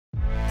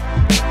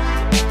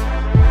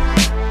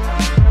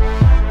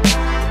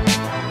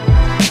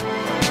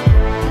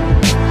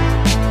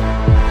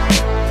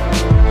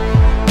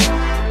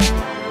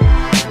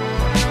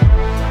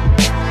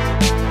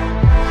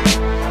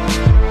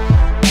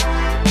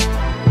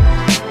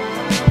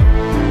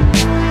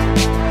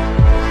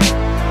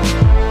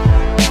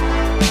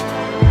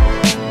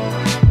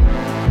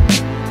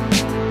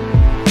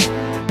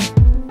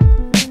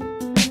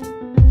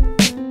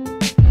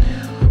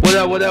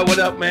What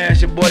up, man?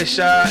 It's your boy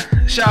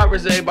Shad. Shad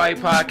vs. Everybody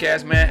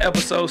podcast, man.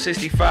 Episode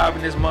 65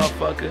 in this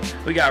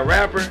motherfucker. We got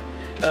rapper,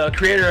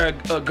 creator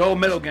of Gold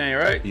Medal Game,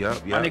 right?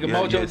 Yep. My nigga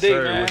Mojo yes, D,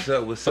 sir. man. What's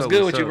up? What's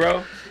good with you,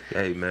 bro?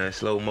 Hey, man,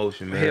 slow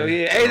motion, man. Hell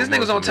yeah. Hey, this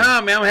nigga's on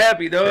time, man. I'm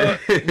happy, dog.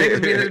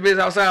 Niggas be in this bitch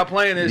outside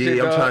playing this shit,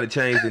 Yeah, I'm dog. trying to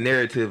change the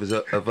narrative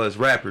of us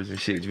rappers and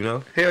shit, you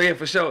know? Hell yeah,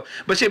 for sure.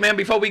 But shit, man,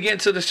 before we get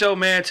into the show,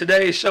 man,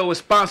 today's show is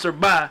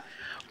sponsored by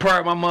part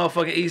of my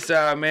motherfucking East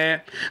Side,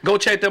 man. Go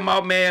check them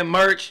out, man.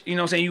 Merch, you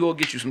know what I'm saying? You go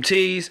get you some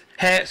tees,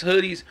 hats,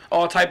 hoodies,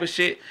 all type of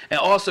shit. And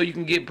also you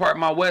can get part of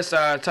my West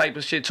Side type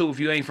of shit too if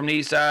you ain't from the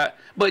East Side.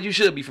 But you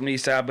should be from the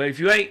East Side. But if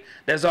you ain't,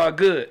 that's all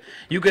good.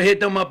 You can hit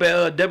them up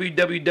at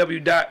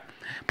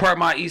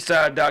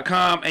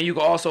www.partmyeastside.com, and you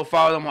can also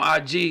follow them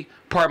on IG,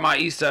 Part My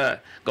East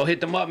Side. Go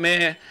hit them up,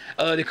 man.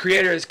 The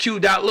creator is Q.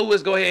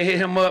 Lewis. Go ahead and hit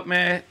him up,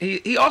 man.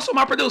 He also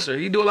my producer.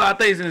 He do a lot of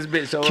things in this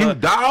bitch. So Q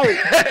Dog.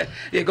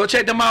 yeah, go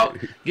check them out.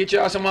 Get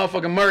y'all some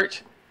motherfucking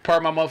merch.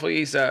 Part of my motherfucking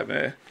East Side,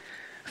 man.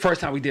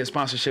 First time we did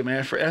sponsorship,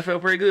 man. That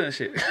felt pretty good and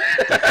shit.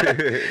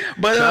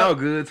 But sound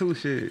good too,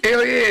 shit.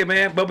 Hell yeah,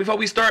 man. But before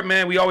we start,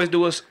 man, we always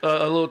do a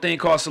little thing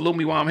called Salute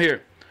Me While I'm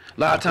Here. A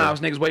lot of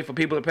times niggas wait for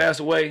people to pass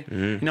away. You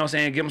know what I'm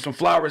saying? Give them some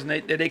flowers and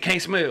they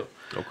can't smell.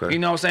 Okay. You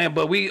know what I'm saying?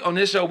 But we on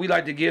this show, we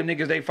like to give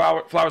niggas they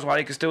flowers while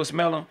they can still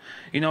smell them.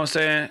 You know what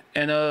I'm saying?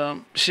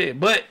 And shit.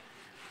 But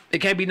it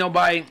can't be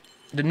nobody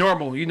the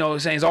normal. You know what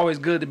I'm saying? It's always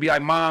good to be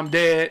like mom,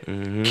 dad,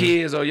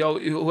 kids, or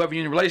whoever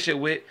you're in a relationship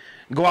with.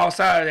 Go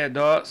outside of that,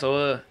 dog.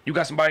 So you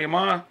got somebody in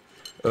mind?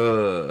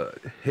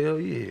 Hell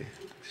yeah.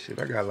 Shit,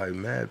 I got like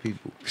mad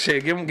people.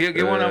 Shit, give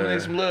one of them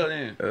some love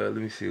then. Let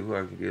me see who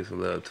I can give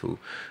some love to.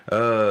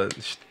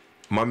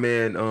 My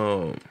man,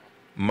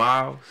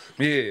 Miles.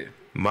 Yeah.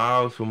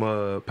 Miles from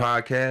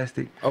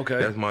Podcastic. Okay.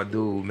 That's my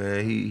dude,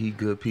 man. He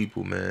good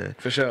people, man.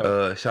 For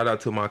sure. Shout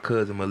out to my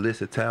cousin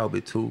Melissa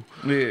Talbot too.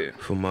 Yeah.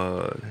 From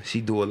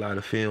she do a lot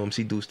of films.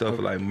 She do stuff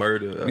for like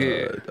murder.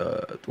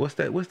 What's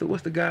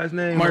the guy's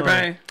name? Murder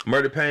Pain.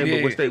 Murder Pain.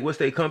 Yeah. But what's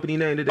their company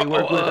name that they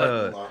work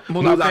with?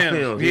 Moolah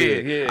Films.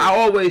 Yeah. I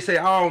always say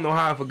I don't know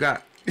how I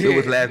forgot. It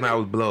was last night I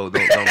was blowed.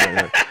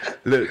 Don't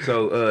look,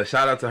 so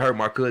shout out to her,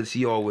 my cousin.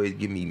 She always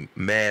give me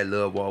mad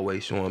love,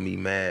 always showing me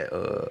mad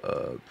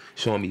little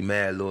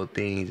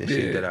things and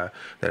shit that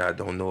I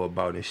don't know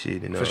about and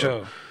shit. And, for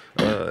sure.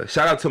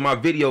 Shout out to my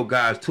video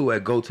guys too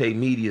at Gote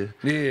Media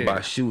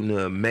by shooting an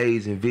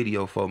amazing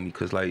video for me,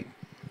 cause like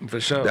for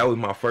sure that was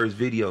my first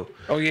video.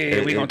 Oh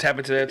yeah, we gonna tap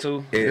into that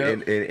too.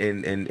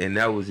 And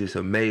that was just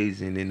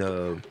amazing.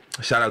 And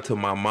shout out to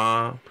my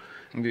mom.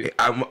 Yeah.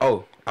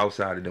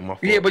 Outside of them, my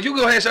fault. Yeah, but you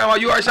go ahead and shout out.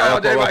 You already shout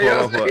out to everybody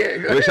else.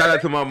 But shout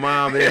out to my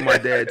mom and my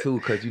dad too,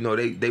 cause you know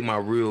they my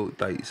real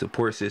like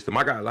support system.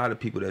 I got a lot of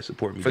people that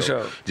support me. For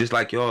sure. Just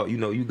like y'all, you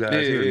know, you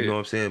guys here, you know what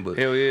I'm saying. But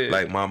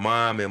like my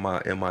mom and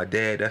my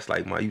dad, that's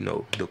like my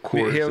the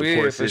core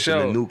support system,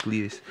 the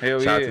nucleus.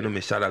 Shout out to them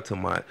and shout out to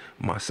my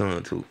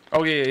son too.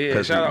 Oh yeah.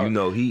 Cause shout out. You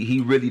know he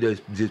really does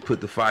just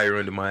put the fire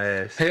under my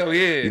ass. Hell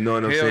yeah. You know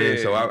what I'm saying?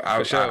 Yeah. So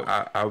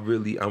I'm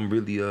really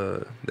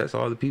that's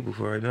all the people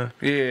for right now.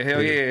 Yeah,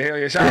 hell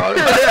yeah. Shout out.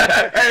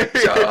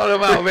 Shout all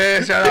them out,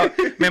 man. Shout out.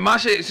 Man, my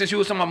shit, since you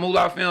was talking about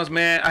Moolah Films,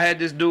 man, I had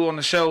this dude on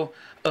the show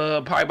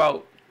probably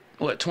about,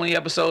 20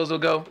 episodes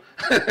ago.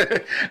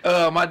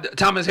 My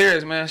Thomas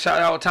Harris, man.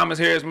 Shout out Thomas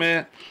Harris,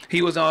 man.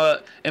 He was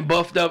and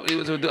buffed up. He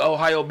was with the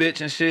Ohio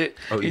bitch and shit.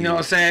 You know what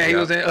I'm saying? He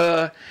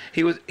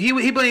was in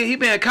he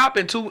been a cop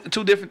in two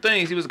different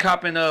things. He was a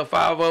cop in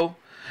 5-0,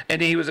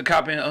 and then he was a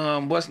cop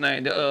in what's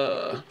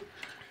the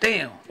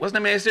name? What's the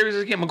name of the series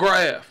again?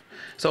 McGrath.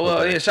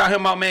 So yeah, shout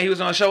him out, man. He was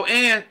on the show,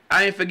 and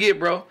I ain't forget,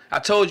 bro. I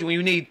told you when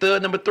you need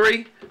thug number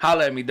 3,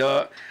 holla at me,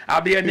 dog.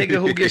 I'll be a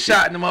nigga who get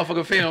shot in the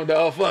motherfucking film,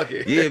 dog. Fuck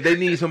it. Yeah, if they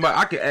need somebody,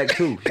 I can act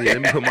too. Yeah,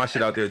 let me put my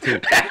shit out there too.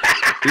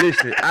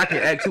 Listen, I can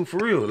act too for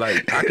real.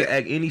 Like I can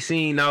act any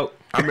scene out.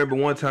 I remember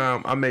one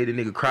time I made a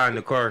nigga cry in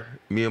the car.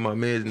 Me and my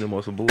mans and them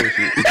on some bullshit.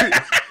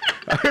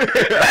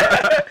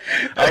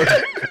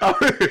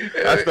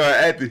 I started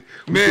acting.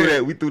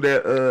 We threw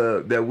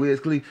that Wiz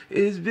Khalifa.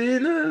 It's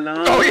been a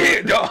long. Oh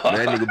yeah, dog.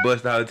 That nigga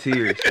bust out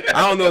tears.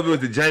 I don't know if it was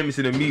the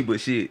Jameson or me,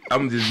 but shit,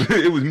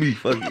 it was me.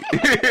 Fuck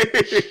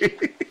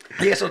it.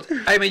 Yeah, so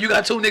hey man, you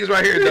got 2 niggas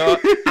right here, dog.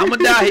 I'ma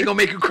die. He gonna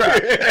make you cry.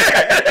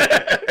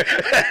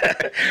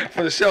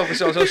 For sure.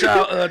 So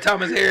shout out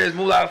Thomas Harris,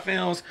 Moolah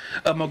Films,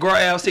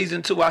 McGraw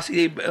season 2. I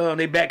see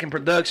they back in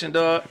production,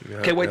 dog.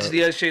 Can't wait to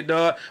see that shit,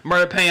 dog.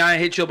 Murder Pain, I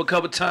ain't hit you up a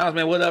couple times,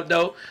 man. What up,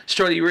 though?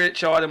 Shorty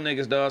Rich, all them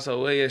niggas, dog.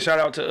 So yeah, shout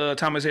out to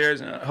Thomas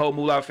Harris and whole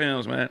Moolah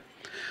Films, man.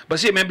 But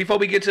shit, man, before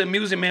we get to the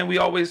music, man, we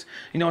always,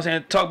 you know what I'm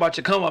saying, talk about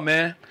your come up,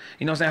 man.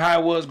 You know what I'm saying, how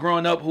it was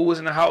growing up, who was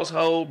in the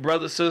household,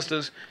 brothers,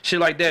 sisters, shit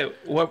like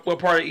that. What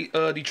part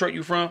of Detroit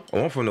you from?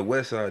 Oh, I'm from the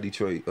west side of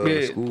Detroit,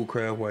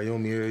 Schoolcraft,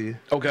 Wyoming area.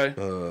 Okay.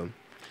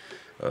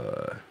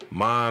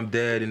 Mom,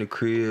 dad in the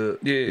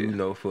crib, you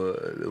know, for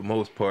the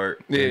most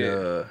part.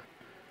 Yeah.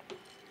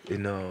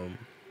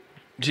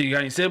 Gee, you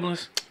got any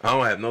siblings? I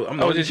don't have no. I'm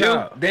the only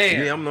child.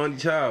 Damn. Yeah, I'm the only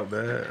child,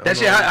 man. That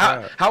shit.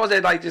 How was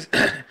that like? Just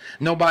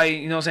nobody,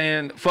 you know what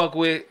I'm saying, fuck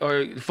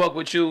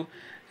with you.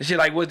 And shit,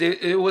 like,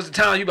 it was the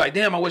time you be like,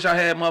 damn, I wish I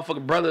had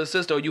motherfucking brother or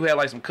sister, or you had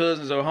like some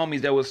cousins or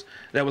homies that was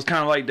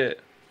kind of like that.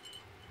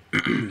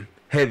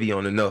 Heavy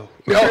on the no.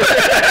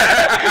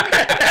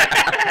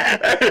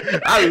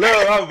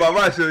 I'm by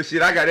myself.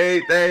 Shit, I got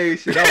everything.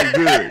 Shit, I was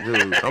good.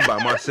 Dude. I'm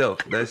by myself.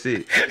 That's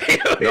it.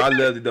 I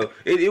loved it though.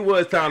 It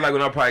was time like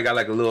when I probably got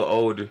like a little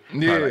older.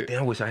 Yeah. Like,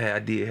 damn, I wish I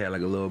did have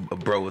like a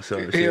bro or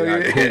something. Shit.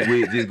 Like, hoop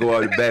with, just go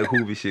out the back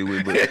hoop and shit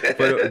with.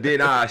 But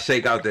then I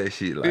shake out that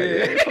shit. Like,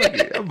 hey, fuck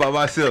it. I'm by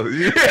myself.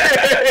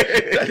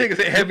 That nigga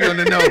say heavy on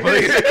the no,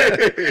 please.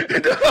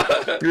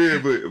 Yeah,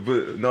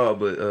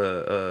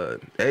 but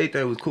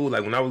everything was cool.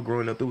 Like when I was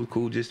growing up, it was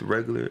cool. Just the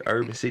regular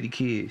urban city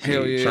kids.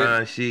 Hell yeah.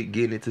 Trying shit,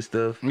 getting into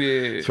stuff.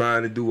 Yeah.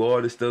 Trying to do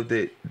all the stuff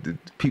that the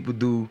people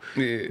do.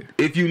 Yeah.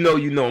 If you know,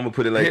 you know. I'm gonna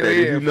put it like that.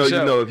 If you know,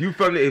 you know. If you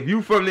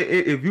from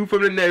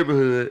the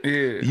neighborhood,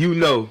 you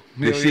know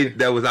the shit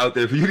that was out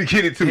there for you to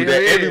get into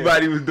that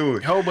everybody was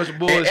doing. Whole bunch of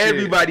bullshit. And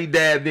everybody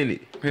dabbed in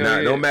it.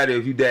 Nah, no matter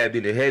if you dabbed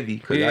in it heavy,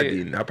 because I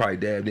didn't. I probably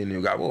dabbed in it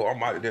and got, oh,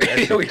 I'm out of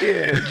there. Hell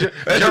yeah.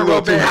 That's a little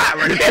too hot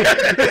right there.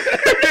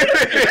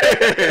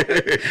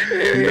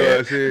 You know what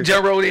I'm saying?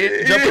 Jump rope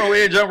in,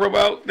 jump rope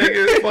out.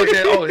 Nigga, fuck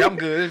that. Oh, I'm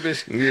good.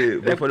 This bitch.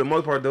 Yeah, but for the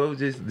most part, though,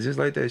 just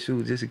like that,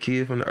 shoot, just a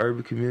kid from the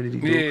urban community.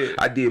 Yeah.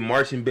 I did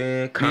marching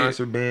band,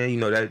 concert band. You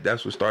know,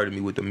 that's what started me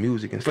with the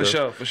music and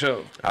stuff. For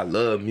sure. I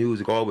love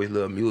music, always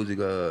love music.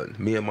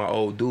 Me and my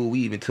old dude, we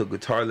even took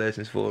guitar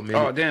lessons for a minute.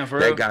 Oh, damn, for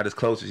real? That got us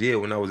closest,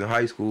 when I was in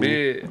high school.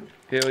 Yeah,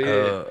 hell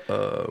yeah.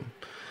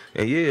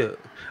 And yeah,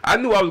 I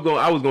knew I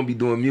was gonna be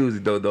doing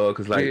music though, dog.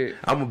 Cause like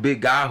I'm a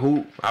big guy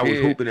hoop. I was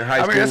hooping in high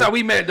school. I mean that's how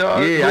we met,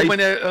 dog. Yeah,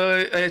 hooping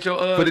at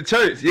your for the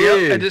church.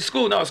 Yeah, at the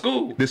school. No,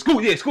 school. The school.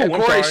 Yeah, school.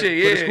 I'm sorry.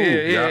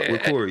 Shit. Yeah.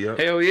 With Corey. Yeah.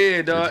 Hell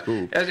yeah, dog.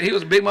 He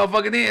was a big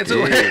motherfucker then too.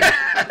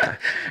 Yeah.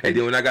 And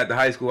then when I got to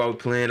high school, I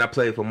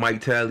played for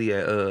Mike Talley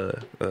at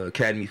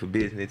Academy for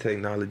Business and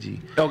Technology.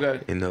 Okay.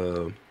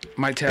 And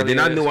Mike Talley. And then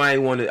I knew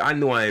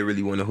I ain't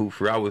really want to hoop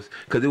for.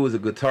 Cause it was a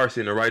guitar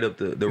center right up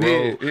the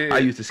road. Yeah. I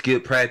used to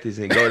skip practice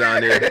and go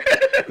down there.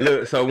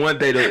 Look, so one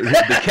day the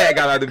cat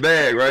got out of the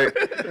bag, right?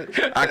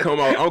 I'm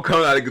coming out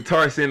of the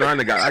guitar center.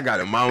 I got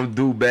a Mountain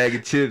Dew bag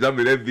of chips. I'm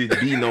in that bitch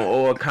beating on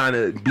all kind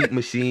of beat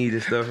machines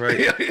and stuff, right?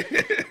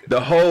 The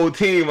whole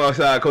team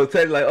outside, Coach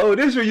Teddy like, oh,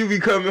 this where you be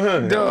coming, huh?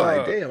 I'm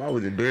like, damn, I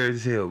was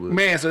embarrassed as hell. But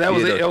man, so that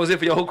was it. That was it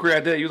for your whole career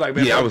out there. You was like,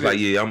 man, yeah, I was like,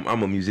 yeah,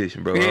 I'm a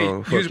musician,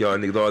 bro. Fuck y'all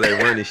niggas, all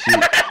that running shit.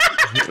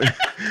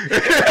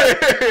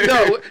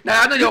 No,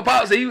 now I know your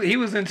pops. He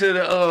was into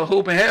the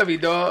hooping heavy,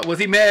 dog. Was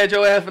he mad at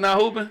your ass for not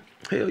hooping?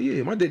 Hell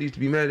yeah, my dad used to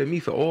be mad at me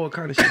for all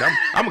kind of shit.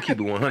 I'm gonna keep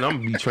it 100. I'm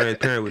gonna be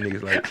transparent with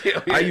niggas.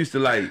 Like I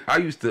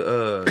used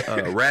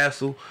to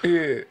wrestle.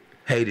 Yeah.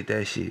 Hated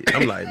that shit.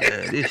 I'm like,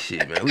 man, this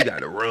shit, man. We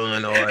gotta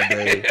run all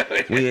day.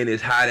 We in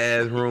this hot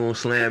ass room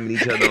slamming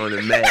each other on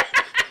the mat.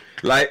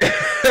 Like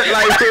for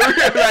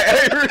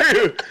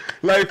real.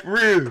 Like for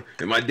real.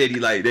 And my daddy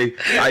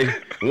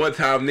one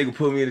time nigga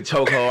put me in the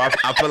chokehold.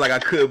 I felt like I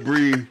couldn't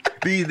breathe.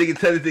 These niggas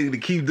tell this nigga to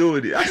keep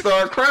doing it. I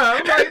started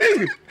crying. I'm like,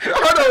 nigga,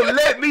 don't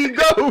let me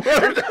go.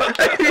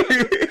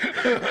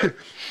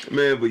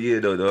 Man, but yeah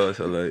though, dog.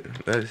 So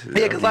like that's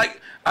cause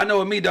like I know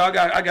with me, dog,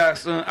 I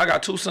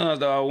got two sons,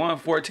 dog. One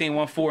 14,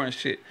 one 4 and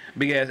shit.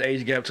 Big ass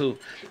age gap too.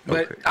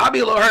 But I'll be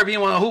a little hurt if you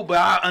want to hoop, but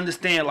I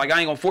understand. Like I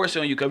ain't gonna force it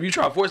on you, cause if you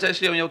try to force that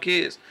shit on your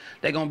kids,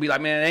 they gonna be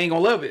like, man, they ain't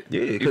gonna love it.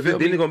 Yeah, cause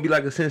then it's gonna be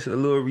like a sense of a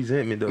little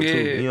resentment though too.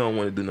 You don't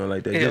want to do nothing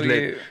like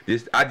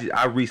that.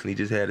 I recently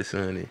just had a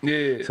son.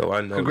 So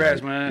I know.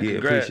 Congrats, man. Yeah,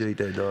 congrats. Appreciate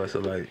that, dog. So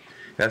like.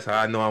 That's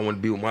how I know I want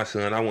to be with my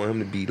son. I want him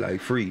to be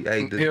like free.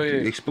 Hey,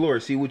 explore,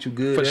 see what you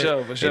good for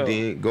at. For sure. And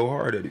then go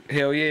hard at it.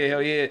 Hell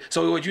yeah.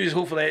 So what you just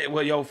hoop for that?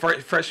 Well, your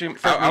freshman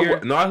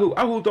year? No, I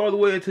hooped all the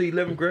way until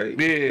 11th grade.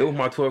 Yeah. It was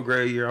my 12th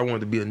grade year. I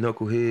wanted to be a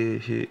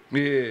knucklehead shit.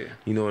 Yeah.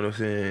 You know what I'm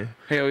saying?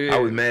 Hell yeah. I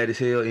was mad as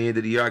hell. End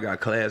of the year, I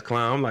got class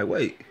clown. I'm like,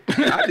 wait.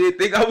 I didn't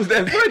think I was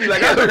that funny.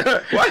 Like,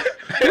 what?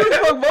 Who the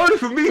fuck voted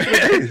for me for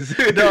this?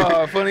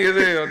 Dog, funny as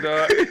hell,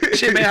 dog.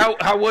 Shit, man,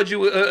 how was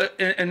you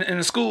in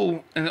the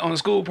school on the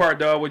school part,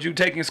 dog? Was you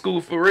taking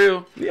school for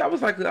real? Yeah, I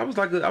was like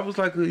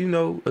a you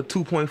know, a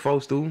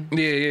 2.4 student.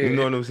 Yeah. You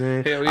know what I'm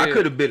saying? Hell yeah. I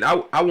could have been.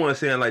 I wasn't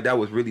saying like that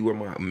was really where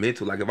my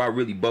mental. Like if I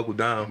really buckled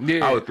down,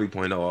 I was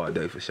 3.0 all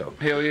day for sure.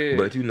 Hell yeah.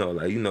 But you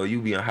know,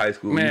 you be in high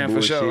school, man, you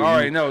for sure. I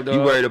already know, dog.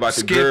 You worried about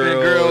skipping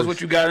the girls,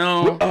 what you got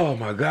on? Oh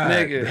my god,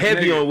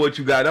 heavy on what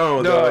you got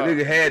on, dog.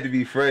 Nigga had to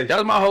be fresh. That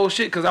was my whole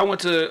shit, cause I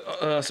went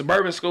to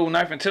suburban school,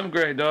 9th and 10th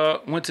grade,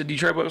 dog. Went to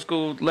Detroit Public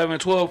School, 11th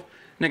and 12th.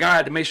 Nigga, I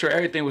had to make sure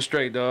everything was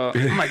straight, dog.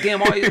 I'm like,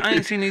 damn, I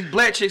ain't seen these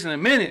black chicks in a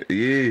minute.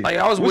 Yeah. Like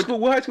I was what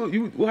high school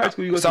you go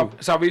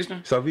to?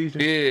 Southeastern.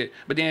 Southeastern. Yeah.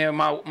 But then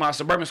my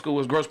suburban school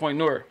was Grosse Pointe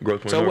North.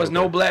 Grosse Pointe so North, it was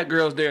no black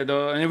girls there,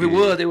 dog. And if it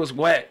was, it was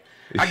whack.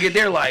 I get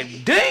there like,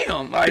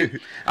 damn. Like,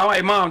 I'm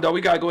like, Mom, dog,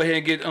 we gotta go ahead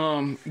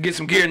and get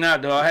some gear now,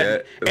 dog. I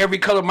had every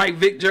color Mike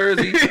Vick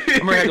jersey. I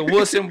remember I had the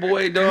Wilson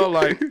boy, dog.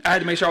 Like, I had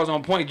to make sure I was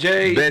on point.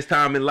 Jay. Best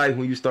time in life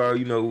when you start,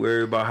 you know,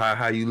 worry about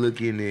how you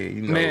looking and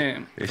you know,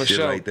 man, and for shit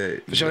sure, like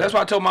that. For sure. That's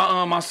why I told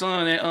my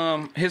son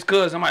and his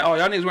cousin, I'm like, oh,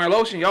 y'all niggas wearing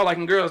lotion, y'all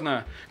liking girls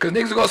now, cause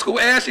niggas go to school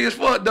ashy as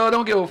fuck, dog.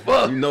 Don't give a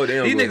fuck. You know they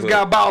don't. These niggas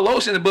got bottle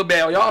lotion in the book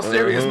bag. Y'all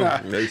serious now?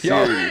 They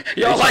serious.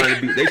 Y'all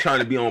like they trying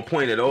to be on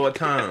point at all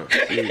times.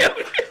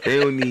 They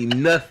don't need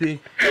nothing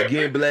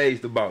getting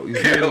blazed about. You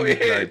feel me?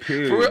 Like,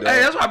 period, for real, dog. hey,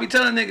 that's why I be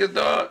telling niggas,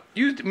 dog.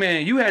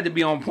 You had to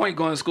be on point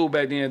going to school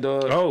back then,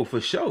 dog. Oh,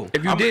 for sure.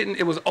 If you didn't,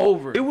 it was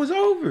over. It was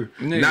over.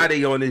 Nigga. Now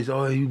they on this,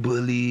 oh, you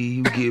bully,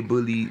 you get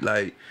bullied.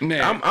 Like,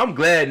 man. I'm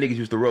glad niggas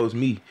used to roast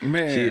me.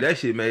 Man. Shit, that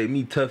shit made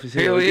me tough as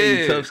hell. Hell Gave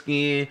me yeah. tough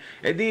skin.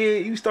 And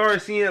then you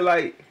start seeing,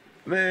 like,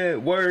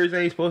 man, words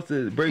ain't supposed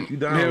to break you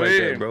down like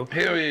that, bro.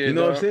 Hell yeah, you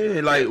know dog. what I'm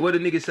saying? Like, what a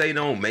nigga say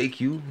don't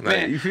make you. Like,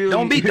 Man, you feel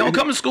don't me? don't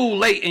come to school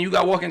late and you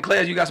got walk in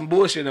class, you got some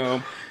bullshit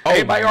on. Oh,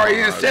 Everybody already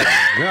in set.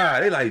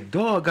 God, they like,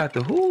 dog got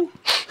the who?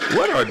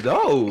 What are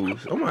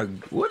those? Oh my,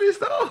 what is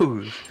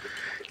those?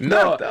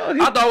 No, dog.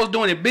 I thought I was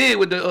doing it big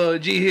with the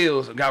G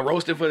Hills. Got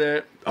roasted for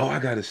that. Oh, I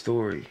got a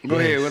story. Go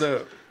ahead, what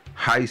up?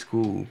 High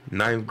school,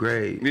 9th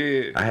grade.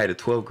 Yeah. I had a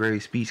 12th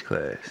grade speech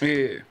class.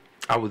 Yeah.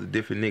 I was a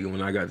different nigga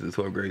when I got to the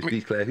 12th grade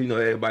speech class. You know,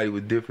 everybody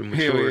was different,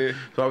 Hell mature. yeah.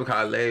 So I was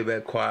kind of laid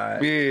back,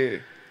 quiet. Yeah.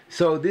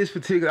 So this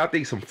particular, I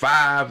think some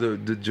 5, the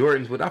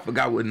Jordans, but I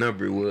forgot what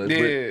number it was.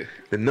 Yeah. But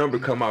the number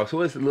come out.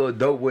 So it's a little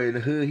dope boy in the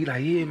hood. He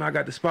like, yeah, man, I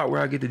got the spot where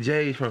I get the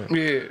J's from.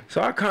 Yeah.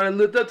 So I kind of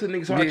looked up to the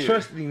nigga, so I Yeah.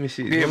 trusted him and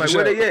shit. Yeah, I'm like, for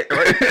where sure. they at?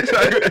 Right?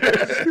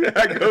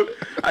 So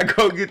I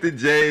go get the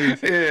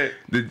J's. Yeah.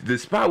 The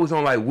spot was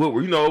on like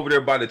Woodward, you know, over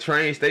there by the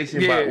train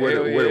station, Yeah, by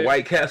where yeah. the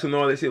White Castle and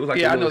all that shit was like.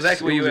 Yeah, a I know little-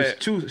 exactly where it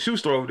you was at. a shoe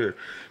store over there.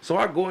 So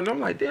I go and I'm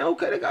like, damn,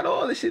 okay, they got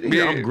all this shit in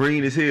here. Yeah. I'm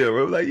green as hell,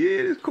 bro. Like, yeah,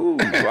 it's cool.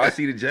 So I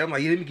see the J. I'm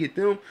like, yeah, let me get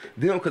them,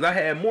 because I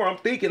had more. I'm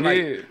thinking like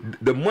Yeah.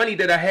 the money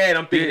that I had,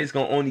 I'm thinking Yeah. it's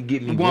gonna only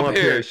get me One one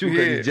pair. pair of shoes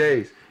because Yeah. it's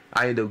J's.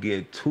 I end up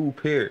getting 2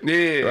 pairs.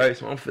 Yeah. Right.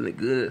 So I'm feeling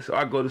good. So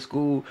I go to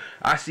school.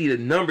 I see the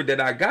number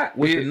that I got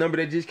with the number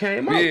that just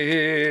came out.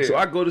 Yeah. So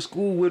I go to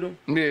school with them.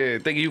 Yeah.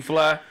 Thinking you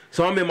fly.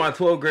 So I'm in my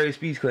 12th grade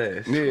speech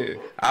class. Yeah.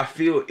 I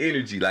feel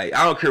energy. Like,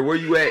 I don't care where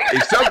you at.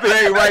 If something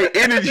ain't right,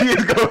 energy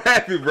is gonna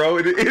happen,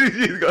 bro. The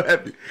energy is gonna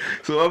happen.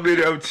 So I'm in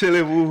there, I'm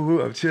chilling,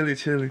 woo-hoo. I'm chilling.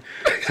 So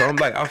I'm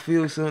like, I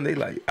feel something. They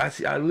like,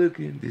 I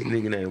looking. This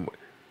nigga name,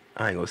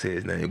 I ain't gonna say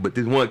his name, but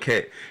this one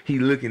cat, he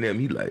looking at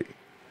me, he like.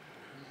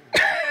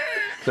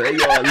 So they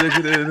all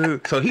looking at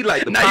him. So he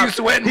like the Now you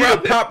sweating, he bro.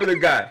 a popular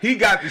guy. He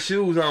got the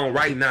shoes on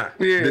right now.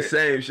 Yeah. The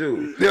same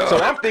shoes. Yeah. So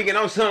I'm thinking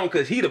I'm something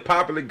because he the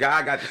popular guy.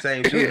 I got the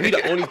same shoes. He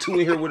the only 2 in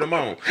here with them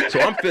on. So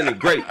I'm feeling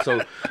great.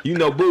 So, you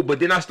know, boo. But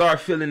then I start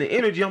feeling the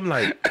energy. I'm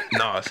like,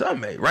 nah,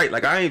 something ain't right.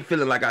 Like, I ain't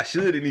feeling like I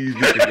should in these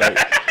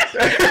bitches.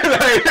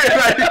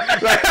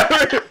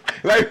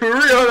 Like for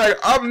real, like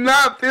I'm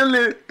not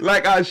feeling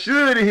like I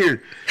should in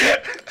here.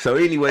 So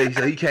anyway,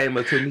 so he came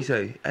up to me,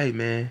 say, hey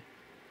man,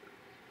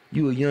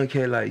 you a young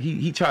cat, like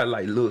he tried to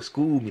like little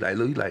school me, like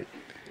look, he like,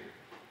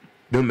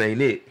 them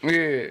ain't it.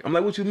 Yeah. I'm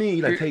like, what you mean?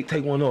 He like,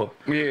 take one off.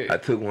 Yeah. I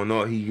took one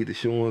off, he get to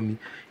showing me.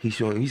 He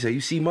showing me, he said,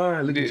 you see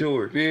mine? Look at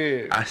yours.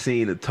 Yeah. I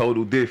seen a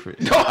total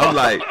difference. I'm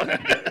like,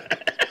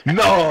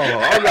 no.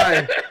 I'm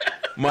like,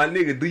 my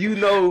nigga, do you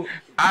know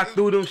I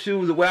threw them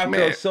shoes away? I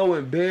felt so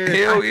embarrassed.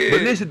 Hell yeah.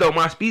 But listen though,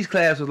 my speech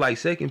class was like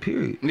 2nd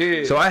period.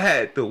 Yeah. So I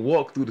had to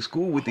walk through the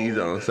school with these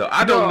on. So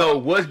I don't know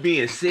what's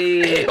being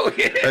said Hell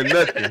yeah. or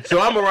nothing.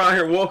 So I'm around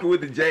here walking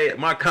with the J.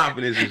 My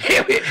confidence is,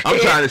 I'm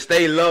trying to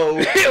stay low.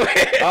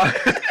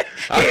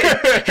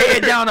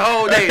 Head down the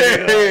whole day.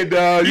 Hey,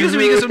 dog. You used to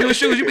be getting some new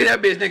shoes. You be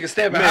that bitch nigga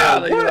stepping high.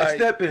 Man, Like, what? like,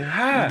 Stepping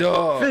high.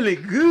 Dog.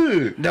 Feeling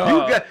good.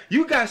 Dog.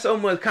 You got so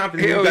much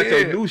confidence. Hell You got yeah.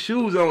 your new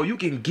shoes on. You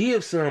can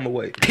give some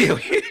away. hell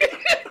yeah.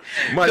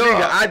 My Dog.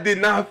 nigga, I did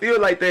not feel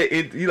like that.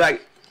 You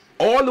like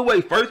all the way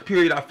 1st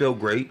period, I felt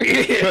great.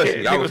 Yeah, Trust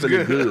me, I it was was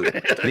feeling good.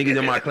 good. Niggas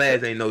in my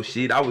class ain't no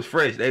shit. I was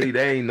fresh. They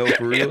ain't know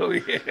for real. Hell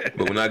yeah.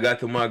 But when I got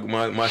to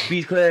my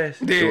speech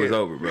class, Yeah. it was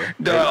over, bro.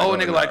 The old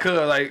nigga like cuz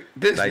like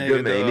this Like, nigga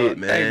them ain't dog. it,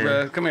 man. Hey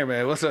bro, come here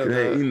man. What's up,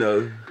 Man, dog? you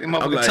know, That I'm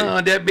motherfucking like,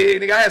 tongue that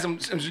big, nigga. I had some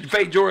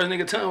fake Jordans,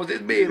 nigga. Tongue was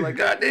this big, like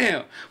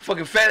goddamn,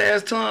 fucking fat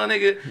ass tongue,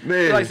 nigga.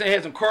 Man. Like saying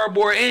had some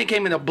cardboard and it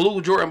came in a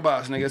blue Jordan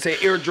box, nigga. Say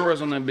Air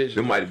Jordans on that bitch.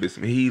 there might have been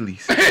some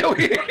Heelys. Hell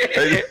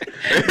yeah.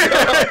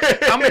 Dog,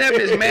 I'm in that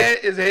bitch mad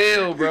as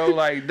hell, bro.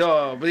 Like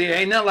dog, but yeah,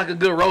 ain't nothing like a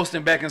good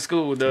roasting back in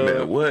school, dog.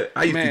 Man, what?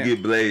 I used Man. to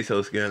get blazed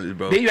so scandalous,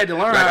 bro. Then you had to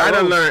learn Like how I to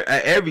done roast.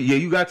 learned every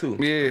you got to.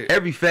 Yeah.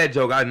 Every fat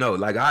joke I know.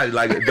 Like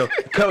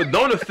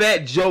don't a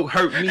fat joke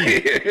hurt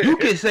me. You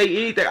can say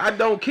anything. I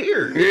don't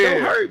care. It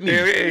don't hurt me.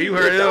 Yeah, you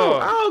heard it don't.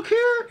 all. I don't care.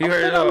 You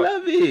heard it all. I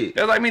love it.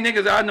 That's like me,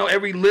 niggas. I know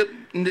every lip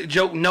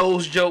joke,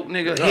 nose joke,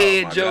 nigga, Oh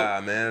head my joke.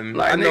 God, man.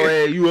 Like, I know, nigga.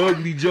 hey, you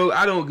ugly joke.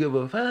 I don't give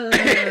a fuck.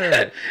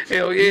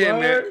 Hell yeah,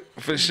 man. heard?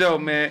 For sure,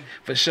 man.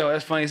 For sure.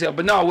 That's funny as hell.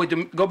 But no,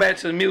 go back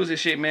to the music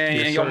shit, man,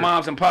 Yes, and your sir.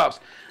 moms and pops.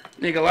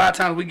 nigga, a lot of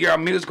times we get our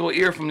musical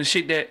ear from the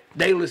shit that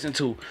they listen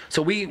to.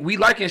 So we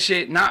liking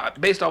shit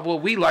not based off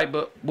what we like,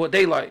 but what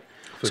they like.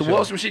 So what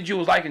was some shit you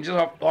was liking just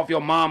off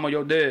your mom or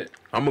your dad?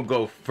 I'm gonna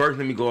go first.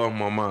 Let me go off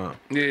my mom.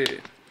 Yeah.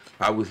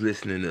 I was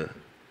listening to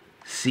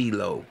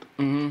CeeLo,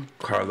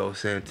 Carlos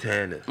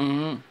Santana,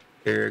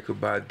 Erykah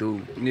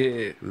Badu,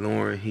 yeah,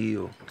 Lauryn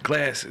Hill,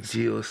 classics,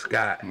 Jill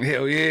Scott.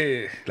 Hell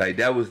yeah. Like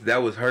that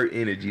was her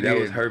energy. That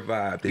was her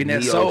vibe. The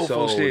that neo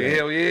soul shit.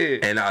 Hell yeah.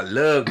 And I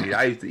loved it.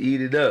 I used to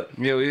eat it up.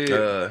 Hell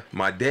yeah.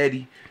 My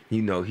daddy,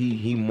 you know,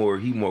 he more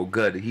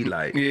gutted. He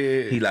like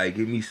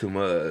give me some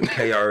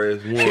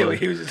KRS-One. Hell,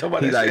 he was just talking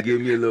about that shit.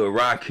 Give me a little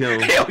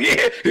Rakim. Hell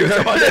yeah. He was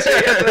talking about that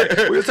shit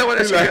yesterday. We was talking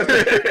about that shit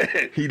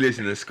yesterday. He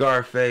listened to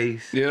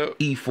Scarface. Yep.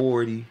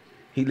 E40.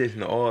 He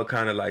listened to all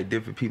kind of like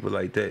different people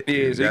like that.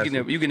 Yeah, so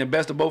you getting the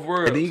best of both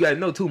worlds. And then you gotta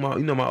know too,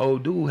 my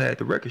old dude had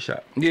the record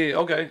shop. Yeah,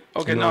 okay.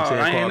 You know what I'm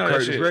saying? I ain't know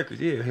Curtis that shit. Records.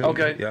 Yeah,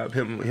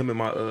 him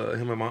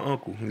and my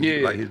uncle.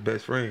 Like his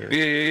best friend.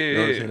 Yeah. You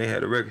know what I'm saying? They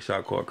had a record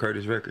shop called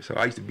Curtis Records. So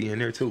I used to be in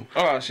there too.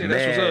 Oh shit,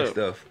 that's what's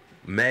up.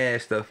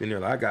 Mad stuff in there.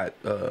 Like I got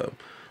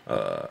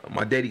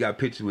my daddy got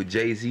pictures with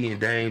Jay-Z and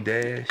Dame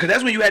Dash. Cause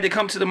that's when you had to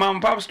come to the mom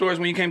and pop stores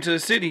when you came to the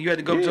city. You had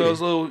to go to those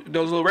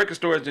little record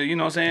stores to, you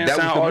know what I'm saying, that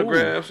sign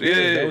autographs.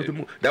 Yeah.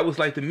 That was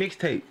like the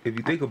mixtape, if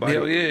you think about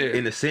it.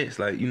 In a sense,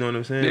 like, you know what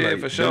I'm saying? Yeah, like,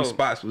 for sure. Them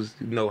spots was,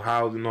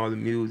 housing all the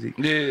music.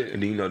 Yeah.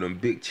 And then, them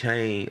big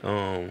chain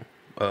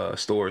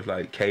stores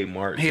like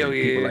Kmart and Hell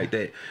people like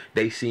that,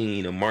 they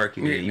seen the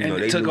market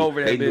and they took over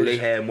that they bitch. Knew they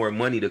had more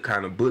money to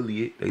kind of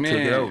bully it. They took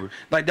it over.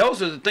 Like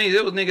those are the things.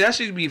 It was nigga. That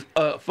should be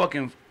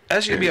fucking.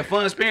 That should be a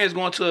fun experience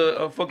going to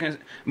a fucking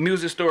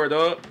music store,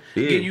 dog.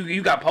 Yeah.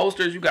 You got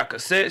posters, you got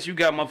cassettes, you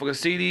got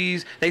motherfucking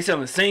CDs. They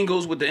selling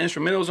singles with the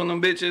instrumentals on them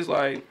bitches.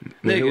 Like,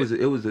 man, nigga.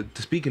 it was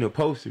speaking of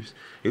posters,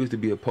 it used to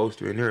be a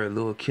poster in there,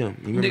 Lil' Kim.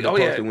 You remember Nigga, the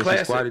poster when classic.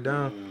 she squatted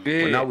down?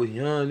 Yeah. When I was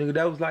young, nigga,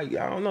 that was like,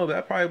 I don't know,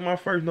 that probably my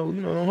first, no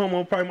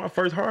homo, probably my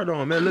first hard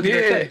on, man. Looking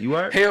at that, you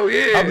right? Hell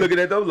yeah. I'm looking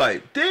at those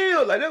like,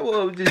 damn, like that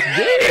was just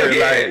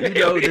there. Like,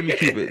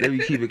 let me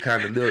keep it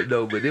kind of little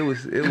though, but it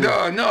was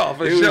no,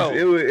 for sure.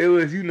 It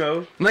was,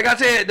 like I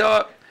said,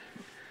 dog.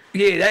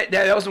 Yeah,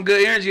 that was some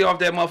good energy off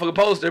that motherfucking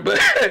poster, but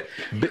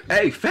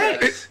hey,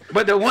 facts.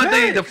 But the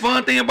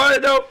funny thing about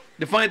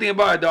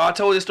it, though, I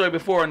told this story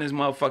before on this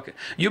motherfucker.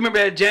 You remember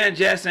that Janet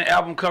Jackson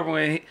album cover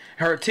when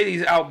her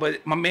titties out,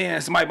 but my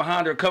man, somebody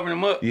behind her covering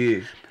them up?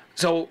 Yeah.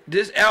 So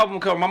this album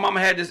cover, my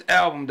mama had this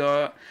album,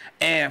 dog,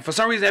 and for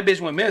some reason that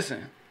bitch went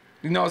missing.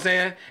 You know what I'm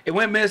saying? It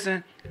went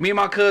missing. Me and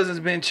my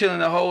cousins been chilling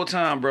the whole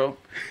time, bro.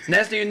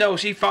 Next thing you know,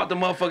 she found the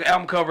motherfucking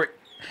album cover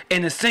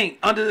in the sink,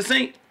 under the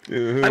sink.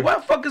 Like, why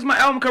the fuck is my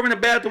album cover in the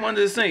bathroom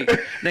under the sink?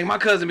 Nigga, my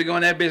cousin be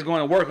going, that bitch going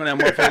to work on that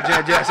motherfucker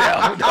Janet Jackson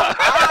album.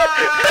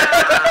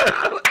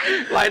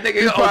 Like,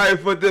 nigga, he probably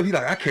fucked up. He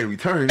like, I can't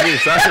return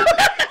this.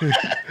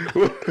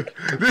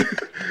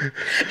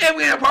 And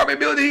we in an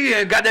apartment building, he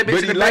got that bitch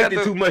but in the bathroom. But he liked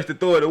it too much to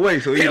throw it away,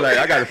 so he like,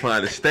 I gotta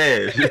find a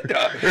stash. Put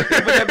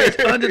that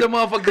bitch under the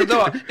motherfucking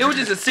door. It was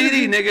just a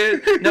CD,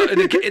 nigga. No,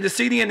 the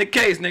CD in the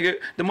case, nigga.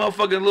 The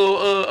motherfucking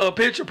little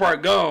picture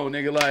part gone,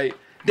 nigga. Like,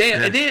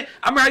 damn. And then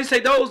I remember I used to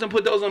take those and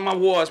put those on my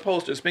wall as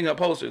posters, spin up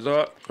posters.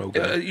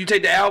 Okay. You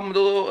take the album, the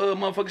little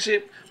motherfucking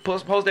shit,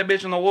 post that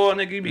bitch on the wall,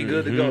 nigga. You be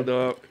good to go,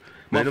 dog.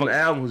 Man, them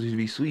albums used to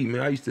be sweet,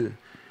 man. I used to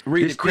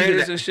read the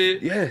credits and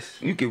shit.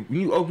 Yes, when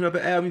you open up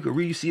an album, you could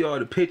read, you see all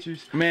the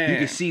pictures. Man, you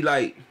could see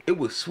like it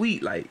was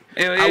sweet. Like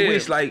I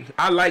wish, like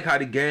I like how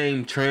the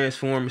game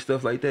transform and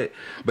stuff like that,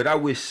 but I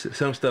wish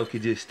some stuff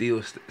could just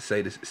still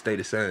stay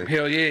the same.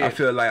 Hell yeah. I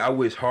feel like I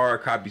wish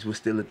hard copies was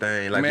still a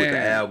thing, like with the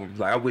albums.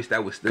 Like I wish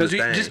that was still a thing.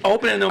 Cause you just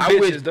opening them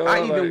bitches, dog.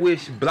 I even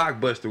wish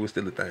Blockbuster was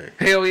still a thing.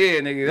 Hell yeah,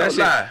 nigga.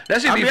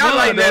 That shit be fun, I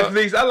like dog.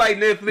 Netflix. I like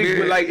Netflix,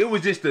 but like it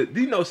was just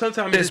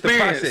sometimes it's just the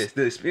process,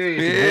 the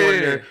experience of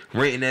going there,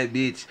 renting that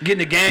bitch, getting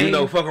the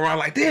game. Fuck around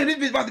like, damn, this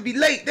bitch about to be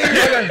late.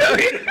 Damn,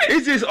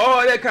 it's just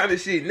all that kind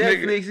of shit.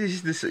 Netflix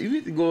is just you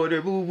need to go in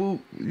there, boo boo.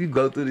 You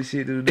go through the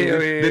shit.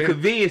 The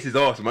convenience is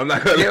awesome. I'm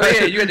not gonna lie.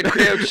 Yeah, you had the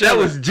crib chill. That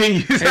was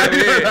genius. I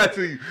ain't lie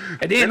to you.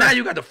 And then now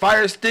you got the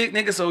Fire Stick,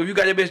 nigga. So if you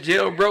got that bitch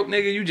jailbroke,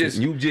 nigga, you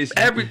just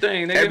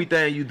everything, nigga.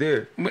 Everything you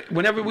there.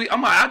 Whenever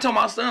I told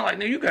my son like,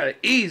 nigga, you got it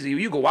easy.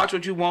 You can watch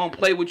what you want,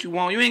 play what you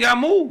want. You ain't gotta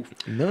move.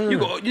 No.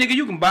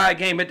 You can buy a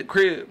game at the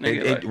crib,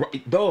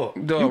 nigga. Dog,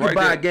 you can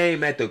buy a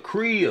game at the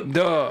crib.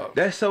 Dog.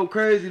 That's so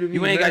crazy to me.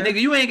 You ain't got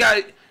nigga,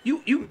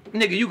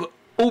 you go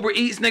Uber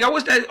Eats, nigga. I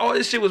wish that all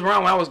this shit was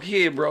around when I was a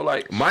kid, bro.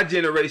 Like our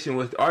generation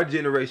was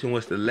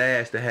the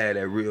last to have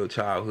that real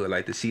childhood,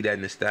 like to see that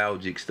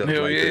nostalgic stuff,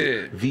 hell like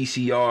yeah. the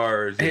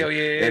VCRs,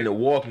 and the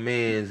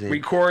Walkmans, and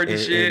recording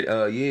shit.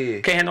 Yeah,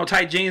 can't have no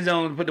tight jeans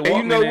on to put the Walkman.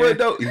 And you know what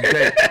though? You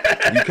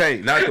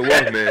can't. Not the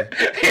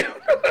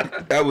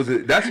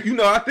Walkman. That's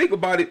I think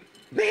about it.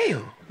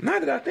 Damn. Now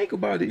that I think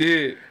about it,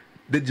 yeah.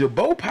 The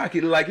Jabot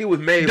pocket like it was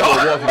made for a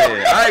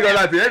Walkman. I ain't gonna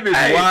lie to you. That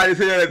bitch wide as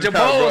hell at the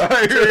top,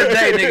 bro. To this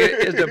day,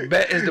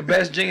 nigga, is the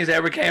best jeans that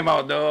ever came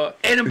out, dog.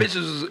 And them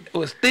bitches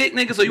was thick,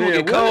 nigga, so you won't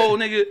get cold,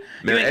 nigga.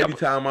 Man, every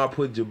time I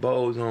put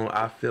Jabots on,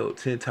 I felt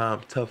 10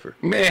 times tougher.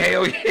 Man,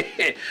 hell yeah.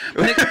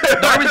 Nigga,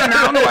 the only reason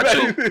I don't know about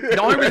you,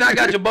 the only reason I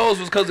got Jabots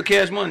was because of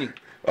Cash Money.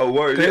 Oh,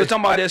 word. They was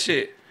talking about that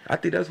shit. I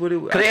think that's what it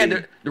was. Cause they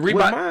had the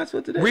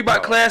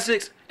Reebok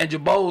Classics and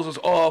Jabots was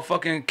all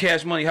fucking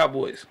Cash Money hot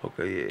boys.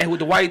 Okay, yeah. And with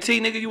the white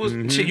tee, nigga, you was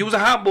shit. You was a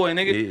hot boy,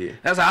 nigga. Yeah.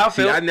 That's how I felt.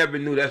 See, I never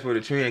knew that's where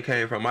the trend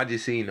came from. I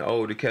just seen the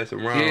older cats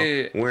around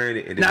wearing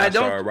it, and then I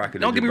started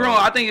rocking it. Don't get me wrong.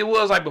 I think it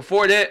was like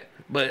before that,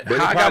 but it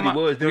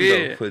probably was them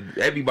though. For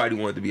everybody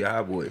wanted to be a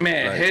hot boy.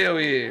 Man, like, hell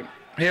yeah,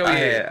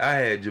 I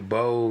had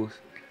Jabots.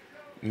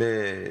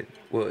 Man,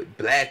 what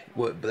black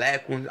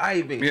ones? I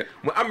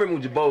remember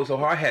when Jabot so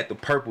hard. I had the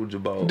purple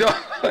Jabot.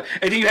 And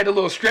then you had the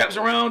little straps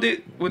around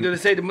it. What did they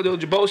say? The little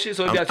Jabot shit.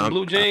 So you got your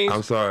blue jeans.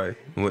 I'm sorry,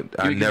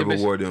 I never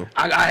wore them.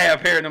 I have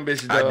a pair of them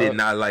bitches. Dog. I did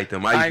not like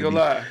them. I ain't gonna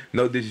lie.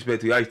 No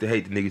disrespect to you. I used to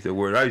hate the niggas that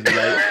wore it. I used to be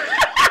like,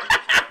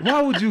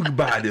 why would you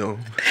buy them?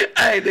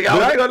 Hey, nigga,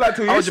 I ain't gonna lie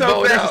to you. It's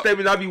so fashion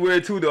statement I be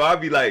wearing too though. I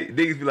be like,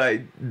 niggas be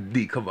like,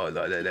 D, come on,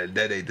 no,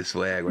 that ain't the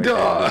swag right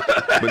there.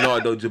 But no,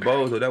 though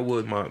Jabot, though that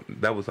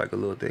was like a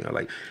little thing. I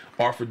like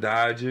Arthur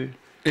Dodger.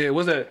 Yeah,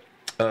 what's that?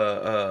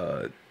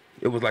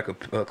 It was like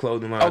a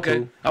clothing line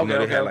too. You know,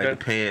 they had like the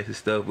pants and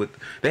stuff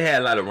they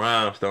had a lot of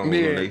rhinestones on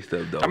their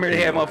stuff though. I remember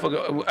they had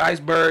motherfucker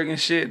Iceberg and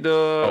shit,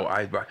 dog. Oh,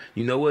 Iceberg.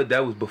 You know what?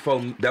 That was before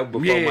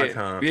my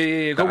time.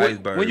 Yeah.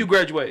 When you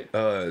graduate?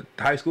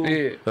 High school?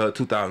 Yeah.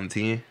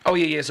 2010. Oh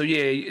yeah. So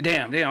yeah,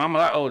 damn, I'm a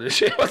lot older.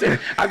 Shit.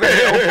 I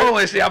graduated 04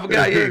 and shit. I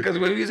forgot, because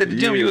when we was at the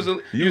gym, you was the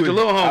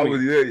little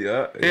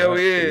homie. I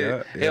was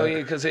Hell yeah,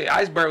 because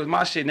Iceberg was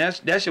my shit, and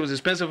that shit was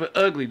expensive and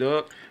ugly,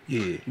 dog.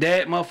 Yeah.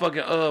 That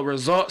motherfucking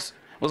results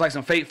was like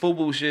some fake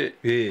football shit.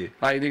 Yeah.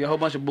 Like, nigga, a whole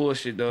bunch of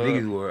bullshit, dog.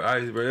 Niggas wore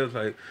Iceberg. It was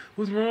like,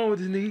 what's wrong with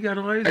this nigga? He got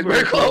on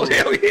Iceberg clothes.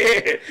 Hell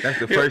yeah. That's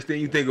the first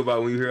thing you think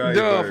about when you hear Iceberg.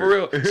 Dog, for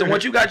real. So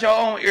once you got your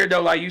own ear,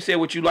 though, like you said,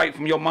 what you like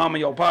from your mom and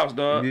your pops,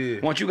 dog. Yeah.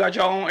 Once you got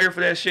your own ear for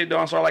that shit, dog,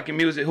 and started liking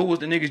music, who was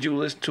the niggas you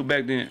listened to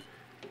back then?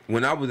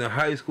 When I was in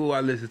high school, I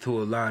listened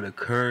to a lot of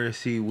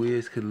Currency,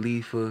 Wiz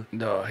Khalifa,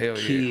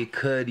 Kid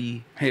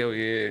Cudi. Hell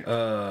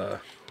yeah.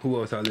 Who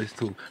else I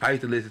listened to? I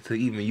used to listen to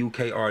even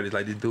UK artists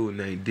like this dude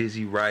named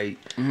Dizzy Wright.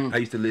 I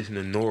used to listen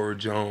to Nora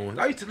Jones.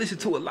 I used to listen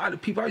to a lot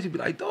of people. I used to be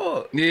like,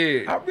 dog,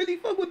 I really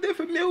fuck with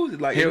different music.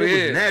 Like, it was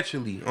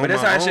naturally on But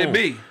that's my how own. it should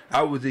be.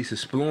 I was just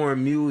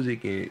exploring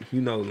music and,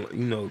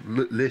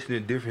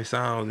 listening to different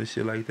sounds and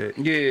shit like that.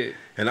 Yeah.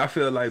 And I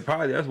feel like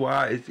probably that's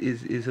why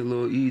it's a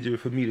little easier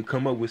for me to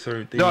come up with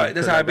certain things. Dog,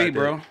 that's how it be,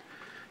 bro.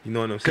 You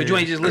know what I'm saying? Cause you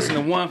ain't just listen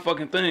to one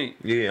fucking thing.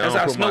 Yeah, that's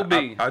how Snoop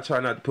be. I try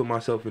not to put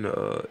myself in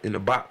a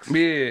box.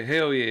 Yeah,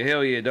 hell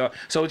yeah, dog.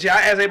 So I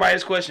ask everybody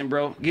this question,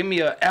 bro. Give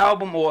me an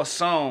album or a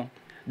song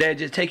that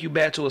just take you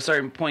back to a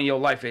certain point in your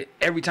life.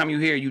 Every time you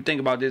hear it, you think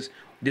about this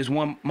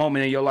one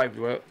moment in your life,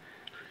 bro.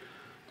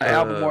 An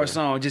album or a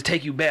song just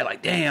take you back.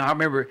 Like, damn, I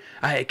remember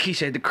I had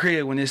Keisha at the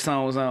crib when this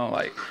song was on.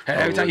 Like,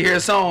 every time you hear a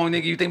song,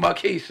 nigga, you think about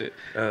Keisha.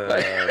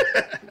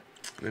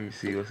 Let me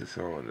see, what's the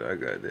song that I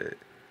got that?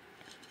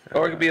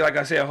 Or it could be, like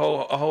I said, a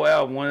whole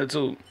album, one or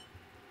two.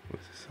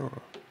 What's the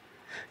song?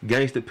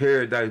 Gangsta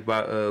Paradise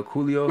by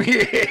Coolio.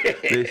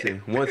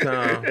 Listen, one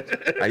time,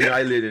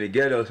 I lived in the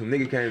ghetto. Some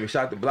nigga came and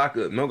shot the block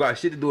up. No got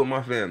shit to do with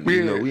my family.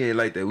 You know, we ain't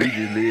like that. We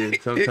just live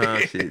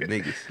sometimes shit,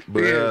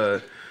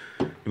 niggas.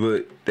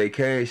 But they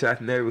came, shot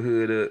the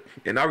neighborhood up.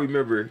 And I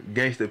remember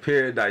Gangsta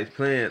Paradise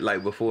playing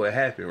like before it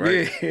happened,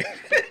 right? Yeah.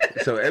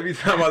 So every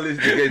time I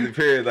listen to Gangsta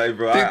Paradise,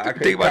 bro, I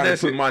can kind of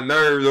put my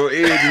nerves on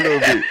edge a little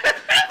bit.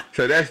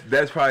 So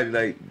that's probably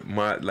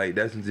like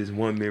that's just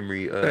one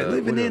memory.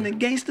 Living in the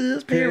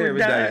gangster's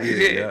paradise.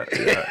 Yeah.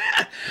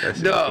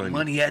 Dog,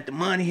 money at the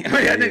money.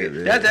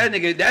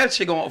 That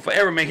shit gonna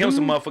forever make him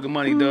some motherfucking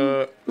money,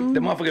 dog. The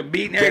motherfucking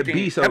beat and everything. That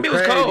beat so crazy,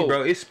 was cold,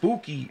 bro. It's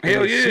spooky.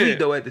 Hell yeah. Sweet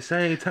though at the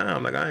same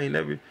time. Like I ain't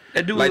never.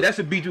 That's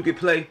a beat you could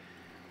play.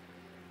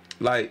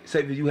 Like, say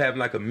if you have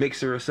like a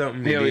mixer or something,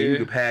 and then you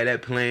could have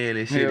that playing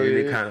and shit, and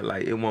it kind of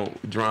like, it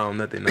won't drown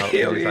nothing out.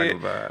 Hell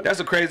yeah. That's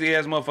a crazy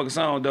ass motherfucking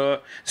song, dog.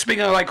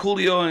 Speaking of like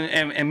Coolio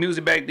and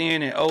music back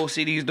then and old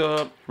CDs,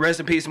 dog, rest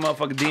in peace,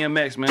 motherfucking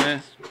DMX,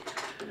 man.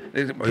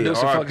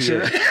 Producer fucking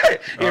shit.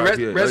 Rest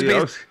in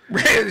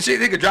peace. Shit,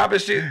 nigga drop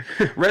his shit.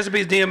 Rest in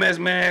peace, DMX,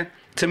 man.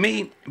 To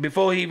me,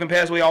 before he even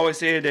passed away, I always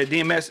said that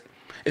DMX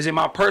is in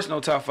my personal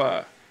top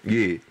 5.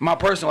 Yeah. My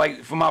personal,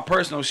 like, for my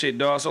personal shit,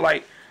 dog. So,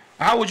 like,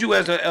 how would you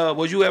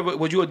was you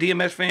a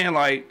DMX fan,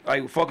 like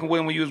fucking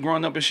with him when you was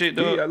growing up and shit,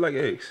 dog? Yeah, I like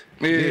X.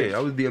 Yeah, I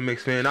was a DMX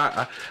fan.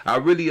 I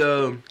really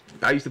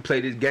I used to play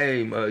this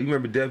game. You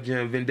remember Def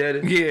Jam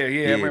Vendetta? Yeah. I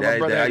remember my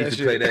brother I used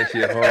to play that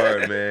shit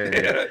hard,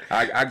 man.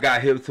 I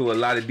got hip to a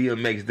lot of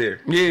DMX there.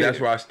 Yeah. That's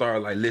where I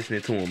started like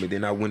listening to him, and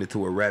then I went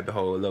into a rabbit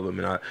hole of him.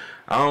 And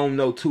I don't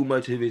know too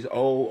much of his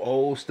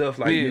old stuff.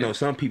 Like you know,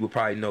 some people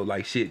probably know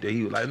like shit that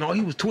he was like. No,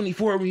 he was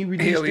 24 when he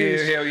released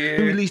this. Hell yeah.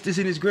 He released this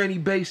in his granny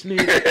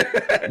basement.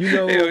 You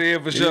know. Hell yeah,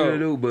 for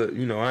sure. But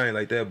you know, I ain't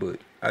like that. But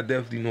I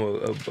definitely know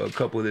a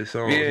couple of his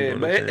songs. Yeah, you know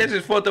but it's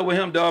just fucked up with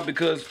him, dog,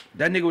 because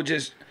that nigga was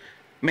just,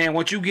 man,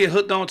 once you get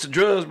hooked on to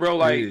drugs, bro,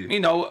 like, you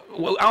know,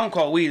 well, I don't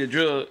call weed a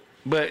drug,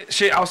 but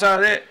shit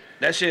outside of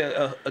that shit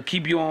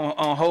keep you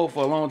on hold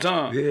for a long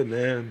time. Yeah,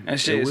 man. And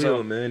shit, it will,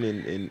 so, man,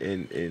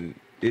 and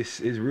it's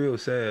real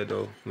sad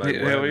though. Like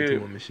yeah, what happened yeah. to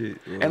him and shit.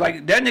 And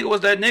like that nigga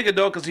was that nigga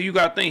though, cause you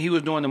gotta think he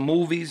was doing the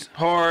movies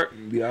hard.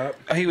 Yeah.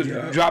 He was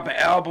dropping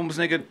albums,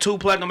 nigga, 2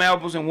 platinum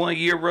albums in 1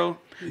 year, bro.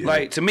 Yeah.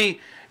 Like to me,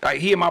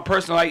 like he and my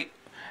personal like.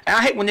 And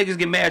I hate when niggas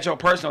get mad at your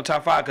personal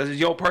top 5 because it's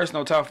your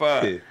personal top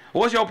 5. Yeah.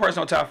 What's your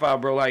personal top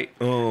 5, bro? Like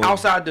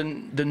outside the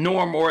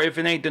norm, or if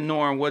it ain't the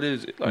norm, what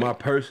is it? Like, my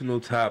personal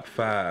top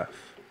 5.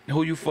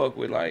 Who you fuck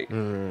with, like?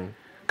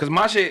 Cause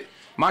my shit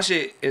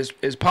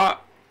is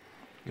Pop,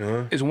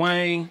 is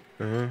Wayne,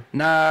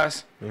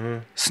 Nas,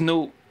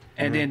 Snoop,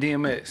 and then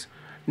DMX.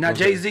 Now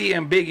Jay-Z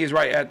and Biggie is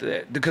right after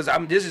that because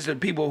this is the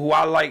people who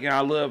I like and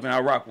I love and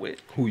I rock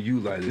with. Who you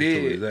like? Yeah,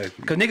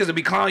 exactly. Cause niggas will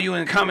be calling you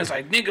in the comments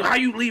like, nigga, how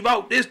you leave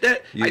out this,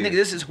 that? Yeah. Like, nigga,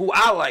 this is who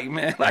I like,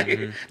 man. Like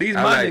these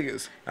my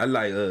niggas.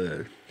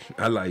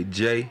 I like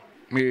Jay.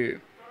 Yeah.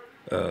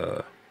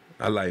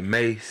 I like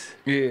Mace.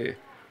 Yeah.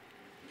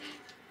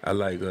 I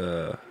like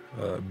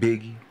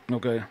Biggie.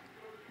 Okay.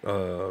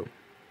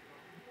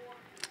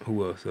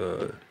 Who else?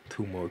 2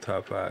 more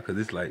top 5. Cause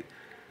it's like.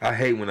 I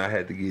hate when I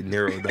had to get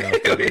narrowed down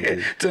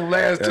to the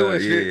last 2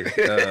 and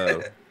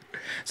shit.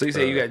 So you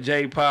say you got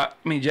Jay,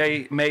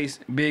 Mace,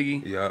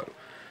 Biggie. Yeah.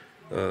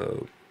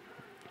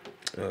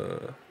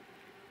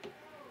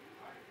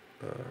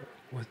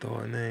 What's the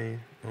other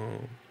name?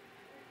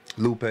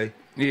 Lupe.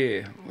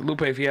 Yeah,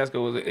 Lupe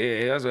Fiasco was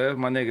that's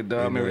my nigga,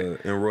 dog.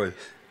 And Royce.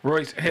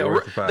 Royce,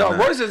 hell, dog,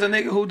 Royce is a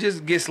nigga who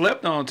just gets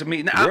slept on to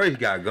me. Now, Royce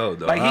gotta go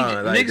though. Like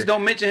niggas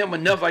don't mention him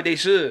enough like they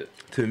should.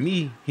 To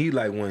me, he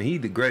like one. He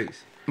the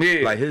greats.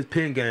 Yeah. Like his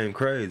pen game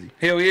crazy.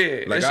 Hell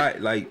yeah.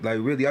 Like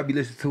really I be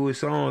listening to his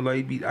song,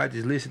 like I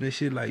just listen to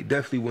shit like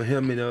definitely with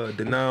him and the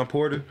Denon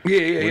Porter.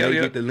 Yeah. They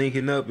get the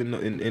linking up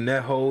and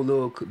that whole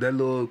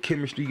little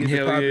chemistry gets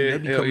popping, they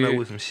be coming up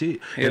with some shit.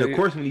 And of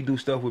course when he do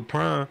stuff with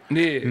Prime,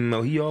 you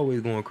know, he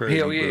always going crazy.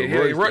 Hell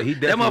yeah. Royce, he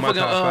definitely my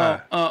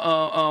top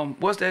 5.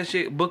 What's that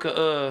shit?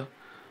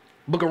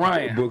 Booker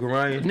Ryan.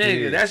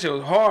 Nigga, that shit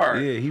was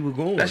hard. Yeah, he was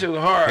going. That shit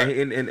was hard.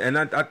 And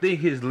I think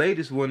his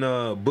latest one,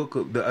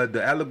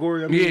 the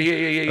Allegory. I mean,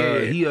 yeah.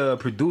 He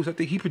produced. I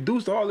think he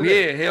produced all of that.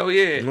 Yeah, hell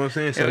yeah. You know what I'm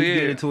saying? So he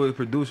get into his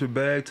producer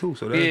bag too.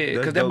 So that's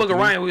because that Booker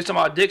Ryan, we was talking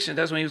about addiction.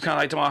 That's when he was kind of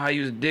like talking about how he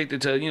was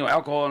addicted to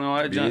alcohol and all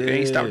that junk. And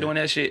he stopped doing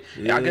that shit.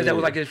 Yeah. I guess that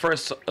was like his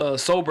first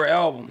sober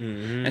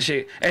album and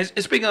shit. And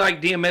speaking of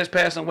like DMS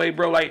passing away,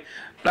 bro, like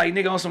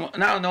nigga on some, I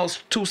don't know,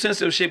 too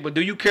sensitive shit, but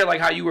do you care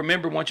like how you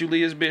remember once you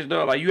leave this bitch,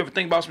 dog? Like you ever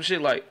think about some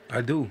shit like?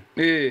 I do.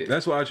 Yeah.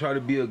 That's why I try to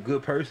be a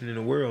good person in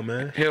the world,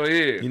 man. Hell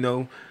yeah. You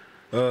know,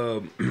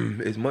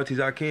 as much as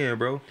I can,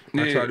 bro.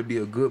 Yeah. I try to be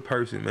a good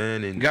person,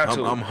 man. And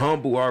I'm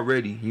humble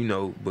already, you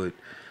know, but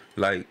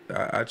like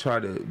I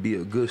try to be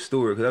a good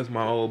steward, because that's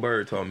my old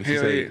bird taught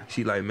me.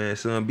 She like, man,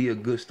 son, be a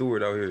good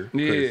steward out here.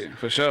 Yeah,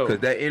 for sure.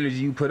 Because that energy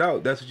you put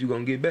out, that's what you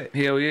gonna get back.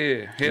 Hell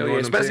yeah.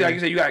 Especially like you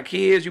said, you got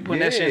kids, you putting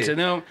that shit into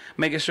them,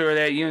 making sure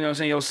that, you know what I'm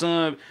saying, your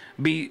son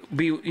be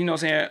you know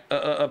what I'm saying,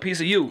 a piece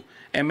of you.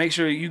 And make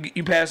sure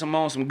you pass him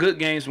on some good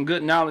games, some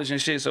good knowledge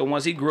and shit. So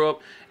once he grew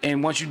up,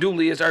 and once you do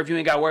leave this earth, you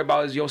ain't got to worry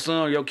about is your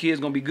son or your kid's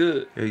going to be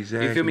good.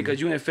 Exactly. You feel me?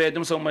 Because you ain't fed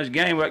them so much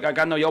game. Like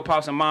I know your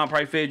pops and mom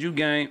probably fed you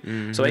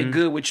game. So they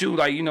good with you.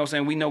 Like, you know what I'm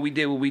saying? We know we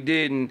did what we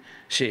did, and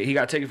shit, he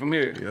got taken from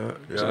here.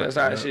 So that's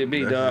how that shit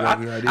be,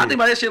 dog. Exactly I think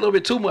about that shit a little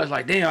bit too much.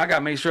 Like, damn, I got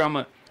to make sure I'm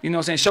a, you know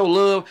what I'm saying, show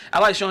love. I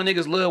like showing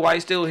niggas love while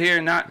he's still here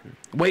and not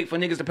wait for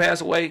niggas to pass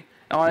away.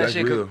 All that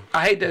shit. Cause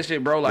I hate that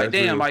shit, bro. Like,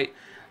 damn, like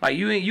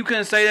you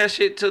couldn't say that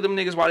shit to them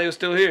niggas while they were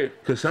still here.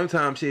 Cause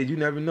sometimes shit, you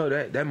never know,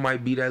 that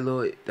might be that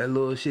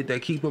little shit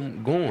that keep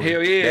them going.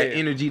 Hell yeah. That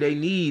energy they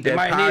need, that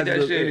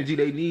positive energy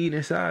they need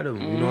inside of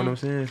them. You know what I'm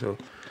saying? So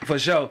for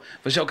sure.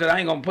 Cause I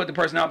ain't gonna put the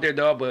person out there,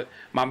 dog. But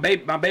my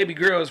baby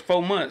girl is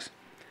 4 months,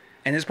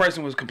 and this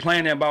person was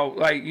complaining about,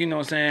 like, you know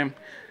what I'm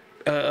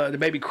saying, the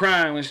baby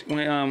crying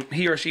when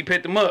he or she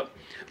picked him up.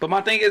 But my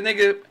thing is,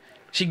 nigga,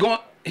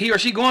 he or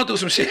she going through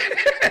some shit.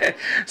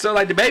 So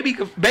like the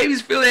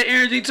babies feel that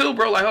energy too,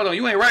 bro. Like, hold on,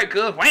 you ain't right,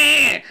 cuz.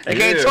 They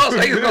can't talk, so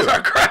they just gonna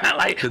start crying.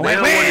 Like,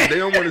 they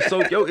don't want to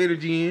soak your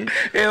energy in.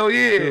 Hell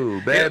yeah.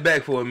 Dude,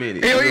 back for a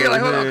minute. Hell yeah,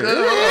 like, hold on, cuz.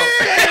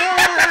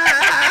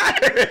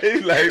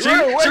 He's like, Tree,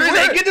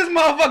 get this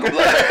motherfucker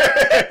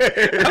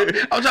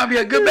blood. I'm trying to be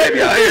a good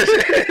baby out here.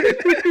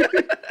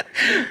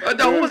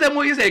 No, what was that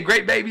movie you said?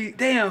 Great Baby?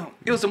 Damn,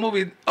 it was a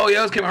movie. Oh yeah,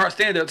 it was Kevin Hart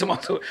stand up.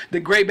 The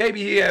Great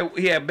Baby, he had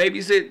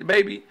babysit the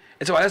baby.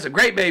 And so that's a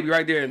great baby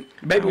right there. And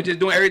baby was just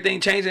doing everything,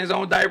 changing his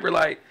own diaper,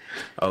 like.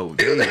 Oh,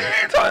 damn.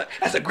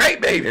 That's a great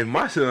baby. And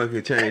my son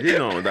can change his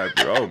own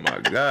diaper. Oh my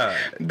God.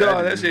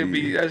 Dog, that should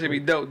be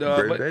dope,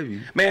 dog. Great but,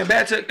 baby. Man,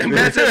 back to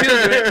music,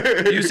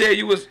 man. You said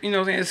you was, you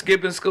know what I'm saying,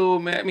 skipping school,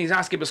 man. I mean,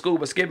 not skipping school,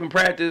 but skipping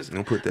practice.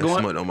 Don't put that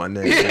smut on my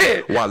name.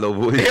 Yeah. Wallow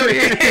voice. Hell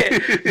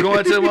yeah.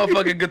 Going to the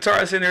motherfucking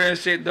Guitar Center and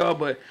shit, dog.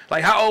 But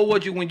like, how old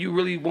was you when you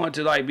really wanted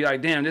to like be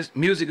like, damn, this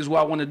music is what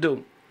I want to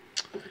do?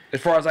 As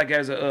far as like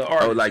as a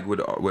artist. Oh, like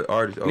with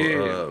artists. Oh,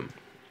 Yeah.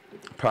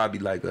 Probably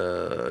like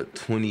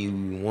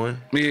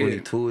 21,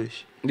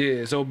 22-ish.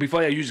 Yeah, so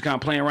before that, you just kind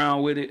of playing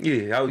around with it.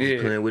 Yeah, I was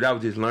just playing with it. I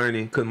was just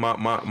learning. Cause my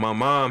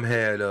mom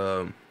had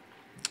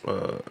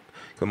cause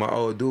my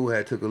old dude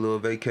had took a little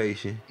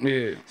vacation.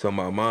 Yeah. So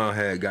my mom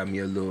had got me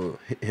a little.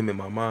 Him and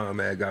my mom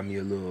had got me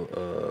a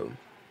little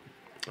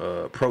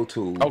Pro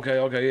Tools. Okay,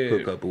 yeah.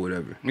 Hookup or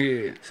whatever.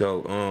 Yeah.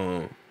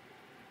 So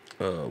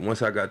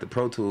once I got the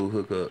Pro Tools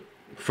hookup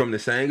from the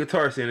same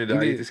Guitar Center that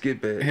I used to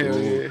skip at. Hell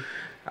yeah.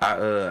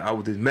 I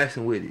was just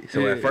messing with it.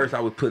 So at first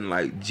I was putting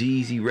like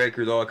Jeezy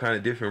records, all kind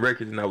of different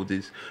records, and I was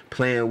just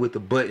playing with the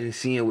buttons,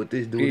 seeing what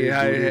this do.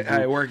 Yeah,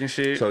 how it work and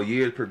shit. So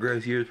years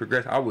progressed.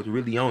 I was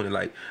really on it.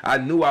 Like I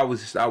knew I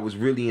was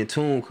really in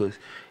tune because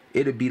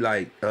it'd be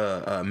like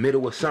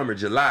middle of summer,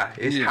 July.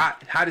 It's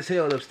hot as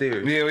hell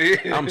upstairs.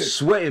 Yeah. I'm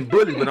sweating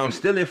bullets, but I'm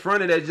still in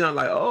front of that junk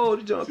like, oh,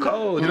 the junk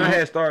cold. And I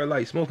had started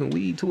like smoking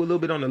weed too a little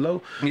bit on the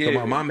low. So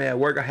my mama at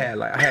work, I had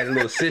a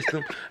little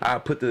system. I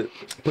put the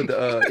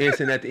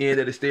incense at the end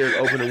of the stairs,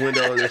 open the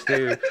window of the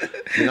stairs,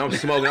 and I'm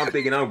smoking. I'm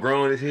thinking I'm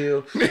grown as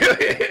hell.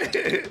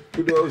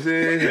 You know what I'm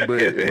saying?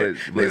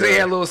 But they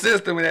had a little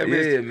system in that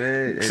bitch. Yeah,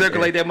 man.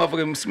 Circulate that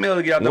motherfucking smell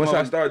to get out the Once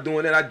I started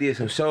doing that, I did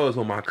some shows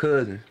with my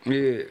cousin.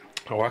 Yeah.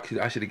 Oh, I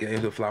should have gave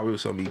him the flower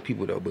with so many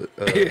people though. But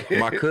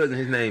my cousin,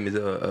 his name is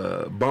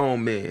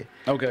Bone Man.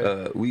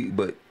 Okay.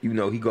 But you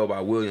know he go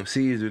by William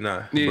Caesar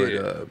now.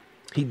 Yeah. But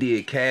he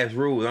did Cash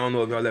Rules. I don't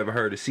know if y'all ever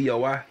heard of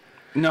COI.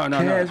 No.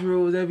 Cash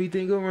Rules,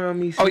 everything around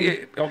me. Oh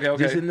yeah. Okay.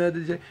 Just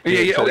another J.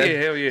 Yeah. So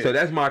Hell yeah. So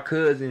that's my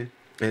cousin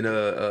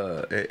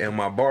and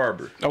my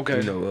barber. Okay.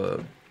 You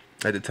know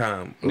at the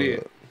time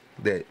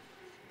that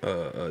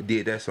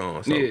did that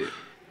song. So. Yeah.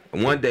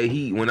 One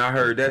day when I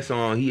heard that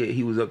song,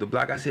 he was up the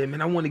block. I said,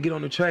 man, I want to get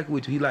on the track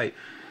with you.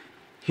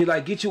 He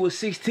like get you a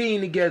 16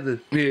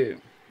 together. Yeah.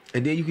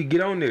 And then you could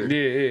get on there.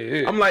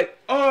 Yeah. I'm like,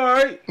 all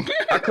right.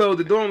 I closed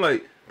the door. I'm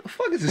like, the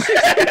fuck is a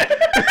 16?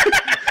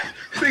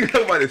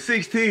 Thinking about a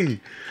 16.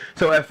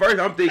 So at first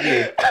I'm thinking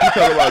he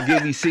talking about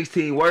give me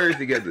 16 words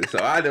together. So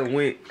I done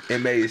went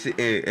and made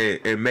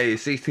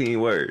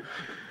 16 words.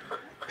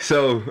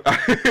 So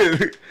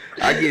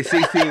I get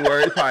 16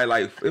 words, probably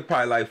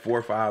like 4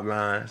 or 5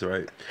 lines,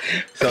 right?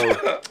 So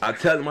I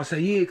tell him, I say,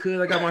 yeah, cuz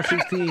I got my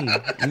 16.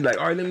 He's like,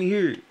 all right, let me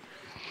hear it.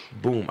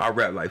 Boom, I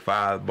rap like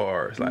 5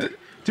 bars, like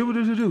do. What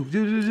you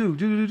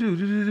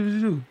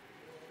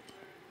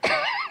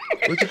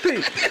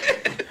think?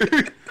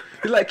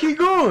 He's like, keep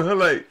going. I'm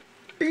like,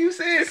 you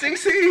saying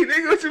 16,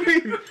 nigga? What you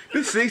mean?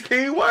 It's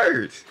 16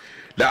 words.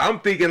 Now I'm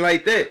thinking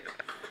like that.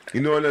 You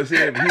know what I'm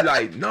saying? But he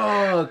like,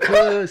 no,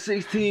 cuz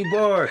 16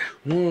 bar.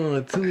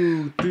 1,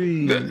 2,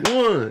 3,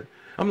 1.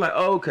 I'm like,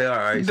 oh, okay, all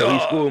right. So he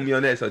schooled me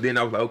on that. So then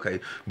I was like, okay,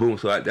 boom.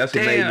 So that's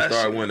what made me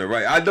start wanting to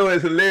write. I know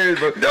it's hilarious,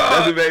 but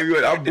that's what made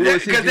me. I'm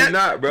bullshit you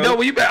not, bro. No,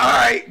 when you be all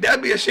right,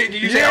 that'd be a shit.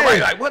 You say, all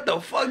right, like, what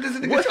the fuck does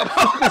this nigga talking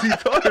about? What he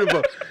talking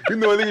about? You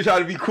know, nigga try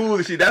to be cool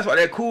and shit. That's why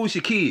that cool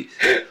shit kids.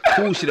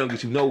 Cool shit don't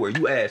get you nowhere.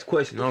 You ask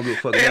questions. I don't give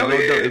a fuck.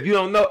 If you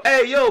don't know,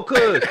 hey, yo,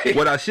 cuz.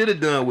 What I should have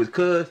done was,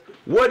 cuz,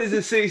 what is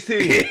a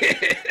 16?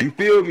 You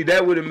feel me?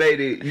 That would have made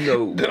it, you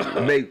know,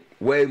 make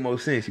way more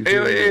sense. You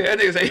feel me? That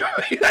nigga say,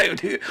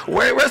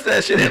 where the rest of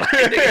that shit at? Like,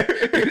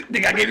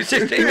 nigga, I gave you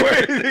 16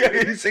 words. I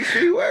gave you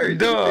 16 words.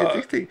 Dog.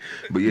 16.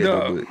 But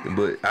yeah,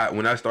 but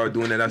when I started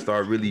doing that, I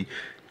started really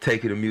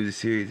taking the music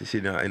serious and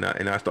shit, and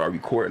I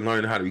started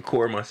learning how to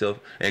record myself,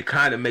 and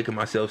kind of making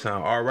myself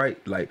sound all right,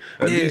 like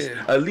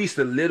at least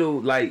a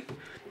little, like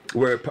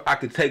where I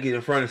could take it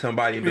in front of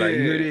somebody and be like,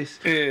 you hear this?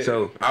 Yeah.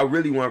 So I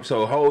really want. So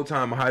the whole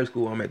time in high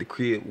school, I'm at the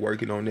crib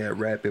working on that,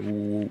 rapping,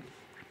 woo woo.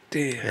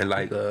 Damn. And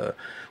like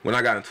when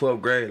I got in 12th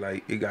grade,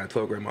 like it got in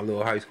 12th grade, my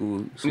little high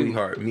school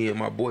sweetheart, me and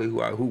my boy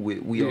who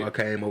we all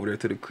came over there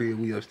to the crib,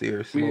 we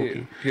upstairs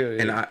smoking.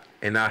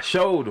 And I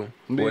showed them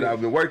what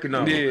I've been working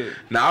on.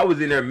 Now I was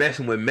in there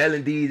messing with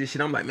melodies and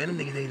shit. I'm like, man, them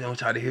niggas they don't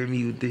try to hear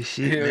me with this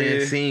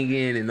shit,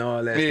 singing and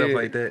all that stuff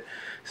like that.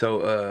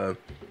 So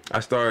I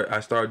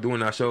started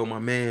doing. I showed my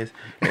man's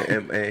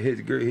and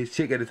his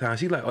chick at the time.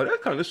 She's like, oh,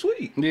 that's kind of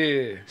sweet.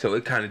 Yeah. So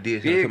it kind of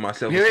did something to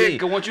myself. Yeah.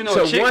 Cause once you know,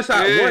 so a chick, once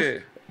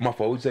my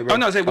fault. Would you say, bro? Oh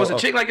no, say was a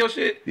chick like your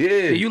shit?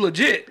 Yeah. You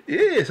legit.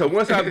 Yeah. So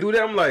once I do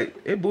that, I'm like,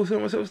 it boosts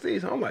my self-esteem.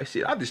 So I'm like,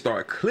 shit. I just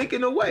start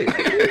clicking away.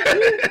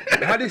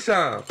 How this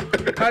sound?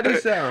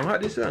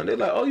 They're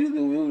like, oh, you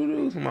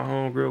do. So my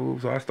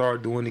homegirl. So I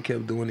started doing it,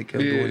 kept doing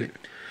it.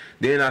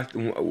 Then I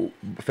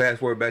fast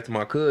forward back to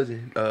my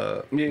cousin.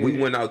 We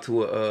went out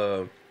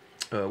to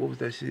what was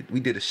that shit? We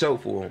did a show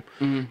for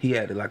him. He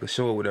had like a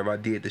show or whatever. I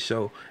did the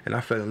show, and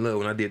I fell in love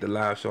when I did the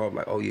live show. I was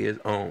like, oh yeah, it's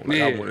on.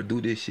 Like I want to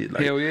do this shit.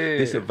 Like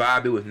this a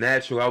vibe. It was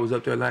natural. I was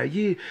up there like,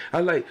 yeah.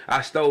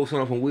 I stole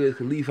something from Wiz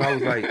Khalifa. I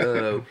was like,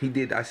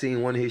 I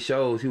seen one of his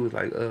shows. He was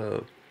like,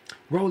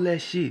 roll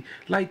that shit,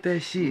 light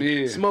that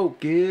shit,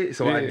 smoke it.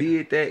 So I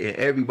did that, and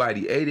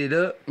everybody ate it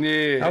up.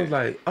 I was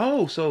like,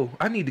 oh, so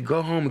I need to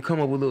go home and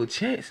come up with a little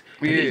chants,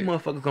 and these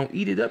motherfuckers gonna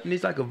eat it up, and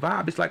it's like a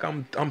vibe. It's like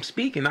I'm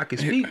speaking. I can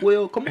speak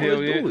well. Come on,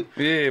 let's do it.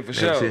 Yeah, for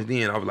sure. Since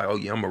then, I was like, oh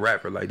yeah, I'm a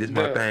rapper. Like this is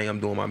my thing. I'm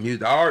doing my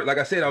music. Like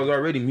I said, I was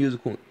already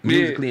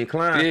musically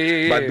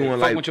inclined by doing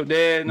like with your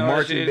dad, and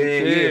marching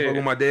band. Fuck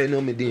with my dad and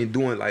them, and then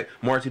doing like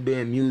marching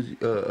band music,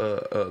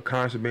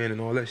 concert band, and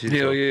all that shit.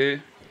 Hell yeah.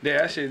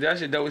 Yeah, that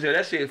shit dope as hell.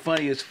 That shit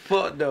funny as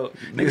fuck though.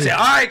 Nigga said,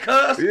 alright,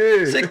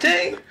 cuz,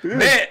 16?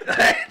 Bet.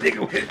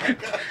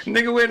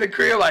 nigga went in the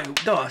crib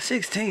like, dog,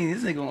 16.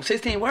 This nigga on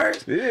 16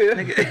 words? Yeah.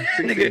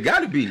 Nigga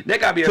gotta be. That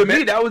gotta be to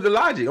me, that was the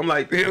logic. I'm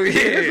like,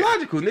 it's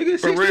logical, nigga.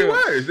 16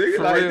 words. Nigga.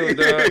 For real,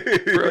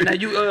 dog. Bro, now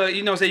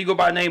you know, say you go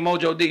by the name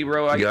Mojo D,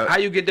 bro. Like, how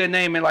you get that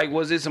name, and like,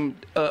 was it some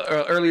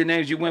earlier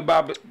names you went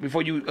by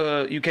before you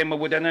came up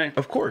with that name?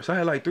 Of course. I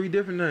had like 3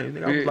 different names.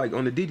 Nigga, I was like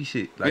on the Diddy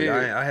shit. Like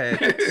I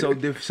had so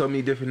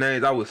many different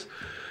names. I was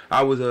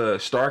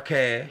Star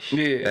Cash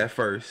at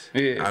first.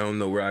 I don't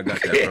know where I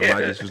got that from.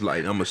 I just was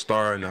like, I'm a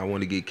star and I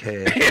want to get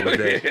cash.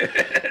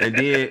 And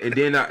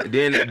then I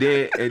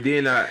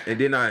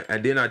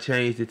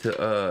changed it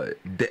to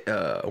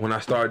when I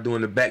started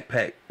doing the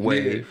backpack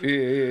wave.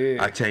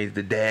 I changed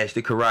the Dash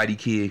to Karate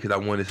Kid because I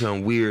wanted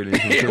something weird and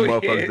some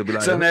motherfuckers to be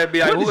like, that'd be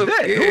like, what is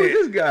that? Who is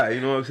this guy?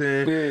 You know what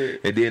I'm saying?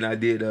 And then I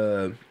did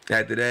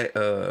after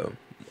that.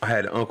 I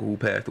had an uncle who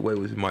passed away.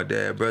 Was my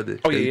dad's brother.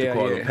 They used to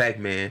call him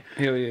Pac-Man.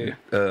 Hell yeah.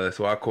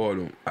 So I called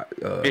him.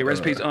 Hey,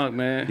 rest in peace, Unc,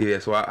 man. Yeah.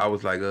 So I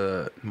was like,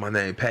 my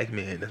name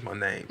Pac-Man. That's my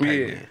name.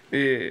 Pac-Man.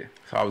 Yeah.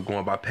 So I was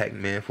going by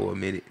Pac-Man for a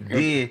minute.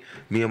 Then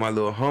me and my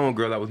little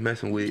homegirl I was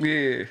messing with.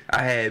 Me and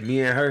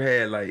her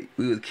had like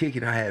we was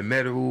kicking. I had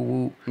met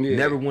her.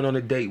 Never went on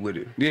a date with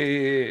her.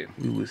 Yeah.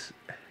 We was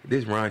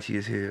this raunchy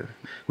as hell.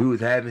 We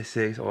was having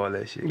sex, all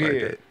that shit like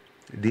that.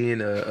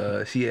 Then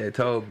she had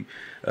told me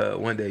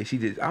one day,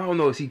 I don't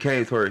know if she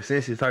came to her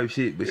senses type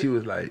shit, but she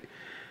was like,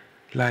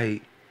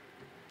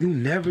 you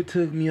never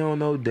took me on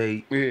no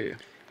date. Yeah.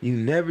 You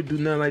never do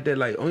nothing like that.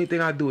 Like, only thing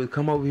I do is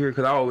come over here,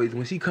 because I always,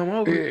 when she come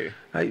over,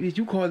 like, bitch,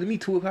 you calling me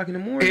 2 o'clock in the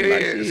morning.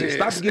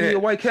 Stop giving me a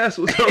White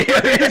Castle. Hell yeah.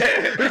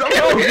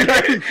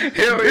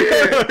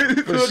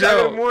 For sure.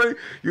 In the morning,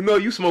 you know,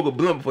 you smoke a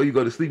blunt before you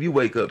go to sleep. You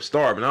wake up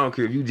starving. I don't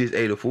care if you just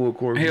ate a full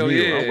course meal. Hell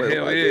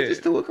yeah. It's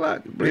 2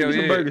 o'clock. Bring me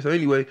some burgers. So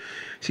anyway,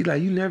 she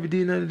like, you never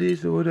did none of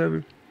this or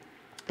whatever.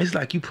 It's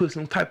like you put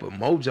some type of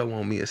mojo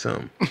on me or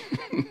something.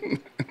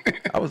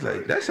 I was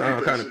like, that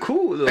sounds kind of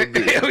cool a little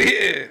bit. Hell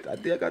yeah. I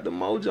think I got the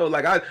mojo.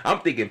 Like, I'm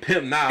thinking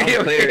pimp now.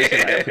 I'm playing shit.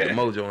 Like, I put the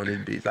mojo on this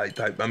bitch. Like,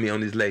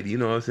 on this lady. You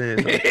know what I'm saying?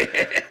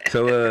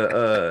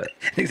 So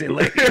he said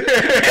lady.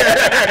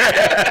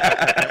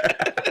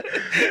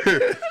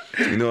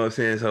 You know what I'm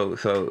saying? So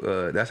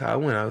that's how I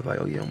went. I was like,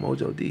 oh yeah, I'm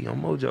Mojo D.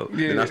 I'm Mojo.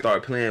 Then I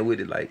started playing with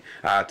it. Like,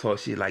 I talk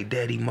shit like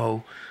Daddy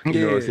Mo. You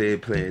know what I'm saying?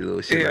 Playing little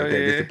shit like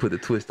that just to put the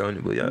twist on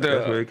it. But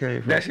that's where it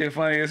came from. That shit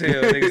funny as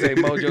hell. Niggas say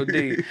Mojo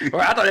D.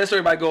 Bro, I thought that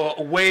story might go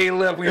way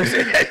left when you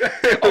said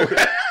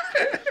that.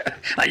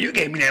 Like, you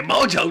gave me that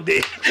Mojo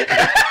D.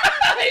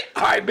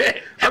 All right,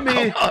 bet. I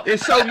mean,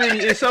 it's so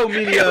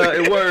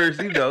many words,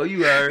 you know,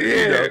 you heard. Yeah,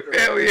 you know.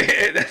 Hell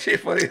yeah, that shit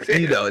funny as hell.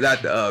 You know,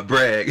 not the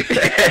brag.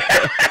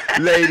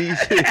 Ladies.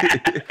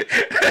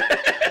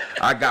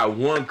 I got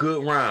one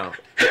good round.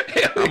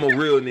 I'm a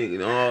real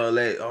nigga.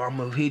 I'm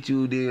gonna hit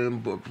you,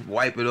 then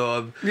wipe it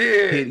off.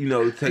 Yeah. Hit,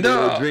 take a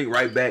little drink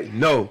right back.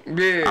 No.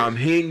 Yeah. I'm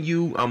hitting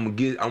you. I'm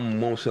gonna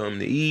want something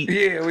to eat.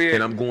 Yeah.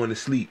 And I'm going to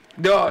sleep.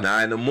 Dog.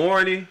 Now in the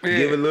morning,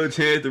 give a little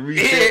chance to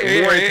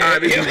reset. Morning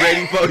time is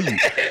ready for you.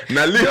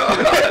 Now listen.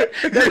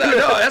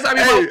 That's how I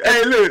mean.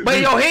 Look. But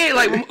in your head,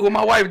 like with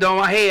my wife though, in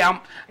my head,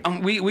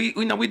 we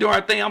doing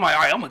our thing. I'm like,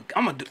 all right,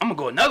 I'm gonna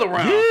go another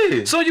round.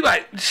 Yeah. So you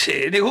like,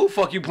 shit, nigga, who the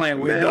fuck you playing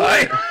with?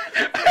 Like,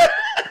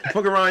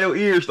 fuck around, your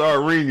ears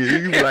start ringing.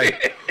 You be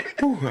like,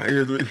 my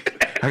ears ring.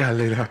 I gotta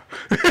lay down.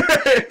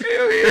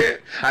 Hell yeah.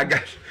 I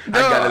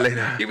gotta lay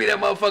down. You be that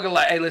motherfucker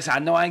like, hey, listen, I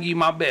know I ain't give you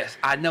my best.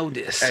 I know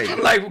this. Hey.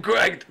 like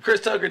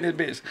Chris Tucker in this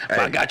bitch. But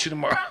I got you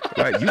tomorrow.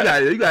 Right, you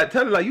gotta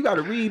tell her, like, you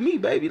gotta read me,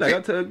 baby. Like,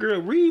 I tell a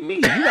girl, read me.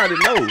 You gotta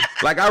know.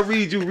 Like, I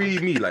read you,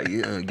 read me. Like,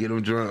 get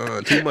them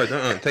drunk. Too much.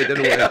 Take that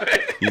away.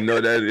 You know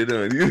that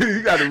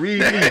you gotta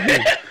read me.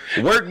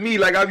 Work me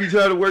like I be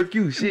trying to work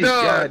you. Shit,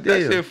 God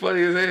damn. That shit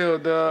funny as hell,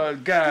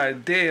 dog.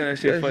 God damn, that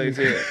shit funny as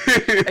hell.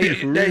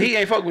 He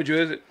ain't fucking with you,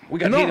 is it? We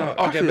got heat on.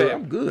 Okay, bad.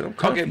 I'm good. I'm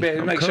comfy. Okay,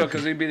 bad. Make sure,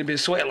 because he been a bit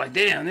sweat. Like,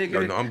 damn,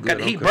 nigga. No, I'm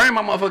good. He burned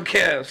my motherfucking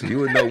calves. You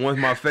would know once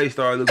my face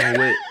started looking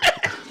wet,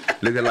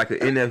 looking like an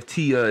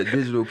NFT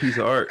digital piece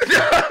of art.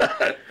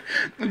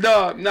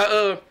 Dog,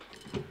 now,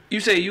 you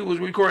say you was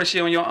recording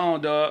shit on your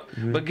own, dog.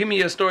 But give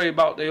me a story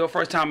about your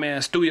first time in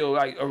a studio,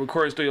 like a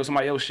recording studio,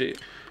 somebody else shit.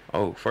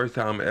 Oh, first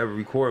time I ever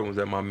recording was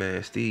at my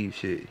man Steve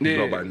shit. He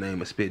go by the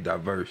name of Spit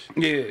Diverse.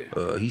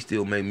 Yeah. He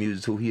still make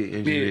music too. He an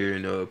engineer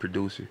and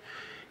producer.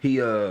 He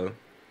had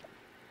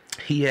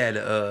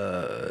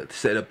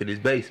set up in his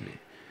basement.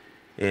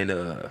 And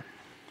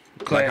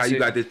like how you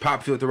got this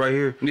pop filter right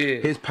here? Yeah.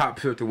 His pop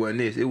filter wasn't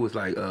this. It was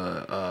like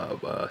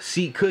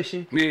seat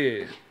cushion.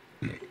 Yeah.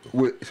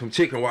 With some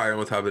chicken wire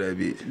on top of that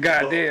bitch.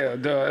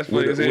 Goddamn, dog. That's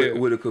funny as hell.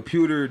 With a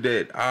computer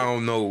that I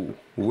don't know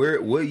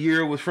what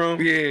year it was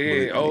from.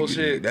 Yeah, old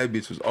shit. That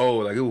bitch was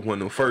old. Like it was one of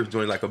them first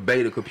joints, like a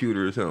beta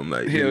computer or something.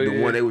 Like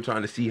the one they were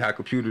trying to see how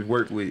computers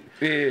work with.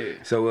 Yeah.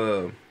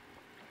 So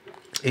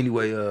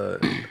anyway,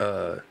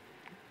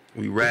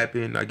 we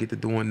rapping. I get to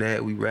doing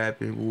that. We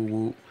rapping. Woo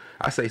woo.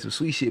 I say some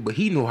sweet shit, but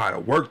he knew how to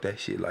work that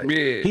shit. Like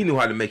he knew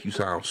how to make you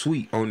sound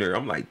sweet on there.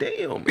 I'm like,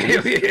 damn,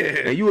 man.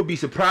 And you would be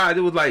surprised.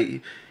 It was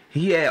like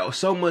he had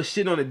so much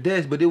shit on the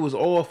desk, but it was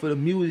all for the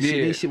music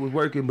shit. This shit was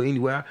working. But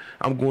anyway,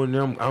 I'm going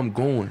there. I'm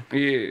going.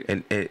 Yeah.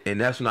 And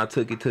that's when I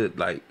took it to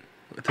like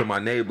to my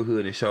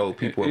neighborhood and showed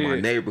people in my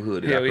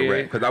neighborhood that I could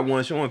rap, because I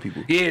wasn't showing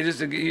people. Yeah, just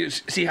to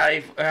see how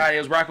they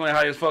was rocking with it,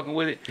 how they was fucking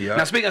with it. Yeah.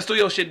 Now speaking of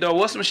studio shit though,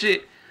 what's some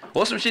shit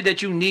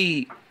that you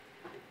need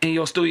in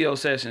your studio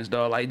sessions,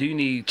 dog? Like, do you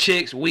need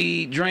chicks,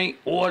 weed, drink,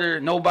 order,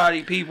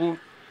 nobody, people?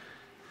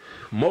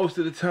 Most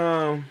of the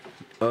time,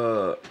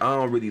 I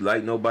don't really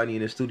like nobody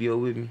in the studio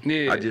with me.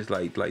 Yeah. I just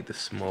like the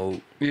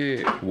smoke.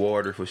 Yeah.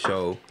 Water for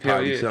sure. Hell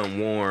Probably yeah. something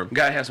warm.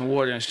 Gotta have some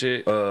water and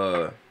shit.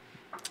 What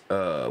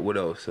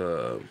else?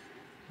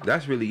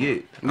 That's really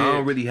it. Yeah. I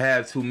don't really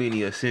have too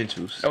many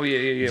essentials. Oh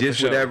yeah. Just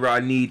for whatever I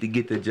need to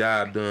get the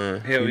job done.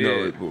 Hell you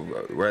know,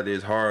 whether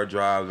it's hard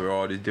drives or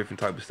all this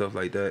different type of stuff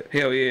like that.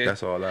 Hell yeah.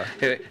 That's all I.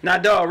 Now,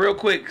 dog, real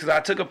quick, because I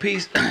took a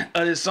piece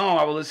of this song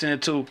I was listening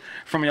to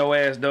from your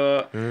ass,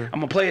 dog. I'm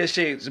gonna play this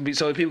shit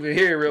so people can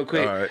hear it real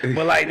quick. All right.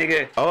 But like,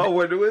 nigga. Oh,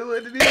 what it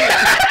is?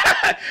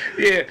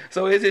 Yeah.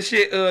 So it's this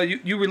shit.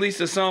 You released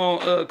a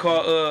song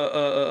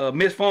called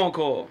 "Missed Phone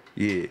Call."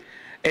 Yeah.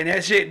 And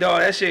that shit,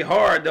 dog, that shit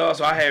hard, dog.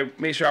 So I had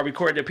made sure I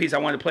recorded that piece. I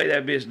wanted to play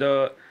that bitch,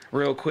 dog,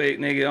 real quick,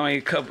 nigga. Only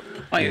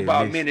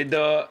about a minute,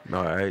 dog.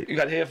 All right. You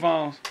got the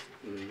headphones?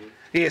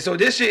 Yeah, so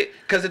this shit,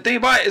 because the thing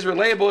about it is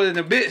relatable than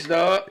the bitch,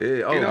 dog. Yeah,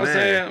 you know what I'm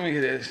saying? Let me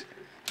get this.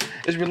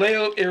 It's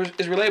relatable.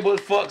 It's relatable as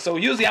fuck. So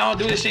usually I don't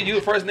do this shit. You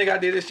the first nigga I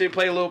did this shit.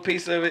 Play a little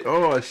piece of it.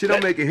 Oh shit!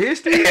 I'm making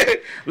history.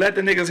 Let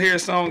the niggas hear a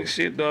song and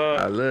shit,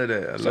 dog. I love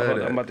that. I love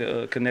that. I'm about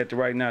to connect it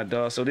right now,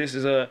 dog. So this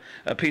is a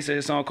piece of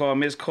his song called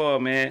 "Missed Call,"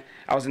 man.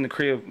 I was in the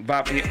crib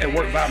vibing at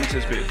work, vibing to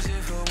this bitch.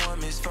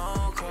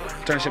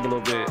 Turn shit up a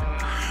little bit.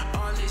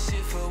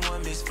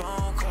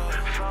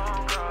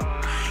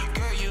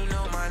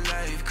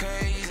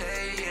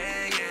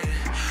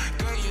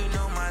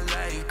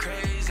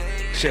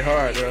 Shit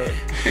hard, dog.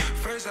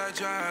 First I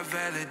drive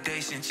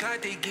validation,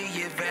 tried to get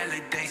your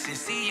validation.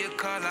 See your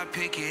call, I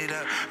pick it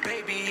up.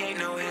 Baby, ain't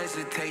no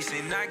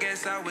hesitation. I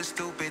guess I was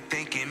stupid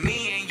thinking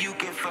me and you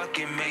can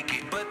fucking make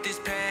it. But this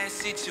past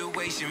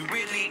situation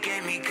really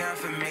gave me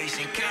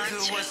confirmation. Came to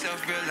a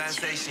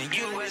self-realization.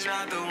 You was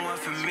not the one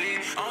for me.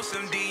 On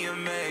some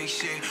DMX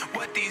shit.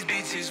 What these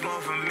bitches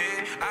want from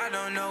me, I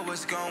don't know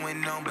what's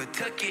going on, but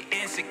took your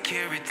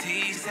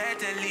insecurities. Had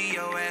to leave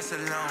your ass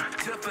alone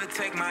to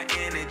protect my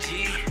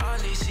energy. All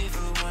this shit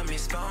for one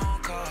missed phone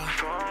call.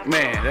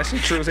 Man, that's some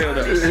true as hell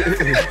though.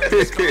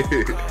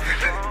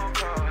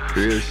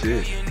 Real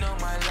shit. You know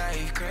my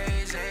life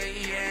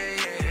crazy,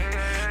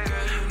 yeah.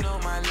 Girl, you know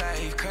my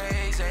life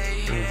crazy,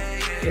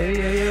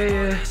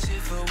 yeah.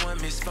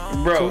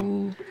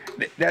 Bro,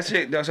 that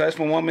shit, so that's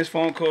from one missed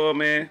phone call,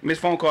 man.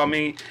 Missed phone call, I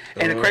mean.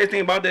 And the crazy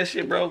thing about that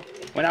shit, bro,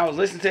 when I was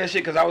listening to that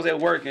shit, because I was at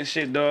work and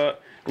shit, dog,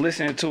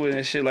 listening to it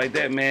and shit like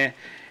that, man.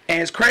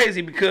 And it's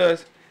crazy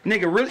because,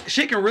 nigga, really,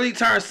 shit can really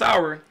turn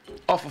sour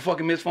off a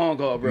fucking missed phone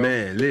call, bro.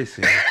 Man,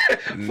 listen.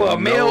 For a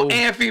male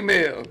and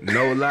female.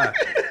 No lie.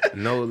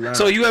 No lie.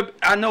 So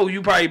I know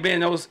you probably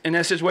been in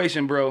that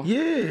situation, bro.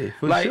 Yeah,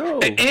 for like,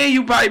 sure. And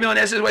you probably been in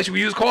that situation where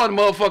you was calling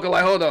the motherfucker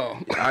like, hold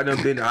on. I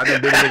done been a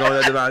nigga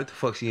on that like, the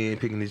fuck she ain't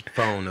picking his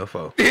phone up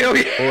for? Hell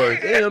yeah. Or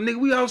damn nigga,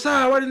 we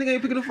outside. Why the nigga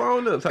ain't picking the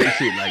phone up? Type of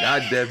shit. Like I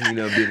definitely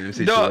never been in a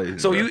situation. Dog,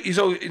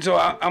 so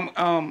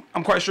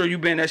I'm quite sure you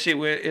been in that shit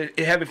where it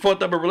having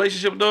fucked up a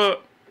relationship, dog.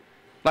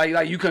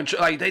 Like you couldn't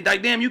like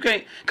damn you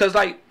can't, cause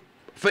like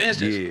for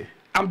instance,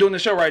 I'm doing the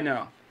show right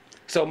now,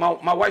 so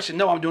my wife should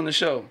know I'm doing the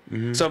show.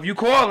 So if you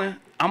calling,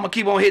 I'm gonna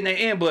keep on hitting that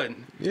end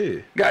button.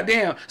 Yeah.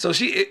 Goddamn. So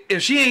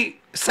if she ain't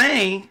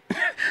sane,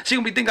 she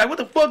gonna be thinking like, what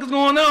the fuck is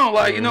going on?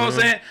 Like you know what I'm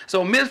saying?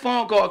 So missed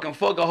phone call can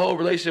fuck a whole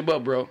relationship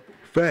up, bro.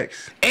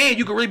 Facts. And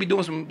you could really be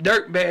doing some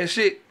dirt bad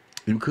shit.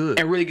 You could.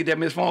 And really get that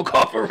missed phone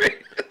call for real.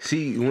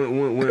 See,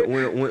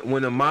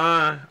 when the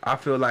mind, I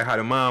feel like how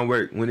the mind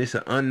work. When it's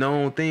an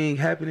unknown thing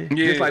happening,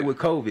 just like with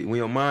COVID, when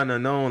your mind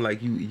unknown,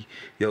 like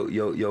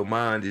your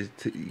mind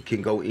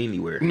can go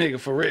anywhere. Nigga,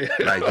 for real.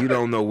 Like you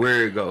don't know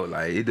where it go.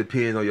 Like it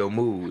depends on your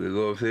mood. You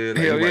know what I'm saying?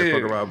 Like, Hell you might yeah.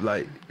 fuck around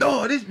like,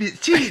 no, this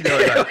bitch cheating.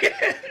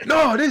 Like,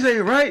 no, this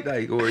ain't right.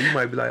 Like, or you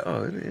might be like,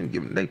 oh,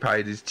 they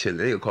probably just chilling.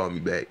 They'll call me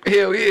back.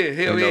 Hell yeah,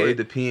 hell you know, yeah. it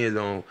depends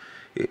on.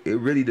 It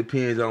really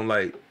depends on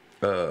like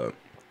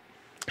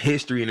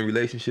history in a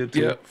relationship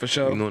too. Yeah, for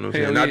sure. You know what I'm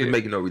Hell saying? Not yeah. to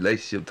make it no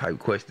relationship type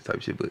question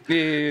type shit, but Yeah.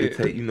 it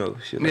take, you know,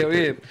 shit like Hell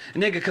yeah, that.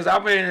 nigga. Cause I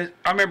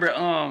remember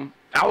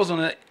I was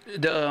on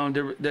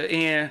the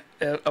end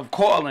of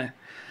calling.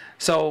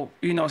 So,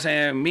 you know what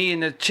I'm saying, me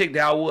and the chick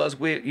that I was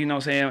with, you know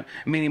what I'm saying,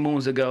 many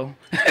moons ago.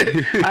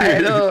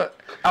 I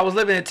was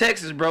living in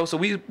Texas, bro. So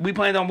we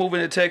planned on moving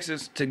to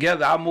Texas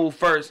together. I moved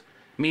first,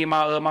 me and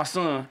my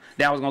son.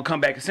 Then I was gonna come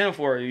back and send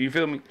for her. You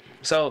feel me?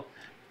 So,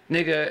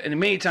 nigga, in the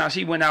meantime,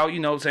 she went out, you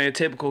know what I'm saying,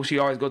 typical. She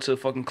always go to the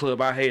fucking club.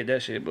 I hated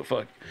that shit, but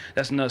fuck,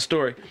 that's another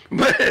story.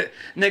 But,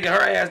 nigga,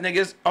 her ass,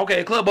 niggas,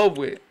 okay, club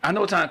over with. I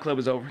know what time club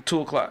is over,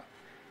 2 o'clock.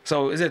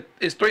 So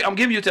it's 3. I'm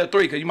giving you till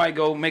 3 because you might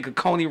go make a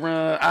Coney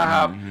run,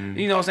 IHOP,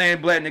 you know what I'm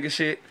saying, black nigga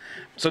shit.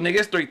 So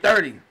nigga, it's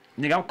 3:30.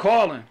 Nigga, I'm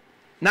calling.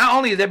 Not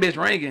only is that bitch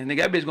ringing, nigga,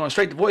 that bitch going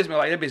straight to voicemail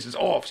like that bitch is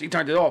off. She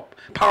turned it off,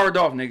 powered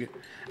off, nigga.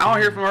 I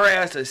don't hear from her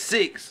ass till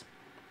 6.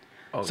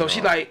 Oh, So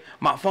she like,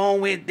 my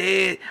phone went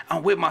dead.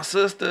 I'm with my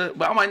sister,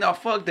 but I'm like, no,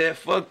 fuck that,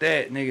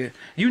 nigga.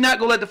 You not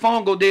gonna let the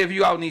phone go dead if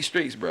you out in these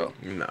streets, bro.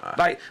 Nah.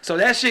 Like, so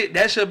that should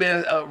have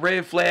been a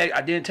red flag. I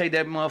didn't take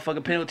that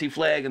motherfucking penalty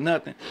flag or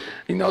nothing.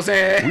 You know what I'm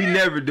saying? We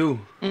never do.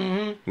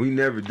 We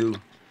never do.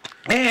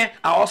 And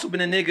I also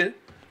been a nigga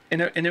in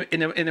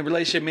a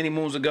relationship many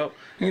moons ago.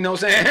 You know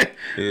what I'm saying?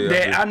 Yeah,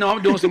 that I know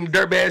I'm doing some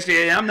dirtbag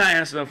shit and I'm not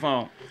answering the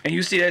phone. And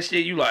you see that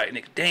shit, you like,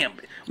 nigga, damn.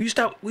 Will you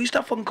stop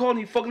fucking calling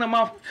me, fucking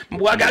up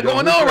what I got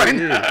going on right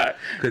now?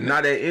 Cause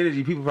now that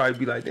energy, people probably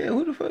be like, damn,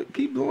 who the fuck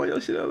keep blowing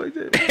your shit up like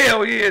that?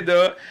 Hell yeah,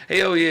 dog.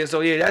 Hell yeah. So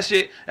yeah, that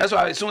shit. That's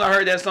why as soon as I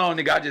heard that song,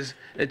 nigga,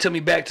 it took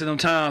me back to them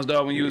times,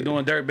 dog, when you was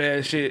doing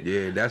dirtbag shit.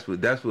 Yeah, that's what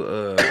made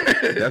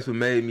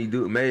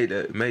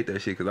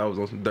that shit. Cause I was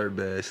on some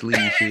dirtbag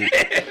sleeve shit.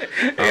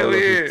 Hell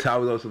yeah. I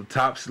was on some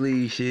top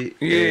sleeve shit.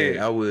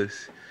 Yeah. I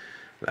was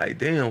like,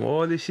 damn,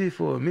 all this shit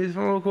for a missed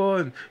phone call,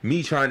 and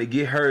me trying to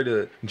get her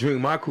to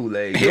drink my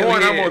Kool-Aid.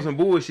 Knowing I'm on some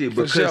bullshit,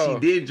 because she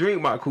did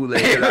drink my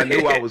Kool-Aid, because I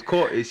knew I was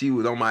caught and she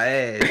was on my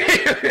ass.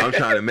 I'm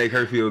trying to make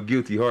her feel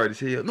guilty hard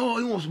as hell. No,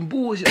 you want some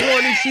bullshit, all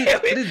this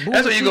shit. This bullshit.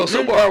 That's when you go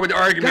super hard with the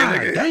argument,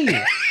 God, nigga.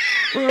 damn.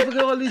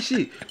 Motherfucker, all this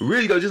shit.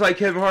 Really though, just like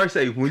Kevin Hart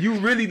say, when you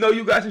really know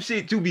you got some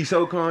shit, you be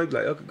so calm. You be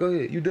like, okay, go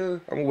ahead, you done?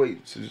 I'm gonna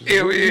wait.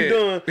 Hell yeah. You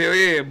done? Hell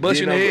yeah. Bust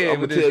you in the head. I'm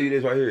gonna tell you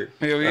this right here.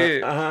 Hell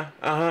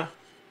yeah.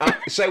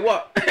 Say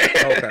what?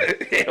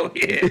 Okay. Hell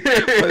yeah.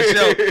 For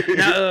sure.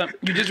 Now,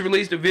 you just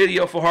released a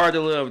video for Hard to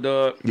Love,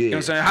 dog. Yeah. You know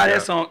what I'm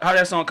saying? How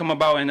that song come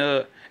about, and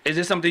is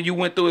this something you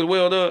went through as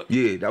well, dog?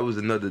 Yeah, that was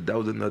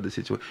another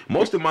situation.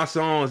 Most of my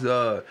songs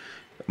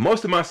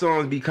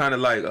be kind of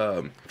like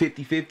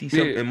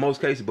 50-50 in most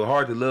cases, but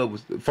Hard to Love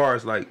was, as far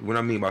as like, when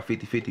I mean by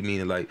 50-50,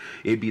 meaning like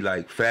it'd be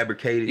like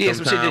fabricated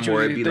sometimes,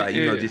 or it'd be like,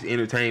 you know, just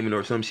entertainment,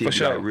 or some shit be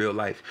like real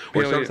life,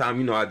 or sometimes,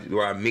 you know,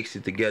 where I mix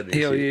it together and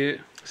Hell shit.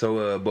 Yeah.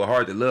 So but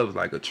Hard to Love was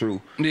like a true,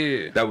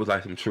 that was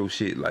like some true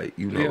shit, like,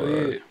 you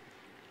know,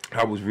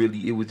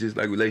 it was just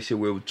like a relationship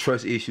where it was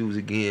trust issues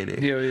again,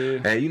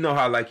 and you know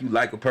how like you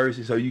like a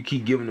person, so you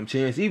keep giving them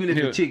chance, even if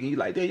you're chicken, you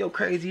like, damn, yo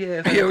crazy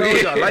ass,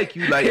 I like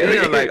you, like,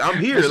 damn, like I'm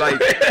here, like,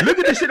 look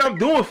at the shit I'm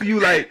doing for you,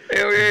 like,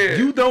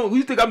 you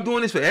think I'm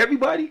doing this for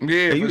everybody?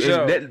 Yeah,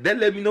 and that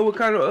let me know what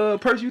kind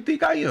of person you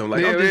think I am.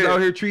 Like, I'm just out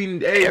here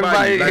treating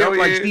everybody like I'm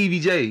like Stevie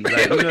J, like,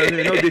 you know what I'm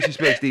saying? No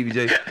disrespect, Stevie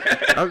J.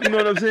 You know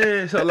what I'm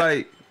saying? So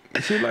like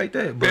shit like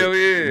that, but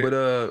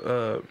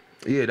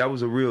yeah, that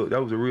was a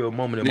real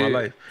moment in my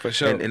life, for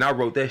sure. And I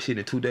wrote that shit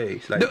in 2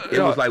 days. Like, it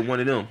was like one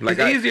of them. Like,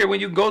 it's easier when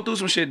you go through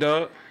some shit,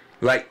 dog.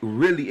 Like,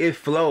 really, it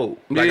flowed.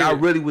 Like, I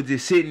really was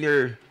just sitting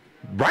there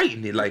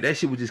writing it. Like, that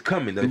shit was just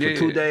coming for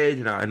 2 days,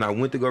 and I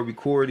went to go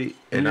record it,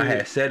 and I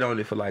had sat on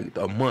it for like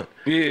a month.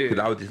 Because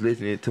I was just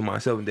listening to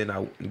myself,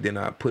 and then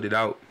I put it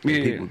out,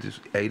 and people just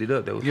ate it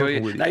up. They was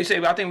fucking with it. Now you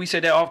say, I think we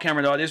said that off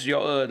camera, dog. This is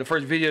your the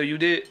first video you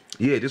did.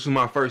 Yeah, this was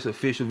my first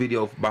official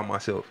video by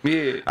myself.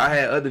 Yeah. I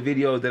had other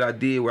videos that I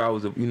did where I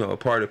was, you know, a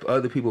part of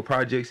other people's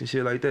projects and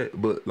shit like that.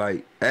 But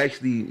like,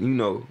 actually, you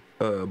know,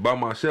 by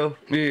myself,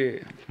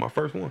 my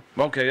first one.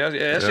 Okay,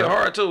 that shit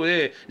hard too.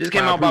 Yeah, this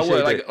came out about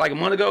what, like a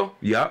month ago?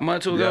 Yeah, a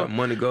month or two ago. A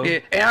month ago. Yeah,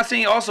 and I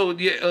seen also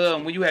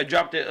when you had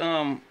dropped it.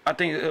 I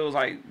think it was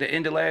like the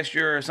end of last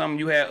year or something.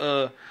 You had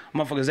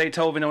motherfucker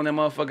Zaytoven on that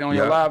motherfucker on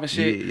your live and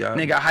shit. Yeah.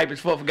 Nigga got hype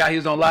as fuck. Forgot he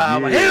was on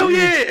live. Like, hell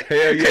yeah,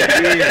 hell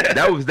yeah.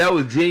 That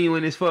was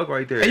genuine as fuck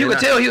right there. And you could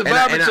tell he was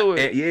vibing to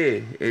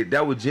it.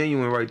 That was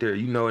genuine right there.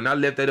 You know, and I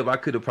left that up. I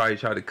could have probably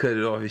tried to cut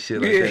it off and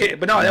shit like that.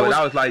 But no,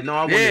 I was like, no,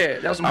 I want. Yeah,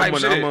 that was some hype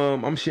shit.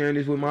 I'm sharing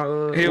this with my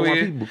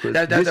people,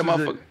 because this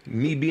is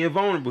me being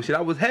vulnerable shit.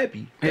 I was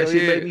happy. That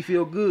shit made me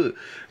feel good,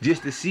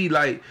 just to see,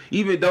 like,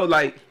 even though,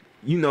 like,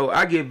 you know,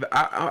 I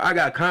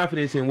got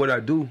confidence in what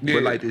I do,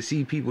 but like, to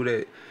see people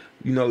that,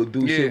 you know,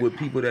 do shit with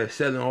people that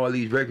selling all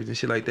these records and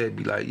shit like that,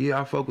 be like,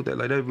 yeah, I fuck with that.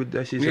 Like,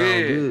 that shit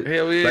sound good.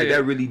 Hell yeah. Like,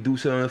 that really do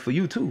something for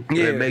you too.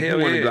 Yeah, and make you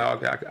want to be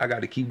like, okay, I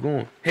got to keep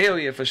going. Hell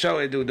yeah, for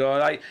sure it do,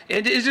 dog. Like,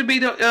 it should be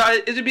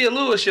a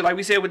little shit, like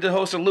we said with the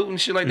whole salute and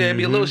shit like that. It'd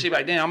be a little shit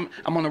like, damn,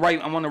 I'm on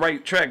the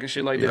right track and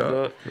shit like that,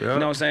 dog. You know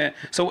what I'm saying?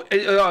 So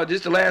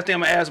just the last thing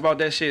I'm gonna ask about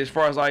that shit, as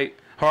far as like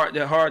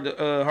hard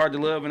to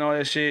love and all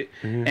that shit,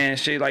 and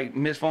shit like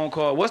missed phone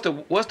call.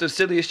 What's the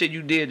silliest shit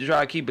you did to try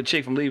to keep a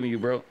chick from leaving you,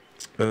 bro?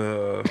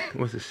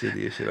 What's the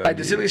silliest shit? Like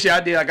the silliest shit I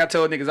did, like I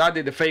told niggas I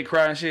did the fake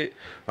cry and shit.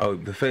 Oh,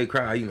 the fake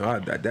cry. You know,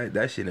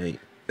 that shit ain't.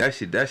 That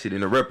shit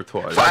in the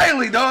repertoire.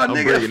 Finally, dog,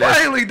 nigga.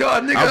 Finally,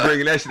 dog, nigga. I'm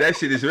bringing that shit. That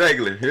shit is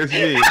regular. That's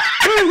me.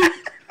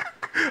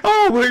 I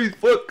always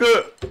fuck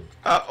up.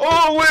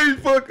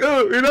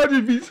 And I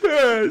just be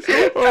trying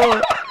so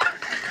hard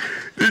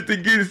just to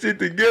get shit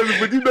together.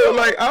 But you know,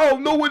 like I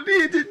don't know what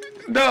did.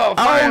 No,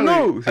 I don't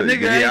know. So, a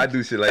nigga, yeah, I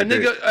do shit like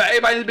that. Nigga,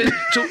 everybody's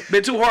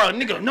been too hard.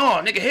 Nigga,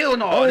 no, nigga, hell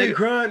no. Oh, nigga. you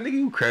crying, nigga,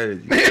 you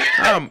crazy.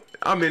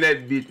 I'm in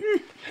that bitch.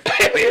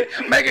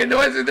 Making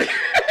noises.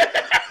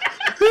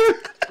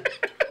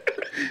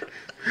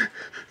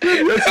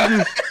 Let's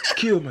just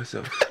kill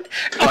myself.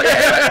 Oh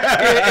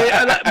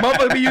yeah.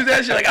 Motherfucker be using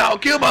that shit like I'll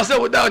kill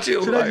myself without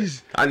you. Like,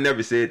 I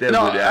never said that.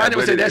 No, I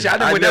never said that shit.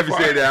 I never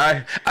said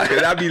that.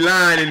 I be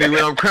lying in it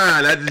when I'm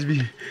crying.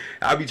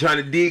 I be trying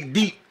to dig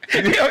deep.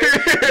 I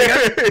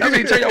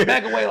mean, turn your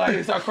back away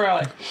like start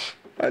crying like.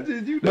 But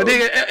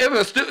nigga, it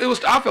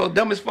was. I felt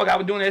dumb as fuck. I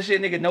was doing that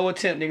shit, nigga. No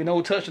attempt, nigga.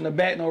 No touch on the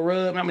back, no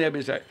rub. I mean, that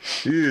bitch like.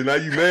 Yeah, now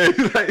you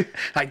mad?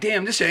 like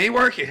damn, this shit ain't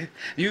working.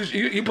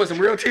 You put some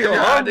real tears in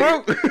your eye, I'm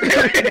broke.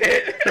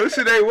 That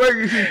shit ain't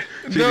working.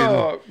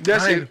 No,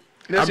 that shit.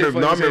 I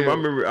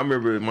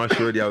remember my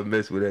shorty I was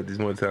messing with at this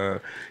one time.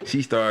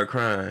 She started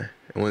crying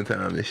one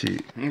time and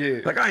shit.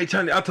 Yeah. Like I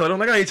told her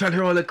like I ain't trying to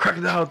hear all that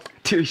crocodile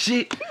tear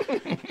shit.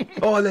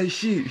 All that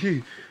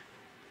shit.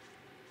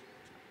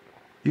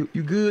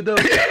 You good though?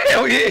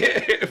 Hell yeah.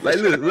 Like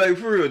look, like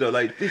for real though.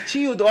 Like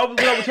chill though. I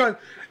was trying,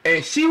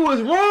 and she was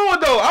wrong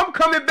though. I'm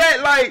coming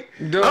back like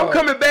I'm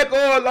coming back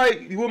all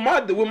like with my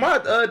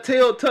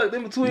tail tucked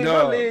in between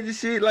my legs and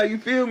shit. Like you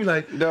feel me?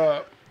 Like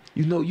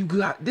you know you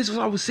got this. Is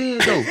what I was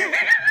saying though.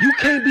 You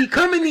can't be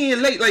coming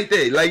in late like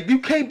that. Like you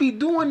can't be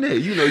doing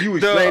that. You know you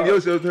explain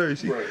yourself to her.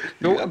 She, right.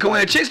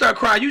 When a chick start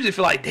crying, you just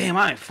feel like damn,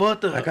 I ain't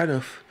fucked up. Like I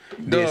done.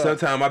 Then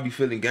sometimes I be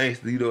feeling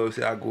gangster. You know what I'm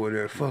saying? I go in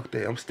there, fuck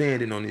that. I'm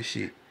standing on this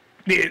shit.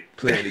 Yeah.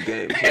 Playing the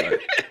game. So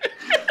like,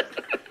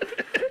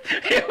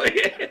 hell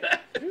yeah.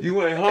 You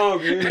ain't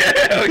hungry.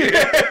 Hell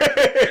yeah.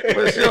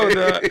 For sure,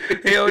 dog.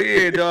 Hell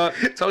yeah, dog.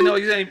 So no,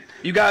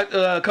 you got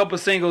a couple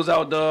singles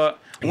out, dog.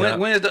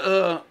 When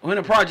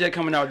the project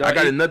coming out, dog?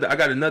 I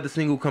got another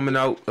single coming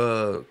out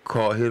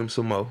called Hit 'Em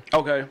Some More.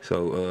 Okay.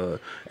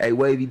 So hey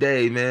Wavy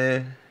Day,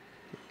 man.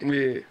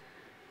 Yeah.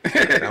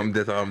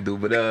 That's all I'm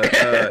doing. But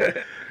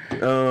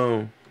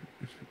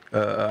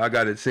I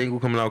got a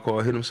single coming out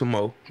called Hit 'Em Some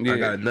More. Yeah. I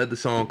got another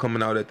song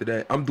coming out after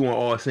that. I'm doing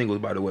all singles,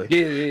 by the way.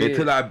 Yeah.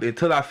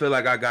 Until I feel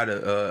like I got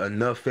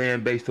enough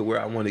fan base to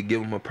where I want to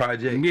give them a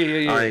project.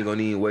 Yeah. I ain't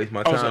gonna even waste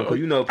my time. Cause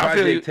you know,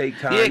 project take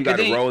time. Yeah, you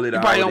gotta roll it out.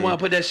 You probably don't want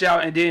to put that shit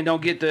out and then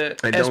don't get the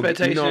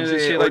expectations you know what I'm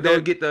saying? and shit or like don't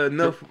that. get the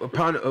enough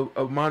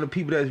amount of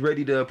people that's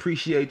ready to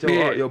appreciate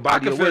your art, your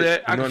body of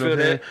work. I can feel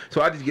that.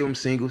 So I just give them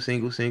single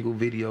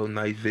video,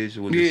 nice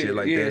visuals and shit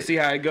like that. Yeah, see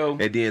how it go.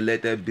 And then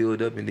let that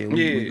build up and then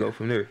we go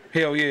from there.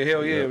 Hell yeah.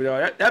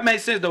 That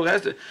makes sense though. I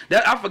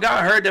forgot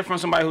I heard that from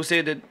somebody who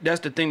said that that's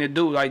the thing to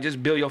do. Like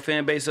just build your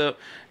fan base up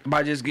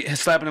by just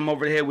slapping them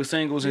over the head with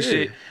singles and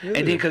shit. Yeah.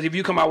 And then because if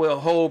you come out with a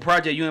whole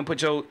project, you didn't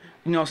put your,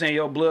 you know what I'm saying,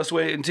 your blood,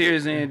 sweat, and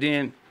tears in,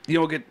 then you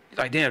don't get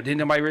like damn. Didn't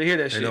nobody really hear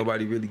that shit? Ain't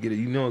nobody really get it.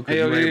 You know,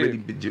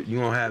 because you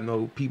don't have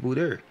no people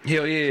there.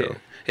 Hell yeah. So.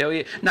 Hell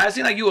yeah. Now it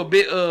seems like you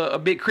a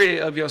big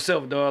critic of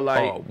yourself, dog.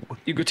 Like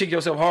you critique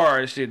yourself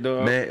hard and shit,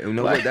 dog. Man, you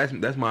know what?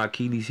 That's my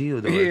Achilles heel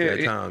though at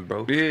that time,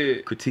 bro.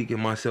 Yeah. Critiquing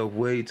myself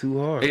way too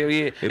hard. Hell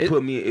yeah. It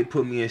put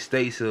me in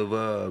states of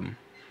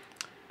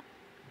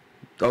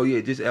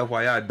just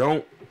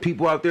FYI,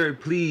 people out there,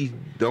 please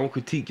don't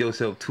critique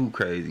yourself too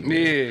crazy,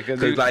 man.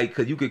 Yeah,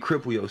 cause you could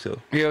cripple yourself.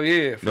 Hell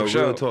yeah, for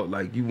sure. Real talk.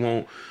 Like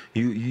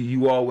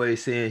you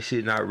always saying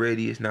shit not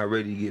ready. It's not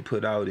ready to get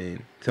put out,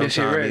 and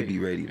sometimes it be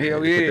ready. Man.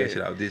 Hell yeah, put that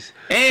shit out. Just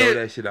throw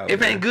that shit out.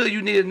 If it ain't good,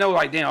 you need to know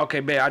like damn.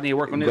 Okay, man, I need to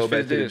work on this. Go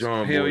back to the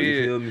drawing board. Hell yeah.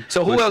 You feel me?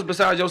 So who else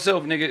besides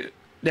yourself, nigga,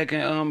 that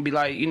can be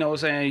like, you know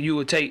what I'm saying, you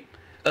would take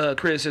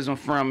criticism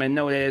from and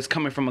know that it's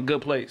coming from a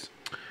good place?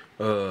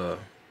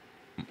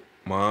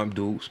 Mom,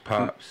 Dukes,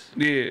 Pops.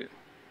 Yeah.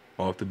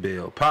 Off the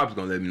bill. Pops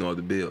gonna let me know off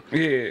the bill.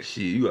 Yeah.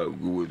 Shit, you gotta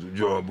go with the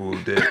drawing board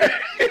with that.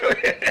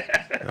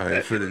 I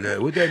ain't feeling that.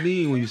 What that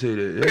mean when you say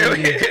that?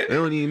 That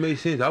don't even make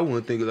sense. I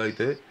wouldn't think it like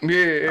that.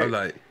 Yeah. I'm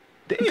like,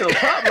 damn,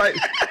 Pop, like,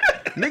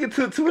 nigga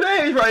took 2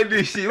 days writing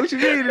this shit. What you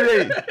mean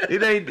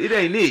it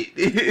ain't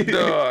it?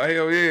 No,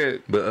 hell yeah.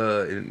 But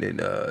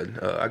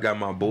I got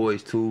my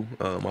boys too.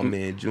 My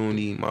man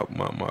Junie,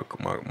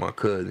 my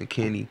cousin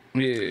Kenny.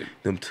 Yeah.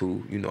 Them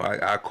two. You know,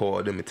 I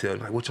call them and tell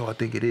them like, what y'all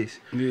think it is?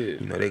 Yeah.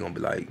 You know, they gonna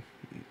be like,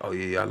 oh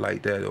yeah, I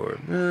like that, or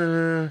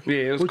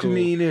yeah, what cool. you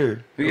mean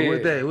there? Yeah.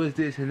 What's that? What's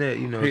this and that?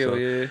 You know, hell so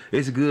yeah.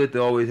 It's good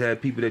to always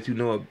have people that you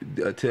know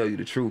tell you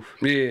the truth.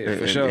 Yeah,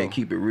 for sure. And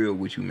keep it real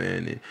with you,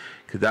 man.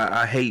 Cause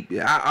I hate.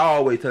 I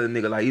always tell a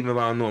nigga like, even if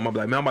I don't know him, I'm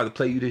like, man, I'm about to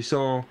play you this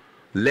song.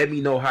 let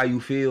me know how you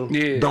feel.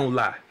 Yeah. Don't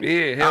lie.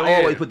 Yeah, hell I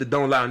always put the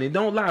don't lie on it.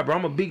 Don't lie, bro.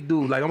 I'm a big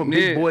dude. Like, I'm a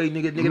big boy,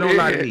 nigga. Nigga, don't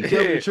lie to me.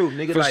 Tell me the truth,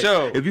 nigga. For like,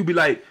 sure. if you be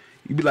like,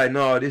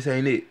 no, this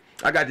ain't it.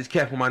 I got this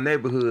cat from my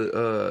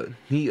neighborhood.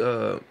 His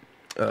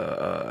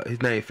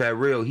name Fat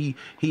Real. He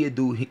a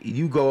dude.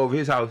 You go over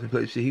his house and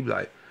play shit. He be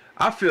like,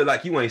 I feel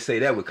like you ain't say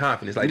that with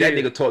confidence. Like, that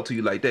nigga talk to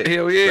you like that.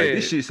 Hell yeah. Like,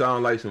 this shit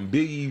sound like some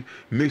Biggie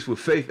mixed with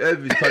Faith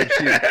Evans type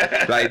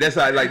shit. Like, that's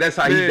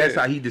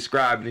how he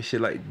described and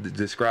shit, like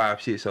describe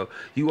shit. So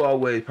you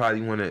always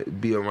probably want to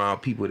be around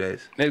people they're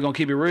gonna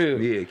keep it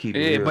real. Yeah, keep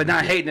it real. But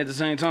not hating at the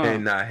same time.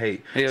 And not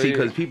hate. Hell See,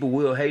 because people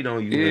will hate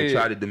on you and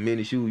try to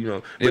diminish you, you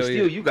know. But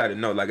still, you got to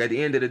know. Like, at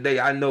the end of the day,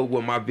 I know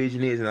what my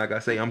vision is, and like I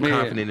say, I'm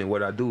confident in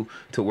what I do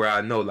to where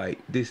I know, like,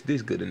 this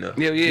good enough.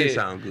 This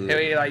sound good.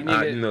 Like,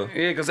 nigga, you know.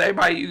 Yeah, because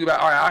everybody, you like,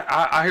 all right,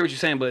 I hear what you're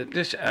saying, but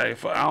this, I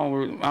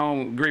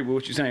don't agree with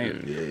what you're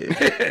saying.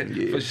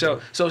 Yeah. For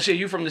sure. So shit,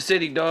 you from the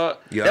city, dog.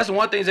 Yeah. That's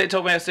one thing they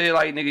told me. I said,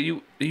 like,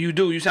 nigga,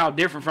 you sound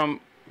different from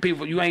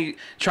people. You ain't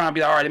trying to be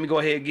like, all right, let me go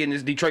ahead and get in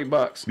this Detroit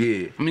box.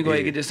 Yeah. Let me go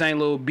ahead and get the same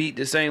little beat,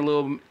 the same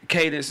little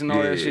cadence and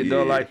all that shit,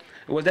 dog. Like,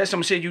 was that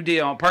some shit you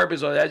did on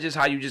purpose, or that's just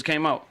how you just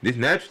came out? It's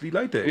naturally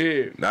like that.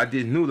 Yeah. I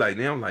just knew, like,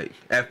 damn, like,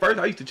 at first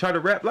I used to try to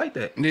rap like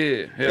that.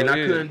 Yeah. And I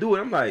couldn't do it.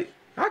 I'm like,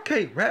 I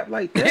can't rap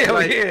like that. Hell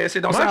like, yeah,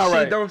 shit don't sound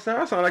right. Don't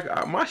sound. I sound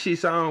like my shit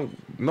sound,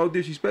 no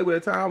disrespect, but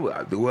at the time,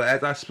 well,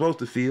 as I supposed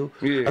to feel.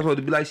 Yeah. I supposed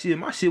to be like, shit,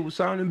 my shit was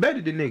sounding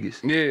better than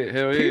niggas. Yeah,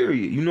 hell yeah.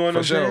 Period. You know what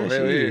I'm saying?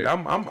 Hell Shit.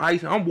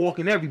 yeah. I'm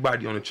walking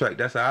everybody on the track.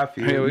 That's how I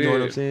feel. Hell you know yeah.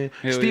 what I'm saying?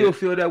 Hell Still yeah.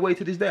 feel that way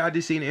to this day. I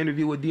just seen an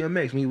interview with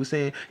DMX when he was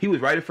saying he was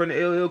right in front of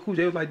LL Cool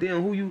J. They was like,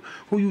 damn, who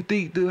you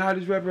think the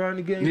hottest rapper on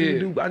the game?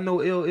 Yeah. I know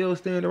LL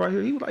standing right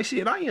here. He was like,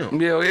 shit, I am.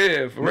 Hell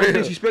yeah, for No real.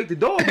 disrespect the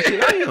dog, but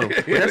shit, I am.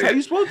 But that's how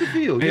you supposed to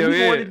feel. Hell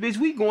We yeah. going in, bitch.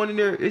 We going in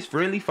there. It's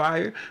friendly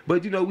fire,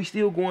 but you know we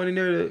still going in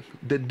there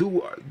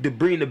to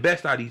bring the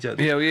best out of each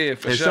other. Hell yeah,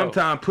 for and sure.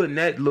 sometimes putting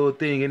that little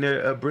thing in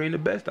there, bring the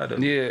best out of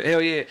them. Yeah,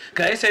 hell yeah.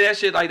 Cause they say that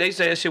shit, like they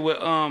say that shit with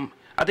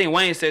I think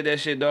Wayne said that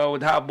shit, dog,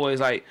 with Hot Boys.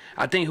 Like,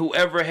 I think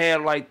whoever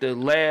had like the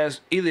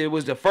last, either it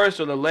was the first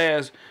or the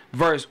last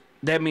verse,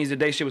 that means that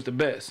they shit was the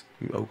best.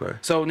 Okay.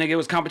 So nigga, it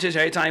was competition.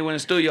 Every time you went in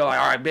the studio, like,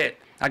 all right, bet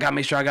I gotta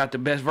make sure I got the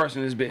best verse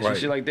in this bitch and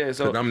shit like that.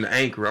 So I'm the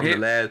anchor. I'm the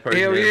last person.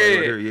 Hell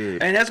yeah. Yeah.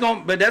 And that's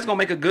gonna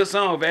make a good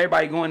song if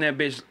everybody going that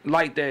bitch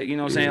like that. You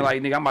know what I'm saying?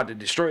 Like, nigga, I'm about to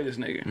destroy this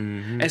nigga.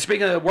 And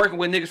speaking of working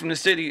with niggas from the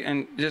city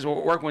and just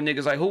working with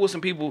niggas, like, who was some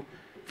people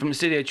from the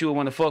city that you would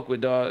want to fuck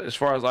with, dog, as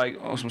far as like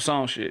on some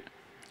song shit?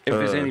 If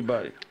it's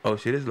anybody. Oh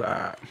shit, it's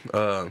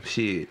like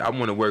shit. I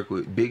want to work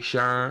with Big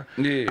Sean.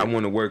 Yeah. I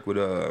want to work with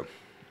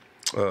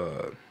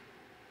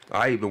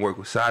I even work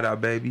with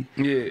Shad, baby.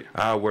 Yeah.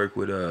 I work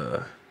with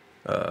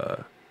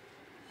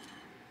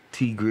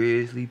T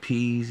Grizzly,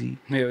 Peasy.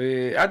 Hell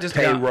yeah. I just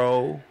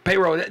Payroll.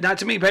 Payroll. Not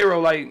to me,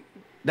 Payroll, like,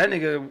 that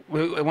nigga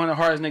one of the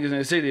hardest niggas in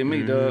the city to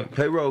me, dog.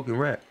 Payroll can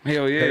rap.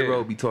 Hell yeah.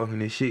 Payroll be talking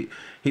this shit.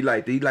 He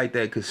like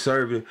that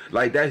conservative.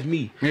 Like, that's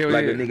me. Hell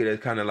like yeah. a nigga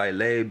that's kind of like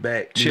laid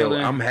back. You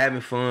Chilling. know, I'm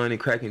having fun and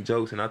cracking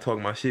jokes and I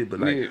talk my shit, but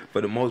like for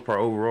the most part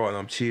overall,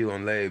 I'm chill,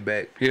 I'm laid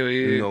back. Hell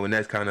yeah. You know, and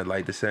that's kind of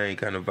like the same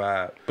kind of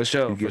vibe. For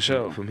sure. you get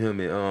from him.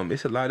 And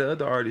it's a lot of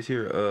other artists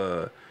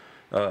here.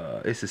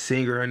 It's a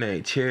singer. Her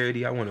name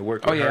Charity. I want to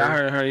work with her. Oh yeah, I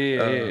heard her.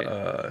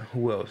 Yeah.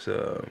 Who else?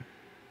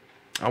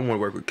 I want to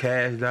work with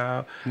Cash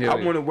Doll. Yeah, I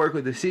want to work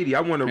with the city.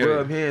 I want to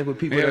rub hands with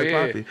people that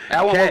popping.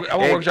 I want to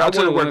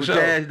work with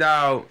Cash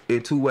Doll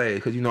in 2 ways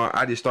because you know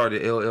I just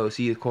started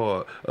LLC. It's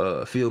called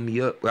Fill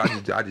Me Up.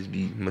 I just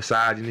be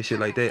massaging and shit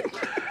like that.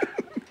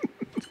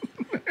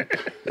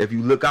 If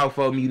you look out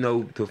for me, you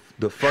know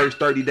the first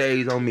 30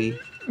 days on me.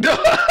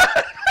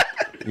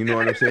 You know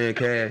what I'm saying,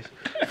 Cash?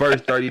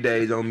 First 30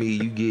 days on me,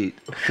 you get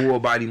full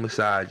body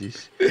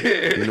massages.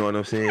 You know what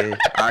I'm saying?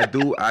 I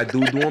do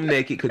them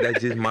naked because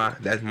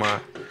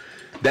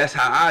that's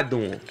how I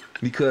do them.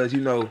 Because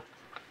you know,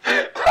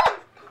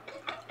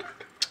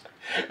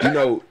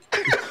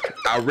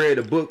 I read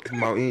a book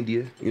about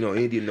India. You know,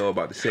 India know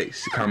about the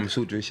sex, Kama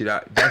Sutra and shit.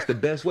 That's the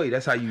best way.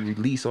 That's how you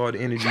release all the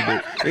energy.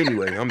 But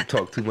anyway, I'm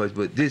talking too much.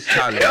 But this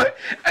Tyler,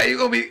 hey, you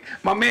gonna be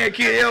my man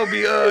Kid L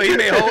be he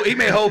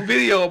made whole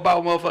video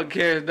about motherfucking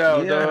Cash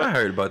Doll. yeah, dog. I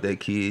heard about that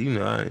kid. You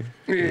know, I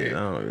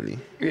don't really.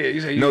 Yeah,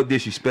 you say No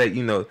disrespect.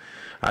 You know,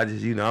 I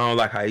just I don't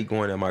like how he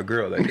going at my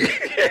girl like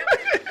that.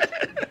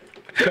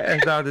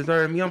 Cash Doll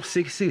deserve me. I'm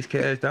 6'6",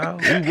 Cash Doll.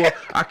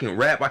 I can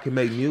rap. I can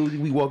make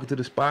music. We walk into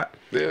the spot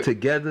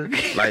together.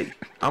 Like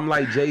I'm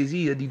like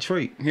Jay-Z of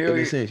Detroit. In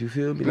a sense, you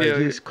feel me? Like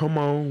just come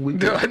on, we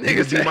can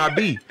do my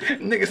beat.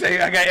 Nigga say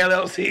I got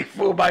LLC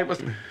full body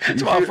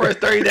to my first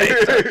 30 days.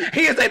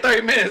 He didn't say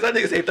 30 minutes. That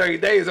nigga say 30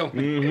 days on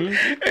me.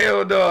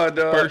 Hell no, dog.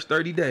 First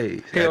 30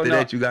 days. After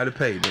that, you gotta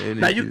pay,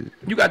 man. Now you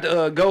got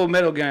the gold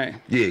medal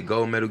gang. Yeah,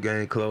 gold medal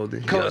gang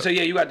clothing. So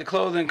yeah, you got the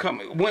clothing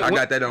coming. I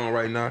got that on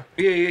right now.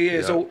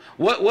 Yeah. So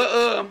what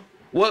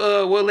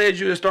led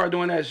you to start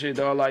doing that shit,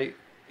 dog? Like,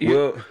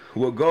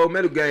 well, gold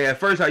medal gang. At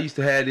first, I used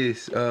to have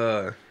this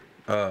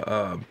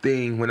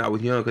thing when I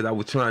was young because I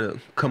was trying to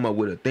come up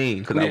with a thing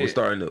because I was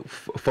starting to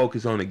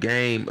focus on the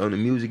game, on the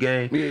music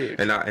game,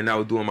 and I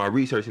was doing my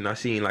research and I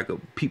seen like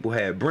people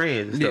had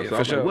brands and stuff. So I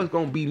was like, what's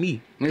gonna be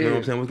me? You know what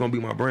I'm saying? What's gonna be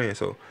my brand?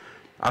 So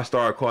I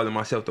started calling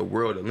myself the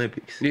World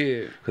Olympics.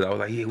 Yeah. Because I was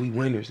like, yeah, we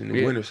winners in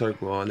the winner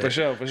circle, all that. For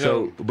sure.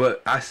 So,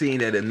 but I seen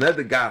that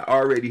another guy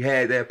already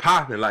had that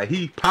popping. Like,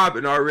 he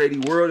popping already,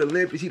 World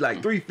Olympics. He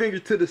like 3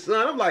 fingers to the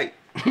sun. I'm like,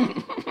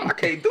 I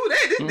can't do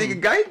that. This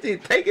nigga guy, he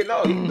taking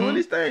off. He doing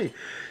this thing.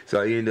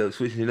 So I ended up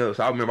switching it up.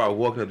 So I remember I was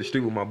walking up the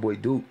street with my boy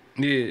Duke.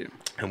 Yeah.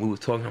 And we was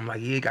talking. I'm like,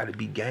 yeah, it got to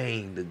be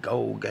gang, the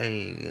gold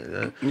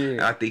gang.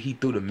 And I think he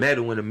threw the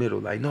medal in the middle.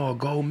 Like, no,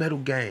 gold medal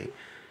gang.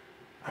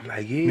 I'm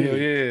like, yeah.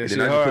 And then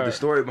I just put the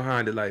story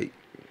behind it, like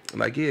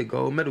yeah,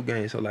 gold medal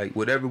game. So like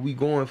whatever we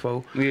going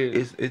for,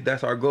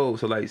 that's our goal.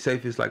 So like, say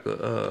if it's like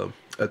a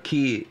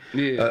kid,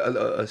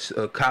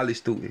 a college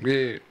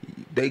student,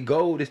 they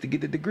goal is to get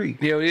the degree.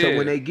 So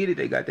when they get it,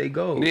 they got their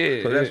goal.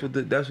 So that's what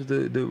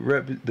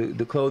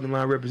the clothing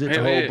line represents.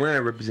 The whole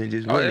brand represents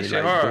just winning,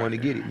 like going to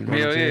get it. You know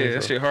what I'm saying?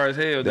 That shit hard as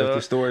hell, dog. That's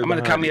the story. I'm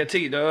gonna cut me a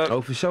tee, dog.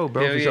 Oh, for sure,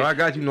 bro. For sure, I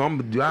got you. Know,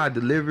 I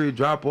deliver it,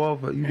 drop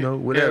off, you know,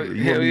 whatever.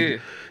 You want me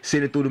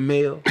send it through the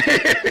mail,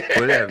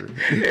 whatever.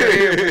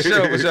 For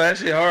sure. That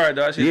shit hard,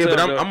 dog. Shit tough,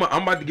 but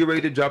I'm about to get ready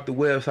to drop the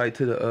website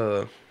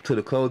to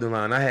the clothing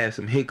line. I had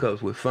some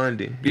hiccups with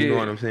funding. You know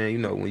what I'm saying? You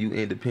know, when you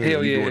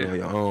independent, you doing it on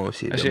your own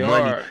shit.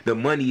 The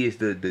money is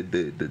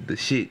the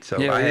shit. So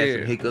I had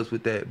some hiccups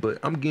with that, but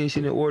I'm getting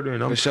shit in order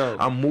and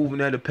I'm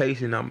moving at a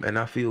pace and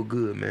I feel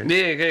good, man.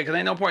 Yeah, cause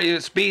ain't no point you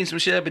speeding some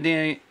shit up and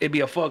then it be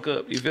a fuck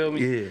up. You feel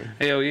me? Yeah.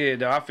 Hell yeah,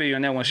 dog. I feel you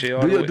on that one shit.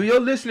 Do your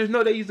listeners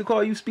know they used to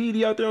call you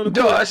Speedy out there on the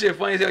court? Dog, that shit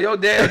funny as hell. Your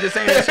dad was just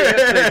saying that shit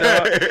yesterday,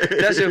 dog.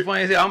 That shit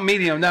funny as hell. I'm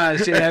medium now and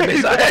shit. That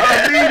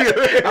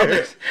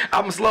bitch.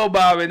 I'm a slow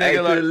bobbing,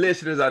 nigga. Hey, to the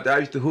listeners out there, I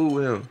used to hoo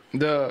him.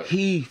 Duh.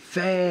 He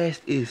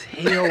fast as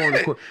hell on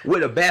the court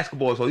with a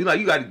basketball. So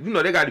they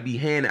got to be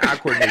hand and eye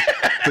coordination.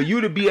 For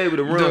you to be able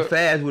to run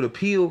fast with a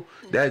peel,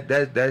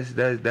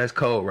 that's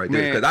cold right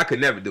there. Because I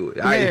could never do it.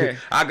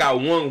 I got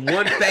one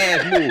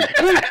fast move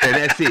and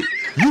that's it.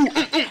 You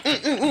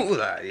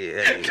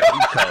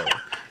cold.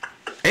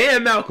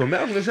 And Malcolm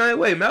the same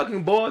way.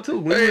 Malcolm ball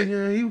too.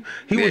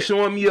 He was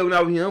showing me up when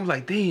I was young. I was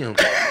like, damn,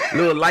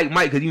 little like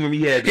Mike, cause you remember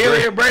he had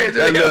braids.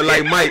 That little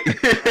like Mike. No,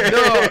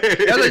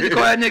 that's like you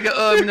call that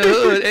nigga in the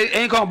hood.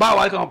 Ain't called Bow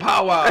Wow, he called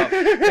Pow Wow.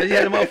 He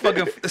had a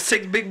motherfucking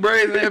 6 big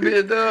braids and that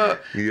bitch, dog.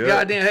 Yeah.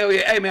 Goddamn hell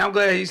yeah. Hey man, I'm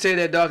glad you said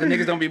that, dog. Cause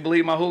niggas don't be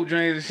believing my hoop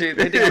dreams and shit.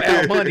 They think I'm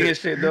Al Bundy and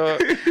shit, dog.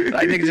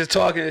 Like niggas just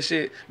talking and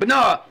shit. But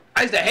no,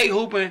 I used to hate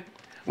hooping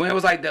when it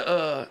was like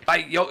the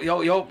like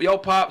yo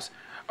pops.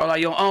 Or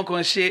like your uncle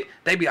and shit,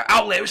 they be like,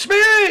 outlet,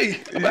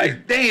 speed. I'm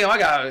like, damn, I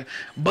gotta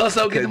bust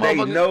up, get the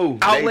motherfucking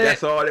outlet.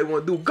 That's all they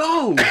want to do.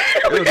 Go.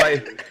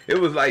 It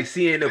was like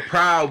seeing the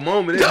proud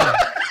moment. Like,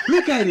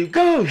 look at him,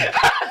 go.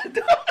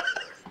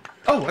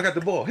 Oh, I got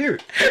the ball. Here.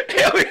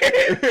 Hell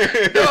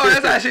yeah. Dog,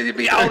 that's how shit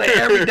be outlet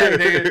every day,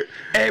 nigga.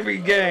 Every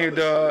game,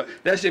 dog.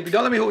 That shit be,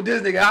 don't let me hoop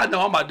this nigga. I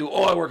know I'm about to do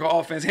all the work on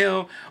offense.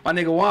 Him, my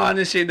nigga Juan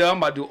and shit, dog. I'm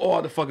about to do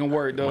all the fucking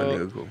work,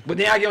 dog. Cool. But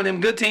then I get on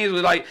them good teams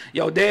with like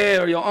your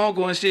dad or your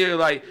uncle and shit,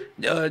 like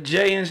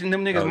Jay and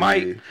them niggas,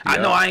 Mike. Yeah. I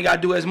know I ain't gotta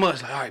do as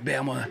much. Like, all right, man,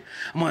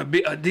 I'm on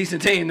a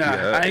decent team now.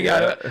 I ain't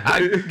gotta,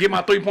 I get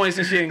my 3 points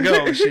and shit and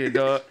go and shit,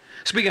 dog.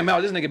 Speaking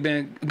about, this nigga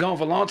been gone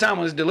for a long time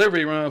on his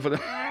delivery run for the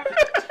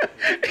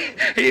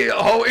he a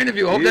whole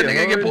interview. Hope that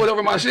nigga get pulled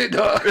over my shit,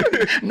 dog.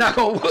 Knock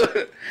on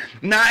wood.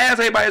 Now I ask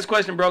everybody this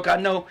question, bro. I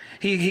know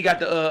he got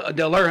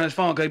the alert on his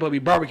phone because he probably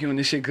be barbecuing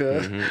this shit.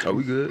 Cause are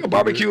we good?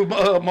 Barbecue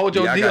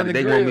Mojo D on the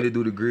they grill. Want me to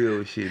do the grill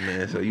and shit,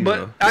 man. So you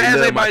know. But I ask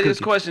everybody this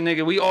question,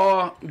 nigga. We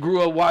all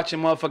grew up watching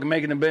motherfucking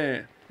Making the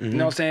Band. You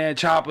know what I'm saying?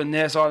 Chopper,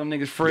 Ness, all them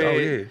niggas,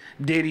 Fred,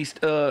 Diddy,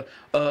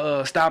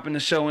 stopping the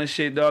show and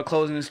shit, dog,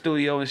 closing the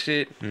studio and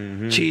shit,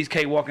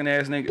 cheesecake walking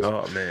ass niggas.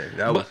 Oh man,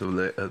 that was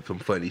some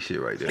funny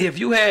shit right there. If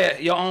you had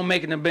your own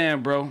Making the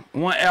Band, bro,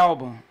 one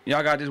album,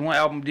 y'all got this one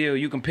album deal,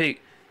 you can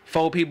pick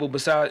 4 people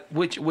besides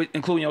which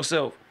including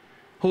yourself.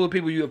 Who are the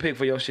people you would pick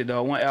for your shit,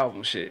 dog? One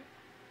album shit.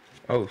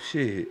 Oh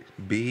shit,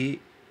 Big.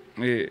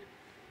 Yeah.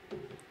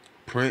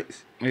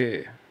 Prince.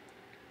 Yeah.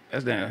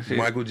 That's damn shit.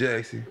 Michael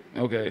Jackson.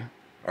 Okay.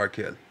 R.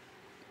 Kelly.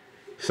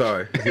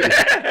 Sorry. Sorry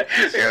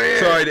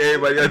to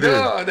everybody out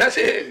there. No, that's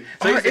it.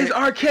 So it's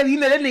R. Kelly. You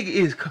know that nigga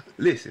is.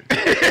 Listen.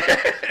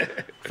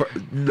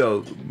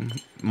 No,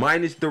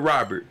 minus the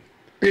Robert.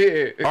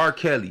 Yeah. R.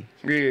 Kelly.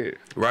 Yeah.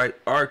 Right?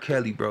 R.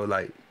 Kelly, bro.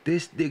 Like,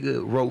 this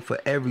nigga wrote for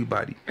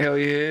everybody. Hell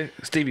yeah.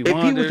 Stevie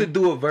Wonder. If he was to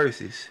do a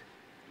versus,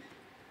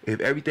 if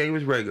everything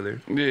was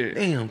regular,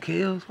 damn,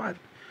 Kills, why?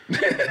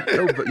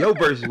 Your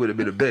verses would have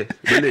been the best.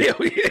 But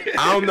listen,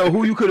 I don't know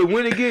who you could have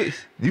went against.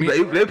 They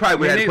probably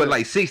would have had to put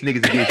like 6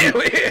 niggas against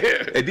you.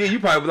 And then you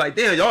probably was like,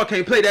 damn, y'all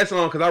can't play that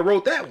song because I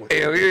wrote that one.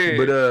 Hell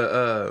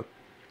yeah.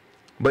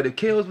 But if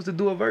Kills was to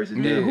do a versus,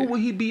 then who would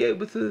he be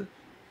able to?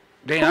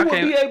 Damn, who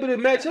would be able to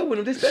match up with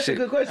him? That's a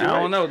good question. I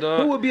don't know,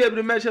 dog. Who would be able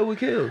to match up with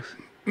Kills?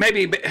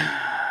 Maybe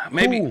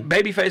maybe Who?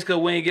 Babyface could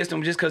win against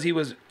him just because he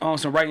was on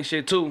some writing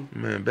shit too.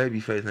 Man,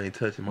 Babyface ain't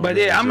touching my. But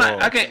man's yeah, I'm not.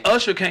 jaw. I can't.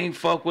 Usher can't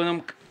fuck with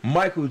him,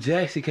 Michael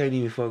Jackson can't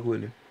even fuck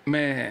with him.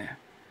 man.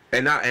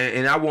 And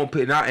I won't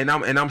put and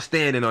I'm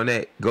standing on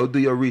that. Go do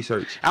your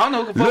research. I don't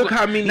know who can fuck Look with.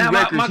 how many now,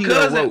 records he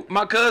done wrote.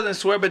 My cousin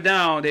swear but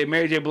down that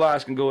Mary J.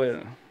 Blige can go at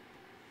him.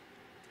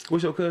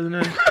 What's your cousin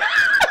name?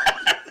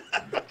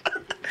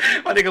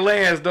 My nigga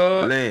Lance,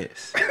 dog.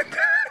 Lance.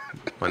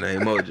 My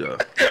name Mojo.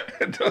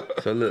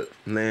 So look,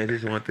 Lance,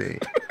 this is one thing.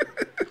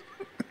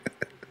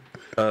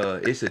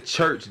 It's a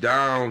church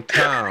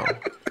downtown.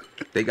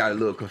 They got a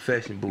little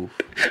confession booth.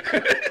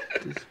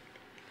 Just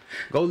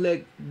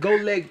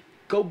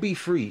go be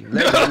free.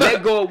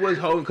 Let go of what's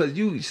holding, cause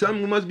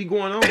something must be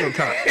going on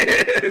top.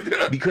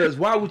 Because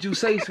why would you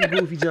say some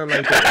goofy junk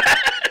like that?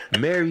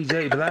 Mary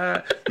J.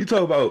 Blige, you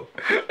talk about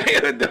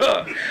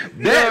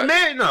that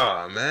man?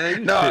 Nah,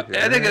 man. No,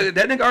 Tripping,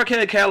 that nigga R.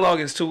 Kelly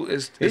catalog is too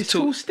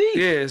too steep.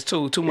 Yeah, it's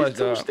too much,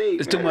 too dog. steep,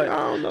 It's too man. much. I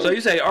don't know. So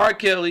you say R.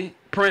 Kelly,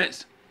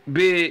 Prince,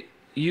 Big,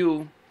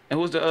 you, and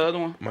who's the other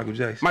one? Michael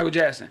Jackson. Michael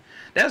Jackson.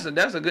 That's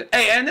a good.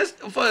 Hey, and this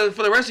for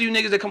the rest of you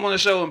niggas that come on the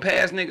show and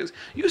past niggas,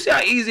 you see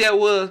how easy that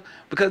was,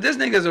 because this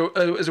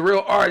nigga is a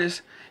real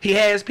artist. He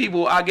has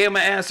people. I gave him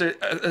an answer,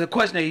 a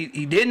question that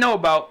he didn't know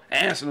about,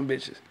 and answer them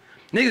bitches.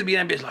 Niggas be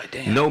that bitch like,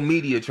 damn. No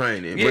media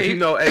training. Yeah, But you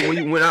know,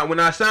 hey, when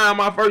I signed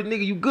my first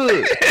nigga, you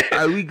good.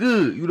 We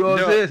good. You know what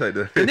I'm saying? It's like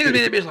that. Cause niggas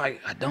be that bitch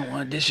like, I don't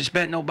want to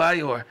disrespect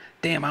nobody, or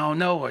damn, I don't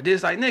know, or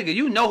this. Like, nigga,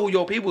 you know who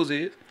your peoples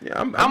is. Yeah,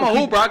 I'm a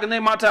hooper. I can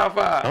name my top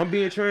 5. I'm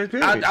being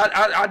transparent.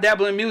 I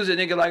dabble in music,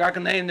 nigga. Like, I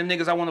can name them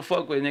niggas I want to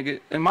fuck with, nigga.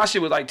 And my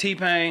shit was like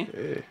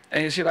T-Pain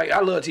and shit. Like,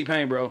 I love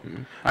T-Pain, bro.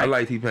 I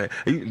like T-Pain.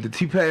 The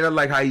T-Pain, I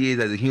like how he is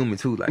as a human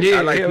too. Like, Yeah,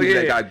 I like hell people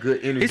yeah. that got good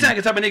energy. He's like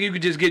the type of nigga you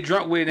could just get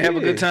drunk with and have a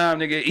good time,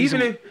 nigga.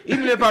 Even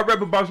if I rap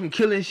about some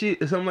killing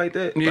shit or something like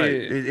that, Yeah. like,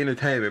 it's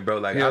entertainment, bro.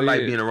 Like, I Hell like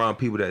yeah. being around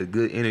people that's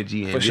good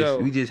energy and For just, sure.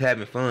 we just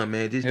having fun,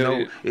 man. Just Hell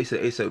know yeah.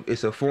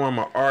 it's a form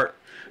of art.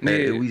 That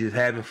Yeah. we just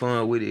having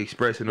fun with it,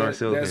 expressing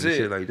ourselves and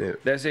shit like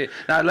that. That's it.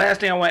 Now, last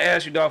thing I want to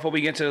ask you, dog, before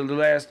we get to the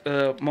last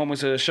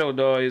moments of the show,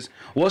 dog, is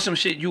what's some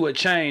shit you would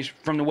change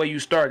from the way you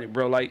started,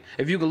 bro? Like,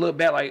 if you could look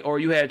back, like, or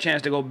you had a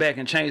chance to go back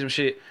and change some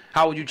shit,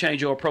 how would you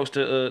change your approach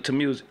to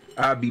music?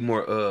 I'd be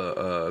more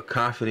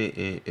confident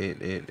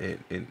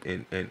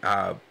and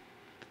I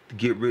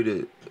get rid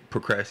of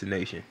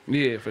procrastination.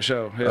 Yeah, for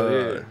sure. Hell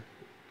yeah.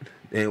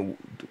 And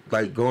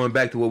like going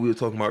back to what we were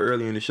talking about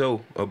earlier in the show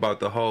about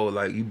the whole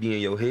like you be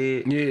in your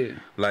head. Yeah.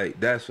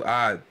 Like that's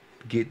I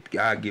get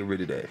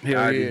rid of that. Hell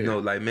I yeah. just know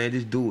like, man,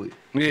 just do it.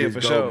 Yeah, just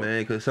for go, sure.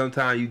 man. Because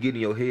sometimes you get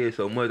in your head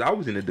so much. I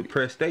was in a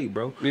depressed state,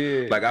 bro.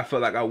 Yeah. Like I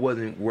felt like I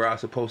wasn't where I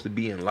was supposed to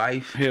be in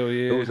life. Hell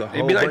yeah. It was a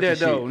whole It be like bunch that of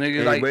though, shit. nigga.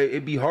 And Like,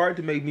 it'd be hard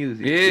to make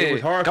music. yeah. It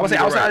was hard. I for would say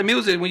me to outside write. of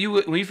music, when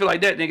you feel like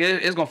that, nigga,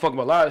 it's gonna fuck up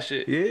a lot of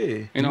shit.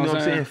 Yeah, you know what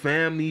I'm saying?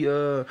 Family,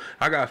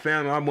 I got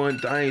family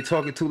I ain't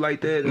talking to like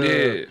that.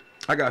 Yeah.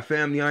 I got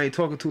family I ain't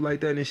talking to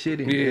like that and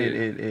shit. And, Yeah.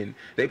 and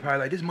they probably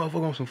like, this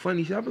motherfucker on some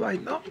funny shit. I be like,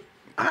 no,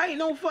 I ain't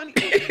no funny.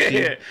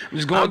 Yeah. I'm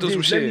just going through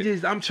some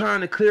shit. I'm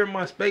trying to clear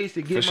my space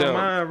to get For my sure.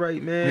 mind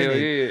right, man. Hell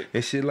and, yeah.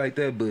 and shit like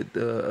that.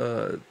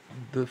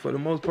 But for the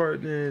most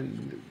part,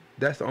 then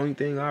that's the only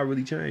thing I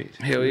really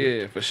changed. Hell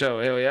yeah, for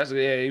sure. Hell yeah,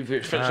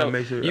 for sure.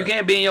 make sure You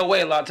can't be in your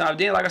way a lot of times.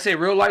 Then, like I said,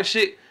 real life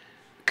shit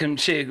can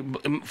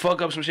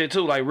fuck up some shit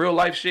too. Like real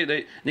life shit,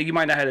 nigga, you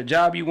might not have the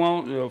job you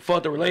want, or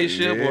fuck the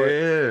relationship,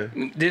 or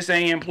this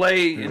ain't in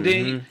play, and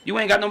then you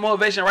ain't got no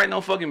motivation to write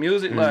no fucking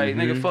music. Like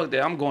nigga, fuck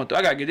that. I'm going through.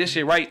 I gotta get this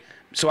shit right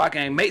so I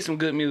can make some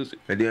good music.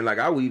 And then like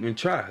I would even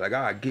try, like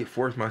I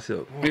force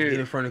myself, get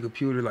in front of the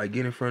computer, like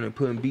get in front of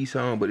putting beats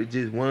on, but it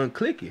just wasn't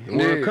clicking, it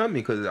wasn't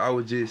coming because I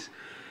was just.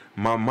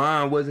 My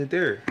mind wasn't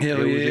there.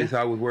 Hell it was yeah. just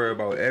I was worried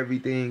about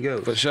everything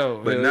else. For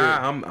sure. But Hell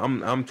now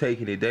yeah. I'm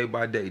taking it day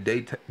by day,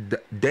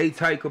 day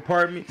type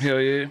compartments. Hell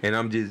yeah. And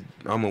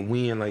I'm a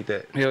win like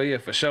that. Hell yeah,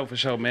 for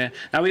sure, man.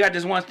 Now we got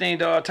this one thing,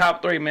 dog.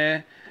 Top 3,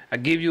 man. I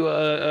give you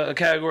a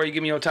category. You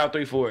give me your top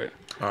 3 for it.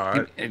 All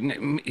right.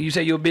 You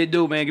say you're a big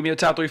dude, man. Give me your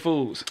top 3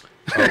 foods.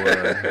 Oh,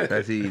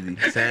 that's easy.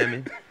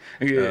 Salmon.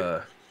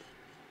 Yeah.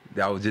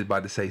 I was just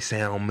about to say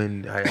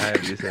salmon. I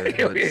just said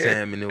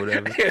salmon or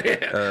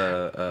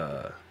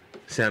whatever.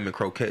 Salmon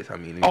croquettes. I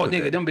mean. Oh,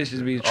 nigga, them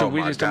bitches be true.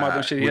 We just talking about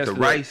them shit with yesterday.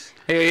 the rice.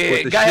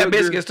 Yeah. Gotta have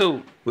biscuits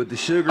too. With the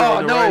sugar. Oh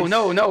on the rice.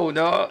 no,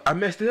 dog. I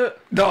messed it up.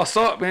 Dog,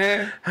 suck,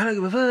 man. I don't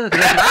give a fuck.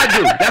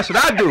 That's what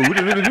I do.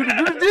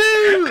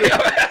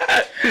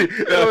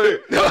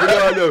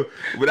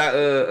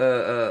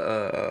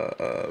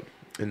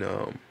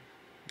 No.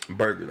 But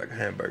burger, like a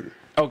hamburger.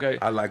 Okay.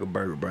 I like a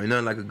burger, bro.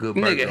 Nothing like a good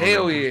burger. Nigga,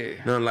 hell yeah.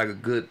 Nothing like a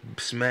good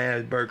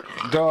smash burger.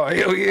 Dog,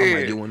 hell yeah. I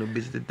might get one of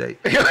them bitches today.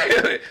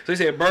 So you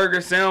said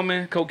burger,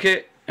 salmon,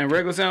 coquette, and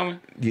regular salmon?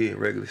 Yeah,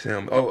 regular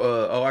salmon.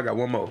 Oh, I got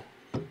one more.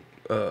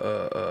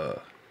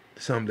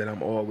 Something that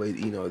I'm always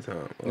eating all the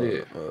time.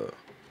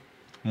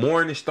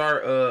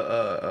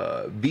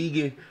 Morningstar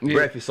vegan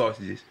breakfast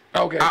sausages.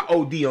 Okay. I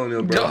OD on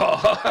them, bro.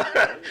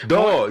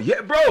 Dog.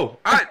 Yeah, bro.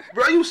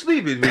 Bro, you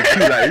sleeping with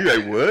you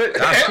like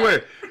what? I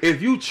swear.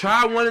 If you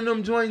try one of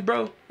them joints,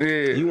 bro,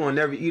 you won't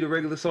never eat a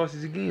regular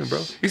sausage again, bro.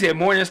 You said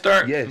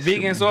Morningstar? Yes.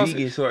 Vegan sausage?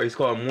 Vegan sausage. It's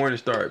called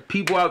Morningstar.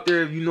 People out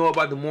there, if you know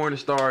about the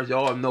Morningstars,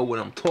 y'all know what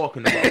I'm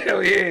talking about.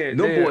 Hell yeah.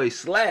 Them boys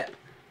slap.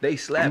 They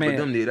slap, Man. but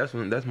them did.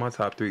 That's my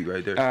top 3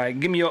 right there. All right,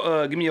 give me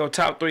your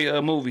top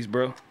 3 movies,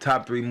 bro.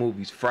 Top 3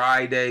 movies: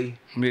 Friday,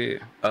 Yeah.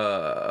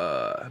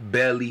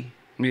 Belly,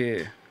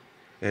 Yeah.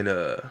 and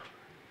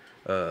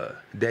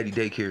Daddy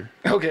Daycare.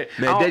 Okay.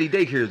 Man, Daddy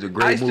Daycare is a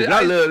great movie.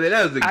 I love it.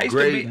 That was a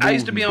great movie. I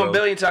used to be on bro.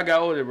 Belly until I got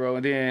older, bro.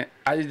 And then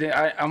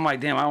I'm like,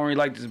 damn, I don't really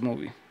like this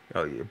movie.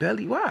 Oh yeah,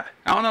 Belly. Why?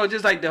 I don't know,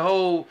 just like the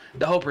whole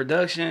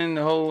production,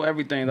 the whole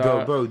everything,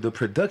 dog. Bro, the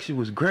production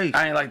was great.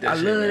 I ain't like that. I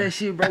love that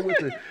shit, bro. With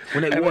the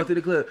when they walk to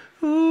the club.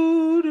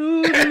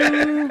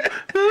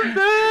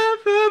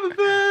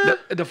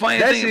 The funny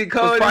That thing shit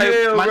cold as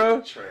hell,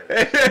 bro.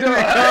 That shit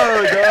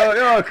cold, dog.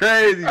 Y'all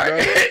crazy, bro.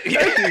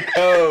 That shit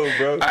cold,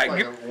 bro.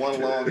 Like one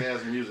long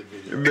ass music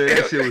video. Man,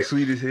 that shit was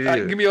sweet as hell.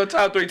 Give me your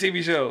top 3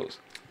 TV shows.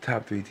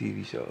 Top 3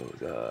 TV shows.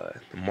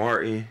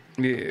 Martin.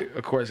 Yeah,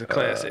 of course, a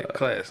classic.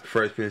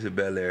 Fresh Prince of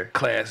Bel-Air.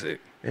 Classic.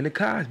 And the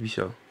Cosby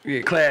Show.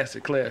 Yeah,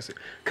 classic.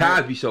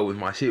 Cosby Show was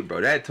my shit,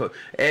 bro.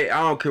 Hey, I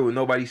don't care what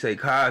nobody say.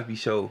 Cosby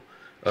Show,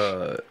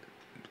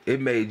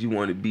 it made you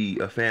want to be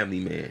a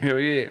family man. Hell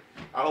yeah.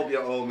 I hope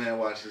your old man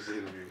watched this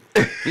interview.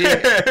 Yeah.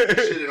 You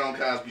shitted on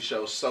Cosby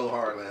Show so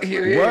hard last night.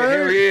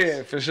 Hell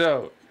yeah, for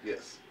sure.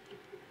 Yes.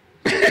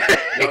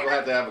 Y'all gonna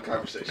have to have a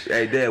conversation.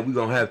 Hey, Dad, we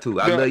gonna have to.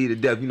 I love you to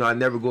death. You know, I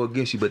never go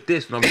against you, but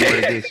this one I'm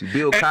going against you.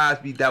 Bill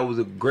Cosby, that was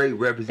a great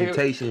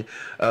representation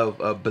of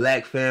a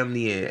black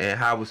family and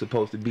how it was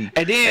supposed to be.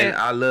 And then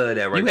I love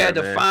that right there, you had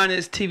the man.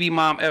 finest TV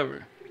mom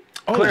ever.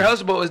 Oh. Claire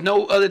Huxtable is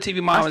no other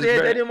TV mom. I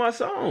said that in my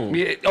song.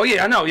 Yeah. Oh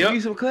yeah, I know. Give Yo. me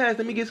some class.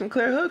 Let me get some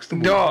Claire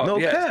Huxtable. Dog, No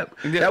yes. cap.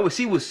 Yeah. That was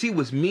she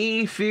was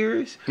mean,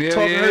 fierce, Yeah,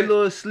 talking yeah. her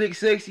little slick,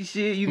 sexy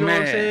shit. You know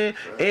what I'm saying?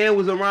 And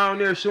was around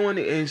there showing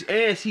it,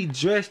 and she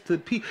dressed to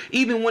people.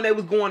 Even when they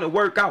was going to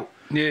work out.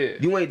 Yeah.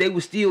 They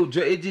was still.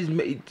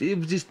 It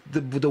was just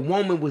the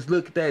woman was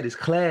looked at as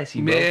classy,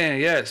 bro. Man,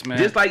 yes, man.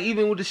 Just like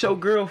even with the show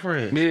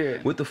Girlfriends.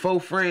 Yeah. With the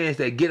 4 friends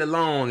that get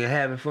along and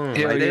having fun.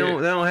 Hell Like they yeah.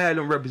 don't have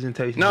them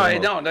representation. No, they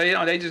don't.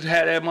 They just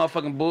had that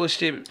motherfucking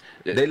bullshit.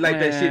 They like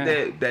that Man.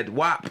 shit that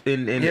WAP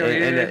and Hell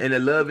yeah. the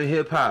love and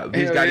hip hop.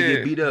 Bitch Hell gotta yeah.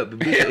 get beat up.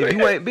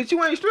 Bitch, if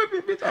you ain't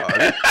stripping, bitch,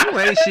 you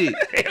ain't shit.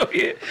 Hell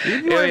yeah.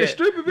 If you ain't a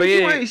stripper, But bitch,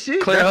 you ain't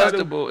shit. Claire That's how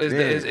Huxtable is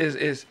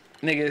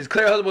nigga. It's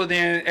Claire Huxtable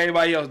than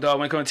everybody else, dog.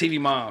 When it comes to TV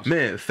moms.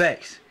 Man,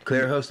 facts.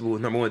 Claire Huxtable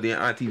was #1. Then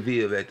Auntie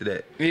Viv after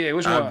that. Yeah,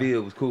 which Aunt one?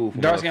 Viv was cool.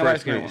 Dark skin, light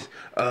skin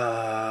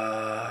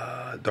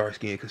Dark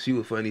skin, cause she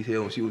was funny as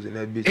hell when she was in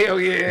that bitch. Hell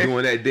yeah.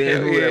 Doing that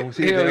dance. Hell yeah. When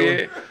she Hell was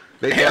yeah.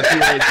 They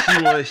thought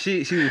she wanted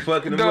shit. She was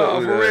fucking them No,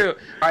 up. for real. All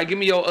right, give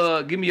me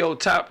your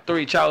top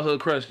 3 childhood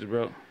crushes,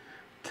 bro.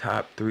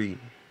 Top 3.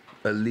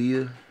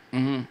 Aaliyah.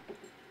 Mhm.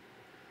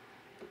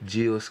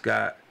 Jill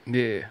Scott.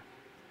 Yeah.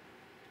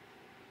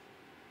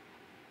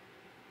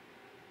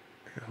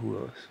 Who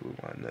else? Who was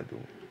another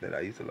one that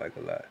I used to like a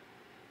lot?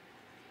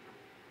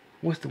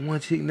 What's the one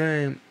chick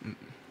name?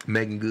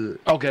 Megan Good.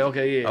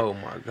 Okay, yeah. Oh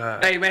my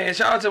God. Hey man,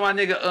 shout out to my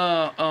nigga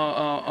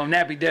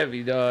Nappy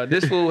Devi, dog.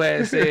 This fool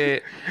had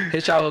said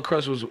his childhood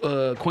crush was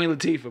Queen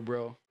Latifah,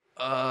 bro.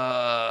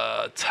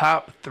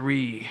 Top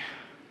 3.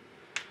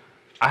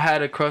 I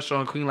had a crush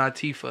on Queen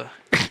Latifah.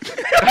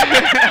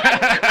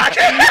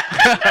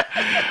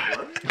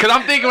 Cause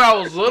I'm thinking when I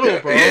was little,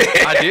 bro.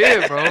 I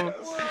did, bro.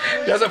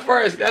 That's a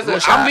first. That's a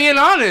I'm being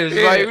honest,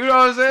 Yeah. like you know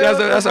what I'm saying.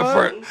 That's a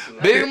first.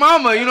 Big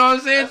mama, you know what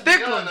I'm saying.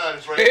 Thickums,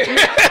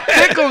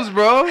 thickums,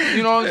 bro.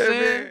 You know what I'm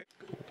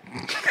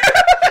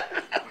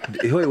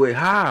saying. Wait,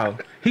 how?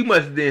 He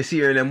must have didn't see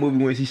her in that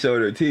movie when she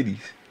showed her titties.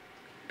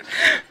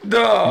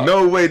 Dog.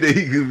 No way that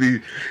he could be.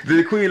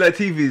 The Queen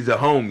Latifah is a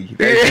homie.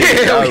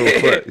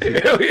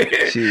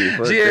 Shit,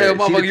 fuck Yeah, that.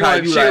 motherfucker, She you wanna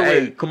like, chill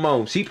hey, with. come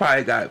on. She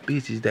probably got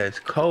bitches that's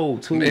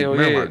cold too. Hell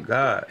Man, yeah. my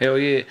God. Hell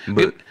yeah.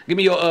 But- Give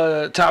me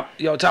your top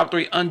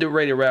 3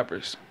 underrated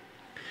rappers.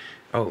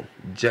 Oh,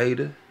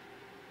 Jada,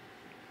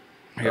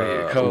 Hell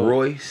yeah, cold.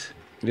 Royce,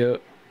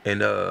 Yep.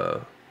 and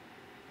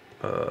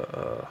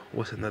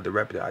what's another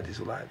rapper that I just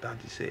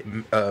said?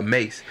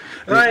 Mace.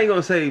 I ain't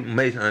gonna say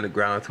Mace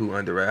underground too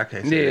underrated. I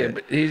can't say Yeah, that.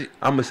 but he's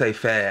I'm gonna say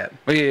Fab.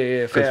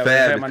 yeah, Cause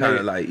Fab is my kind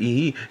of nigga. like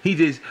he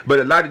just. But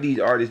a lot of these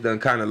artists done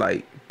kind of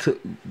like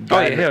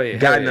got in the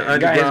Got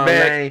underground his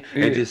bag. lane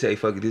Yeah. and just say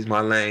fuck it, this is my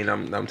lane.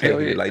 I'm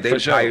taking yeah, it. Like they for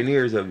sure.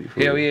 pioneers of it. for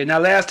Hell real. yeah. Now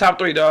last top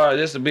 3, dog.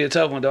 This will be a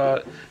tough one,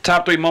 dog.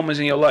 Top 3 moments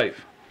in your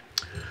life.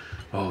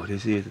 Oh,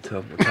 this is a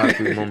tough one. Top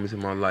 3 moments in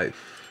my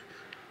life.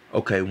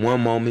 Okay,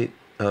 one moment.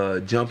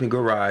 Jumping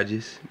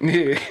garages.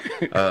 Yeah.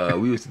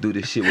 We used to do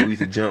this shit where we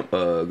used to jump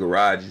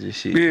garages and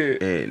shit.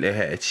 Yeah. And they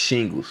had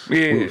shingles.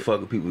 Yeah. We would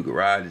fucking people's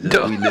garages up.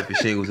 Duh. We lifting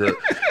shingles up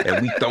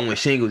and we throwing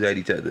shingles at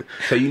each other.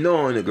 So you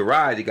know in the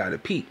garage it got a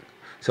peak.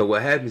 So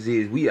what happens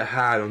is we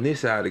hide on this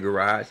side of the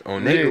garage.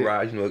 On their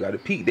garage, you know, got a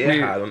peak. They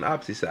hide on the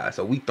opposite side.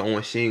 So we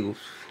throwing shingles.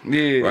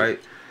 Yeah. Right?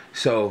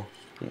 So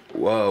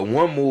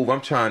one move, I'm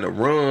trying to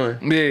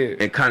run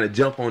and kind of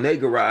jump on their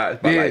garage.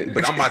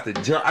 But I'm about to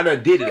jump. I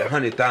done did it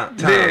 100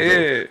 times.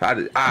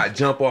 I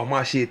jump off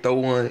my shit, throw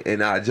one,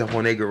 and I jump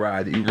on their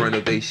garage. You run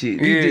up their shit.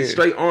 You just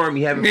straight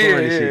army having fun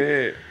and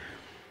shit.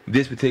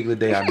 This particular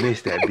day, I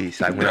missed that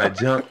bitch. Like when I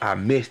jumped, I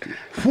missed it.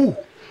 Whew.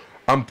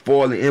 I'm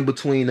falling in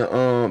between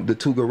the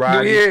two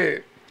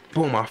garages.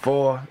 Boom, I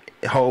fall.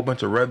 A whole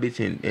bunch of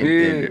rubbish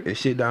and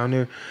shit down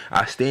there.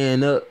 I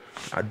stand up.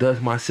 I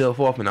dust myself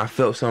off and I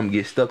felt something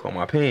get stuck on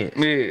my pants.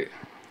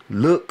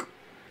 Look,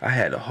 I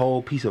had a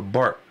whole piece of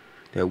bark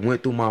that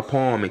went through my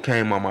palm and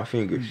came on my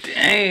fingers.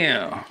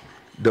 Damn.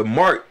 The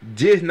mark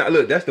just now,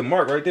 look, that's the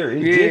mark right there.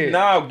 It's just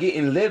now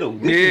getting little.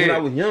 This is when I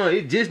was young.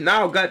 It just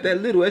now got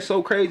that little. That's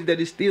so crazy that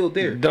it's still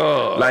there.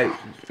 Dog.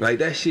 Like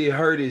that shit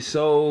hurted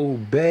so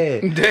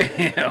bad.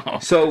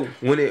 Damn. So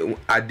when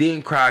I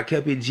didn't cry, I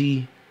kept it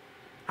G.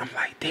 I'm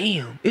like,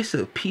 damn, it's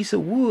a piece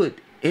of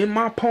wood in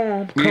my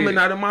palm coming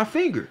out of my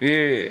finger.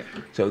 Yeah.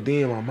 So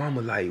then my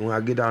mama like, when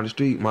I get down the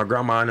street, my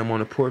grandma and them on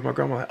the porch, my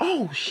grandma like,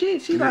 oh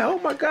shit. She's like, oh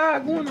my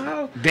God, go in the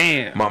house.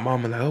 Damn. My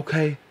mama like,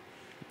 okay.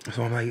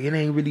 So I'm like, it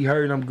ain't really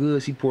hurting, I'm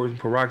good. She poured some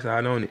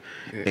peroxide on it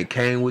and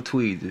came with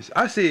tweezers.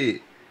 I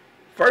said,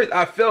 first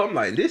I felt, I'm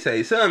like,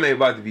 something ain't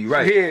about to be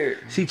right. Yeah.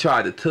 She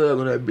tried to tug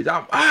on that bitch.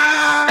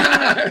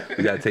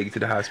 We gotta take it to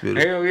the hospital.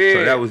 Hell yeah.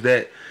 So that was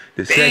that.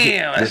 The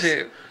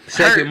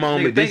second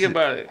moment. Think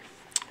about it.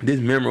 This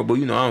memorable,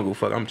 you know, I don't go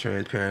fuck. I'm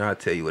transparent. I'll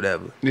tell you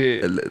whatever.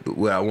 Yeah.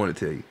 What I want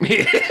to tell you.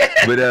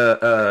 But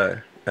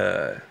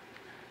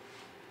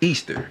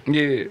Easter.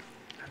 Yeah.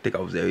 I think I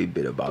was every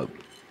bit about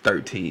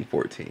 13,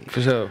 14.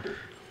 For sure.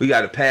 We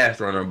got a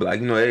pastor on our block.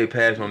 You know, every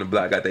pastor on the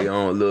block got their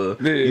own little,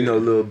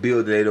 little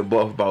building. They done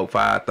bought for about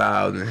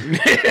 5,000.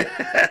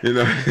 You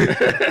know,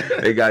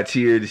 they got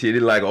cheered and shit.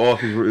 It's like an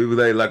office. It was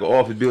like an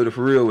office building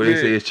for real. Where they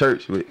say it's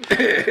church. But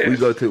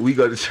we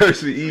go to church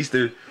for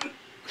Easter.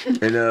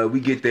 And we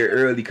get there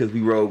early because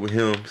we rode with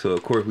him. So,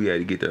 of course, we had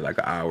to get there like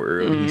an hour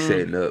early. He's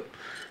setting up.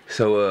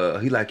 So,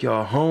 he like,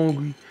 y'all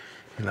hungry?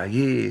 And like,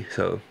 yeah.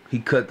 So, he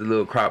cut the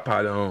little crock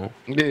pot on.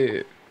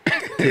 Yeah.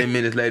 10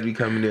 minutes later, we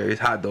come in there. It's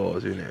hot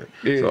dogs in there.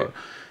 Yeah. So,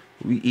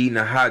 we eating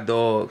the hot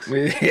dogs.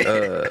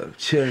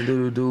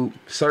 Chilling, do.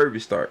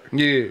 Service start.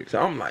 Yeah. So,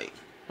 I'm like,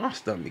 my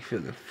stomach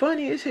feeling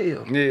funny as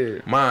hell. Yeah.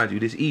 Mind you,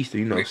 this Easter,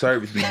 you know,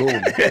 service be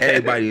booming.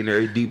 Everybody in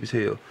there is deep as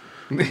hell.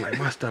 Like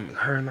my stomach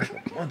hurting like a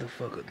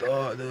motherfucker,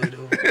 dog.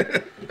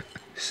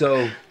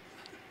 So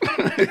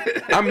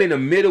I'm in the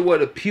middle of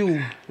the pew,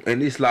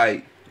 and it's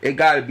like it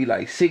gotta be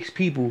like 6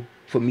 people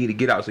for me to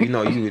get out. So you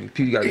know, you in the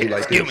pew, you gotta do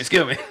like this.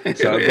 Excuse me.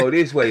 So I go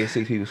this way, and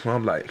 6 people. So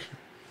I'm like,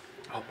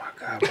 oh my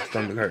God, my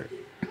stomach hurt.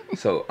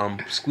 So I'm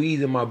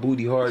squeezing my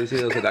booty hard as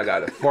hell because I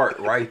got a fart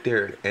right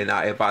there, and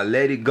if I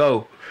let it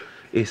go,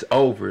 it's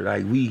over.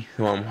 Like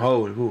so I'm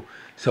holding.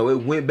 So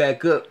it went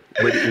back up.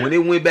 But when it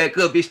went back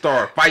up, it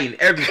started fighting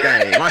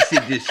everything. My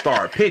shit just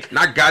started pinching.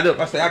 I got up.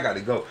 I said, I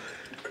gotta go.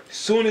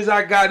 Soon as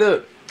I got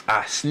up,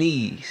 I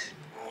sneezed.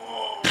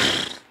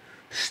 I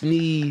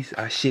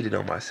shitted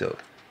on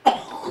myself.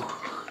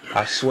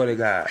 I swear to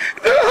God.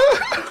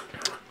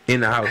 In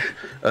the house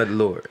of the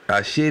Lord.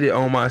 I shitted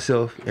on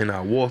myself and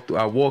I walked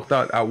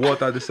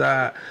out the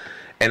side,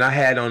 and I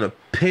had on a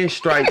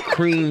pinstripe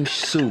cream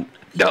suit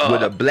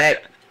with a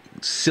black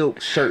silk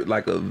shirt,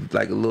 like a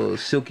little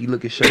silky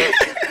looking shirt.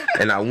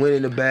 And I went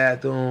in the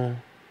bathroom.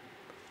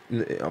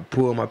 I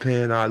pulled my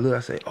pants out. Look, I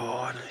say, "Oh,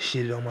 I done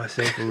shitted on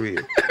myself for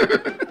real."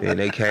 And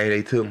they came.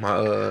 They took my.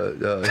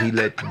 He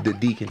let the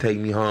deacon take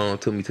me home.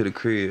 Took me to the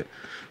crib.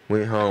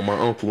 Went home. My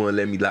uncle wouldn't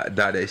let me dot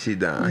that shit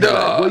down. He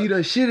like, "Boy, you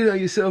done shitted on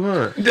yourself,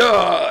 huh?"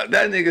 Dog,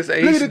 that nigga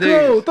say, "Look at the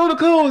clothes. Throw the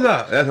clothes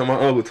out." That's how my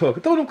uncle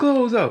talking. Throw them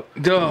clothes out.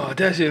 Dog,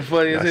 that shit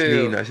funny as hell. I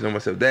sneezed. I shit on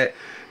myself. That.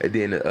 And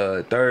then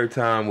the third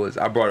time was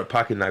I brought a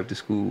pocket knife to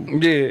school.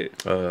 Yeah.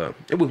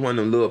 It was one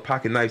of them little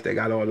pocket knives that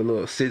got all the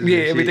little scissors. Yeah,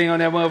 and everything on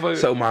that motherfucker.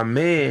 So my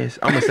man's,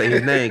 I'm gonna say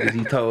his name because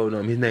he told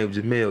him his name was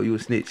Jamil. You a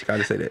snitch,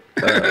 gotta say that.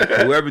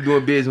 Whoever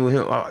doing business with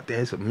him, oh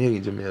damn, it's a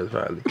million Jamils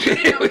probably.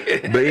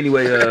 But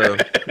anyway,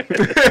 everybody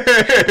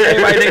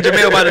think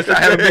Jamil about to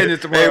have a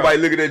business tomorrow. Everybody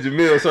looking at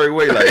Jamil, sorry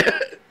way like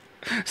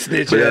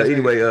snitch. But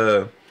anyway,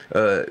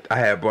 I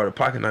had brought a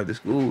pocket knife to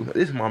school.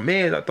 This is my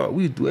man. I thought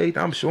we would do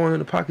everything. I'm showing him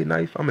the pocket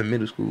knife. I'm in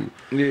middle school.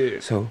 Yeah.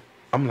 So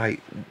I'm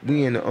like,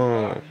 we in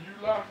the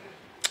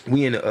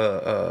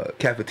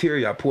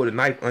cafeteria. I poured a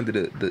knife under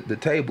the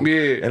table.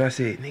 Yeah. And I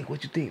said, nigga,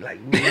 what you think? Like,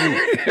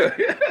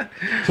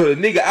 so the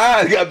nigga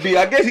eyes got big.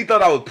 I guess he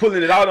thought I was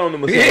pulling it out on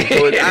him or something.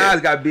 So his eyes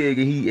got big,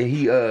 and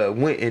he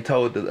went and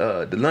told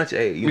the lunch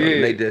aide, you know,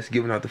 the lady that's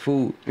giving out the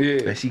food.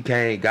 Yeah. And she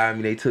came, got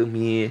me. They took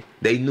me in.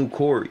 They knew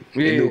Corey.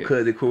 They knew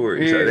cousin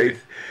Corey. Yeah.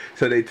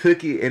 So they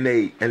took it and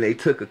they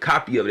took a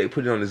copy of it. They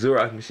put it on the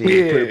Xerox machine.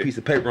 Yeah. Put a piece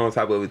of paper on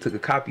top of it. Took a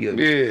copy of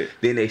it. Yeah.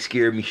 Then they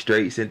scared me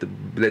straight.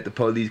 Let the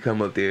police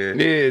come up there.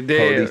 Yeah,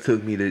 damn. Police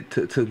took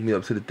me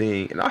up to the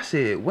thing, and I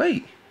said,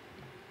 "Wait,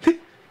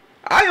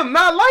 I am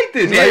not like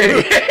this.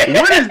 Like,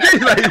 what is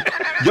this? Like,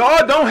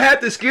 y'all don't have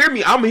to scare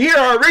me. I'm here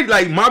already.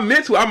 Like, my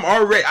mental,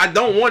 I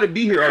don't want to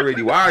be here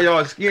already. Why are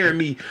y'all scaring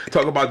me?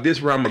 Talk about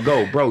this where I'm gonna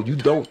go, bro. You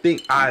don't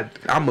think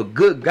I'm a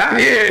good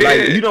guy?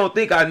 Like, you don't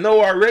think I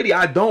know already?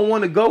 I don't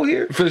want to go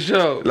here For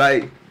sure.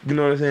 like. You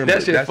know what I'm saying?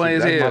 That shit funny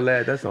as hell.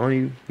 That's the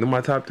only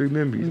my top 3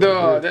 memories.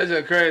 Dog, that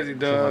shit crazy,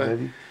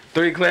 dog.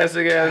 3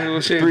 classic ass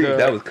little shit, dog.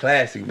 That was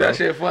classic, bro. That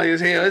shit funny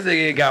as hell. This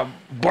nigga got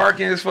bark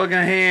in his fucking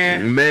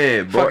hand.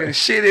 Man, boy. Fucking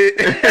shit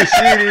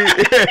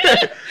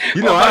it.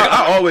 You know,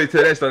 I always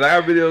tell that story. Like, I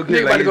really don't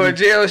care. Nigga about to go to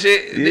jail and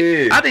shit.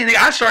 Yeah. I think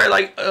I started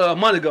like a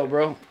month ago,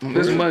 bro.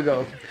 This a month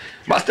ago.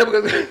 My stomach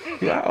goes.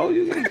 Like, oh,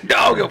 you I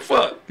don't give a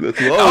fuck. look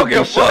too I old. don't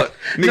give a fuck.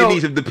 Nigga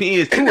needs some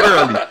depends too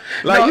early.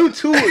 Like, you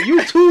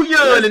too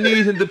young to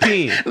need some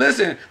depends.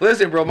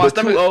 Listen, bro. My But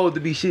stomach too old to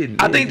be shitting.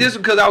 I think this is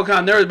because I was kind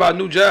of nervous about a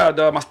new job,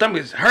 dog. My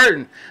stomach is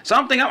hurting. So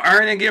I'm thinking I'm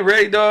earning, getting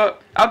ready, dog.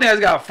 I think I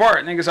just got a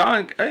fart, nigga. So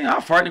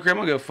I fart in the crib. I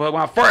don't give a fuck.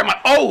 When I fart, I'm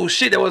like, oh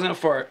shit, that wasn't a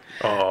fart.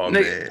 Oh,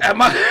 nigga,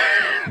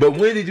 man. But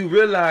when did you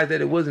realize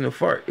that it wasn't a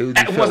fart? It was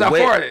just once I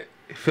wet. farted.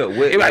 It felt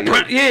wet. It was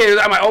like, yeah,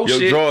 I'm like, oh your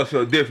shit. drawers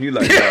felt different. You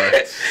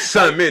like,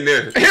 something in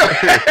there.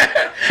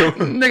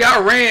 Nigga, I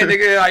ran,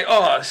 nigga, like,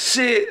 oh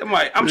shit. I'm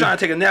like, I'm trying to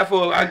take a nap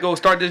for I go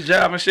start this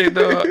job and shit,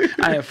 dog.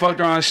 I ain't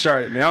fucked around and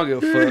started, man. I don't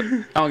give a fuck.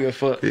 I don't give a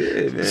fuck.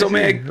 Yeah, man. So,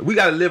 man, we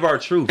gotta live our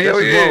truth. That's hell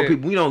what's yeah. wrong with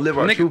people. We don't live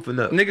our truth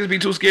enough. Niggas be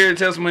too scared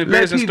to tell some Let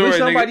embarrassing people, stories,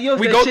 somebody nigga. else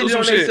We that go shit through some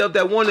on shit. themselves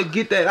that want to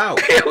get that out.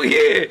 Hell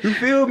yeah. You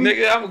feel me?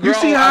 Nigga, I'm grown. You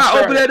see how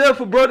I open that up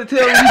for bro to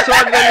tell me he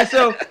started on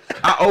himself?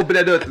 I open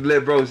that up to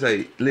let bro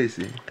say,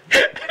 listen,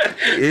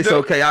 it's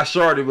okay. I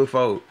started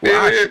before.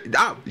 Well,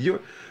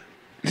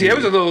 See, it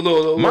was a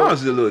little. Mine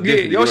was a little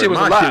different. Yeah, your shit was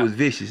a lot. My shit was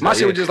vicious. My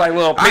shit was just like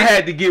little. I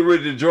had to get rid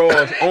of the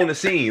drawers on the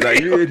scene. Like,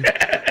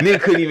 nigga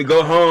couldn't even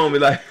go home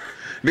and like.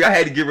 Nigga, I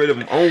had to get rid of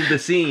them on the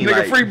scene. Nigga,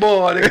 like, free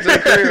ball, nigga, to the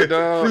crib,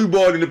 dog. Free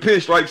ball in the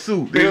pinstripe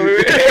suit.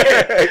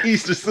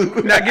 Easter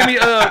suit. Now,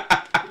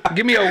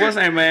 give me a what's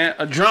name, man?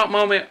 A drunk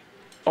moment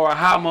or a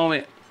high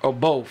moment or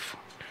both.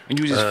 And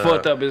you just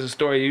fucked up. It's a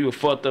story you were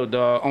fucked up,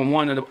 dog. On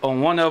one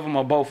of them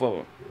or both of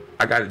them.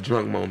 I got a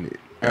drunk moment.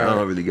 I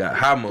don't really got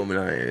high moment.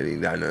 I ain't really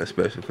got nothing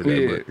special for that.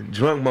 Yeah. But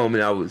drunk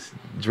moment, I was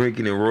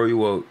drinking in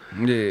Royal Oak.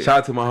 Yeah. Shout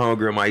out to my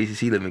homegirl, my EC.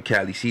 She live in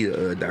Cali. She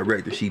the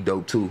director. She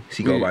dope too.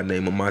 She go by the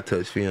name of My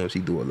Touch Film. She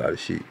do a lot of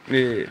shit.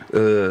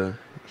 Yeah.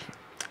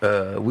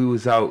 We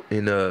was out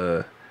in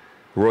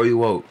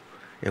Royal Oak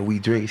and we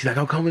drinking. She's like,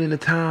 I'm coming into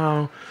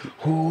town.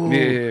 Ooh.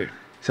 Yeah.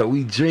 So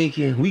we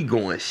drinking, we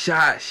going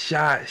shot.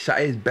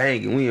 It's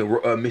banging. We in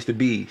Mr.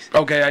 B's.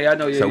 Okay, I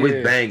know. Yeah. So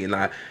it's banging.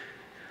 Like,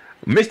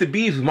 Mr.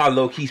 B's was my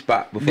low key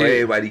spot before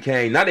everybody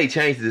came. Now they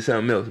changed it to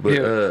something else.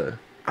 But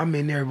I'm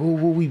in there.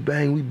 We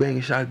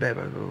banging shots back.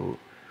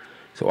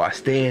 So I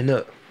stand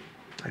up.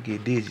 I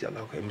get dizzy. I'm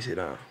like, okay, let me sit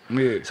down.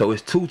 Yeah. So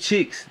it's 2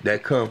 chicks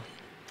that come.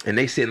 And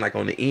they sitting like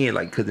on the end,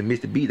 like, cause in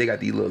Mr. B they got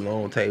these little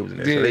long tables in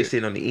there, so they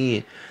sitting on the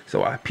end.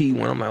 So I pee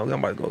one. I'm like, okay, I'm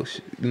about to go.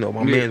 You know,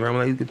 my man's right. I'm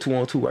like, you get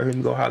 2-on-2 right here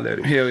and go holler at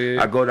him. Hell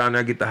yeah. I go down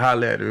there, get the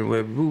holler at her, and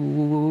whatever.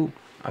 Woo.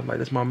 I'm like,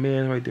 that's my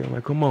man right there. I'm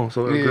like, come on.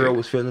 So the girl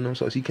was feeling him,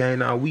 so she came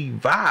down. We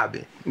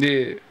vibing.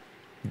 Yeah.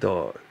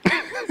 Dog.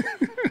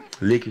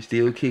 Liquor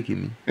still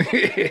kicking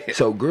me.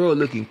 So girl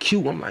looking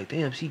cute. I'm like,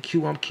 damn, she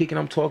cute. I'm kicking.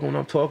 I'm talking.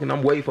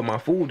 I'm waiting for my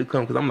food to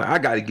come because I'm like, I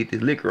gotta get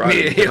this liquor out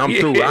of me. I'm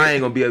through. I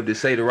ain't gonna be able to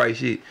say the right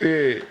shit.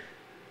 Yeah.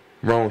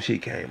 Wrong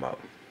shit came out.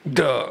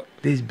 Duh.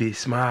 This bitch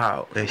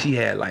smiled and she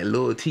had like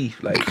little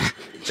teeth. Like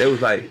it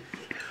was like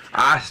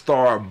I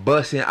started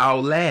busting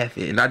out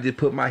laughing and I just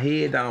put my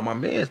head down. My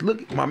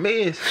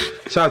man's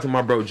shout out to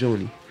my bro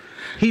Junie.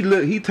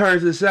 He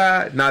turns to the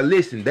side. Now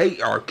listen,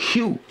 they are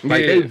cute.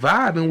 Like they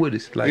vibing with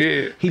us. Like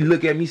he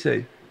look at me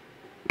say,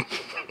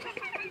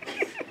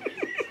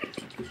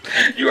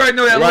 you already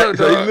know that look,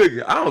 so dog. he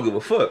looking. I don't give a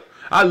fuck.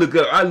 I look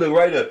up, I look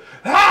right up.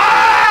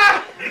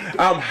 Ah!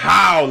 I'm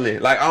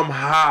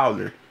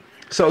howling.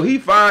 So he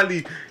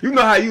finally, you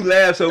know how you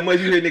laugh so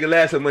much, you hear nigga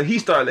laugh so much, he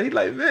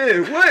like,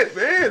 man, what,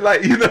 man?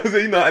 Like, you know what I'm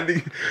saying? You know how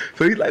nigga,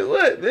 so he's like,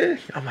 what, man?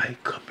 I'm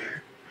like, come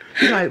here.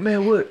 He's like,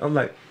 man, what? I'm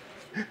like,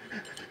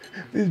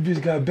 this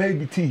bitch got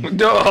baby teeth.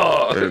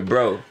 Dog.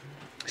 Bro,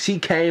 she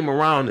came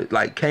around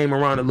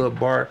the little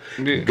bar,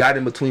 got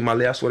in between my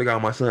legs. I swear to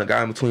God, my son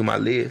got in between my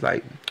legs.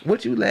 Like,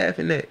 what you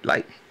laughing at?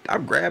 Like, I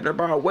grabbed her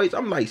by her waist.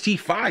 I'm like, she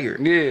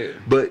fired. Yeah.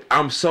 But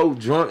I'm so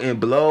drunk and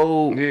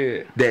blowed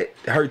that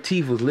her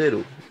teeth was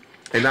little.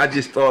 And I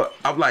just thought,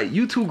 I'm like,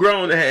 you too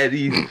grown to have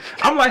these.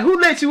 I'm like, who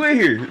let you in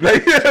here?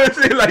 Like, you know what I'm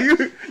saying?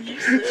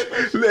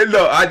 Like,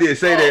 no, I didn't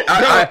say that.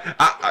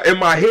 I in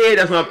my head,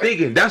 that's what I'm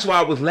thinking. That's why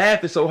I was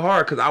laughing so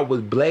hard, because I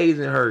was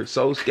blazing her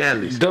so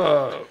scandalous.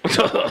 Duh.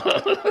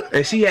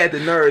 And she had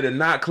the nerve to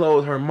not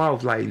close her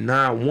mouth like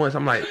not once.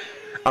 I'm like,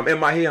 I'm in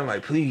my head, I'm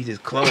like, please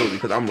just close it,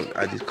 because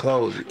I just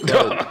closed it.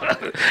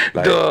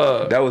 Like,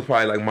 that was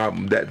probably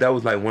like that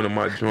was like one of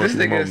my drunk moments.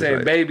 This nigga say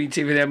like, baby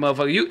teeth in that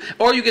motherfucker. You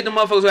get the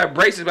motherfuckers who have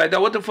braces like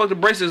that. What the fuck the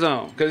braces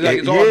on? Because like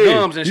it's all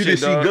gums and you shit,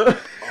 just see gums.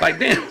 Like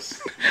damn.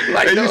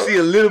 Like and you see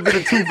a little bit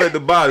of tooth at the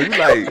bottom. You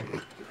like,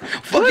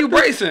 Fuck you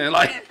bracing.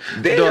 Like,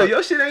 damn, dog.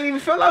 your shit ain't even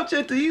fell out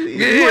yet. You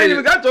Yeah. ain't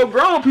even got your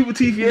grown people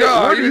teeth yet.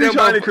 Dog, What are you that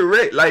trying to motherfucker-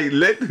 correct? Like,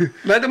 let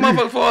Let the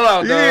motherfucker fall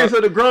out, dog. yeah, so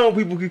the grown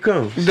people can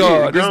come. Shit,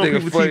 Dog, the this grown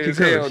nigga people funny teeth as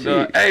can hell, come.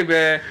 dog. Shit. Hey,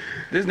 man.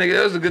 This nigga,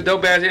 that was a good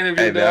dope ass interview,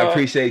 Hey, dog. man, I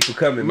appreciate you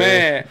coming,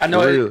 man. I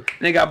know For it. real.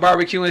 They got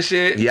barbecue and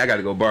shit. Yeah, I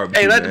gotta go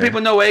barbecue. Hey, let the man.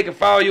 people know where they can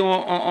follow you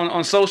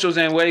on socials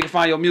and where they can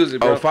find your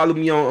music, bro. Oh, follow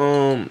me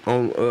on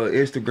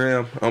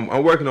Instagram.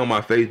 I'm working on my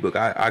Facebook.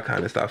 I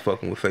kind of stopped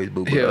fucking with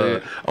Facebook, but Yeah,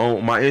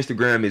 on my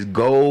Instagram is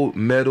Gold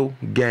Medal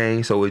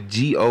Gang. So it's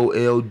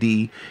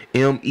GOLDMEDAL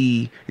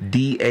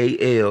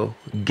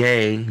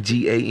Gang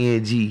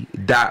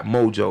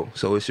GANG.Mojo.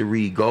 So it should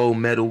read Gold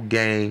Medal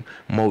Gang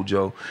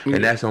Mojo,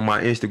 and that's on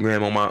my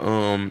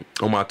Instagram.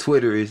 On my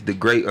Twitter is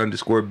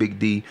 _Big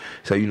D.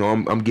 So you know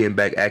I'm getting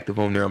back active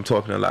on there. I'm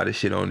talking a lot of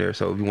shit on there.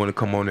 So if you want to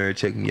come on there and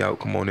check me out,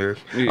 come on there.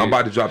 Yeah. I'm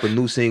about to drop a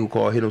new single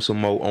called Hit 'Em Some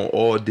More on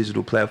all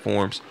digital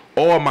platforms.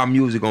 All my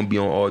music gonna be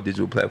on all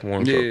digital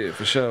platforms. Yeah,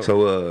 for sure.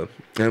 So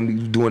and we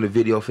doing a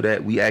video for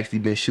that. We actually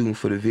been shooting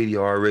for the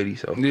video already.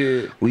 So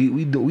Yeah.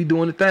 we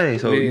doing the thing.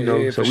 So you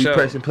know, so for we sure.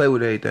 press and play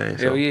with everything.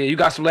 So Hell yeah. You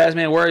got some last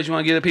minute words you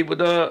want to give the people,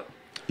 dog?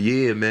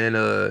 yeah,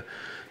 man.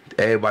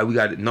 Everybody, we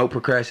got no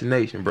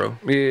procrastination, bro.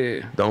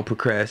 Yeah. Don't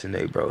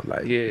procrastinate, bro.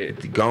 Like, Yeah.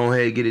 go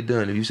ahead and get it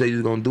done. If you say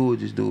you're gonna do it,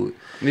 just do it.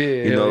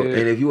 Yeah. You know, yeah.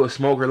 and if you a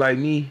smoker like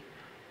me,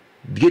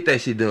 get that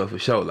shit done for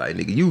sure. Like,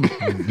 nigga, you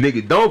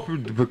nigga,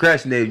 don't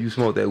procrastinate if you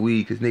smoke that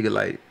weed, cause nigga,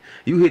 like,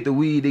 you hit the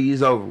weed, nigga,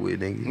 it's over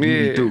with, nigga. You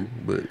Yeah. be through.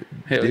 But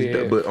Hell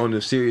yeah. but on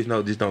the serious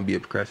note, just don't be a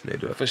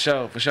procrastinator. For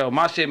sure, for sure.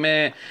 My shit,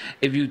 man,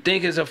 if you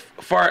think it's a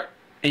fart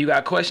and you got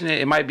to question it,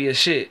 it might be a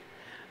shit.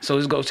 So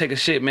just go take a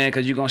shit, man,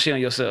 because you're going to shit on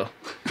yourself.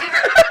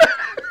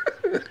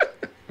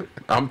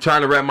 I'm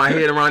trying to wrap my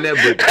head around that,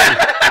 but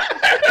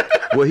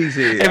what he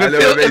said.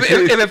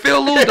 If it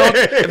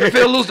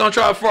feel loose, don't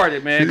try to fart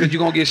it, man, because you're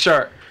going to get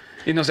sharp.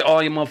 You know, say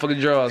all your motherfucking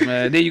drawers,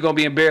 man. Then you're going to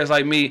be embarrassed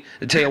like me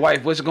to tell your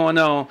wife, what's going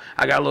on?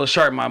 I got a little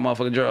sharp in my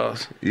motherfucking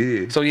drawers.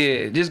 Yeah. So,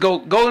 yeah, just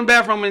go in the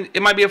bathroom, and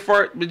it might be a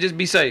fart, but just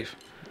be safe.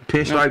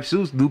 Pinstripe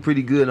suits do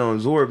pretty good on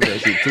absorbing that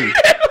shit, too.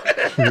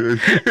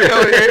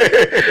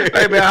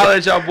 Hey, man, holla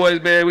at y'all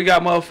boys, man. We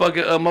got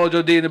motherfucking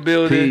Mojo D in the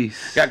building.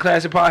 Peace. Got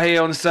Classic Pie Hay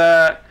on the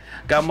side.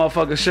 Got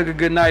motherfucking Sugar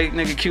Goodnight,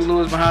 nigga Q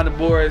Lewis behind the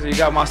boards. And you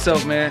got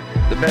myself, man,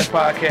 the best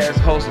podcast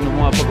host in the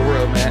motherfucking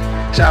world,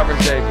 man. Shout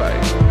out to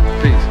everybody.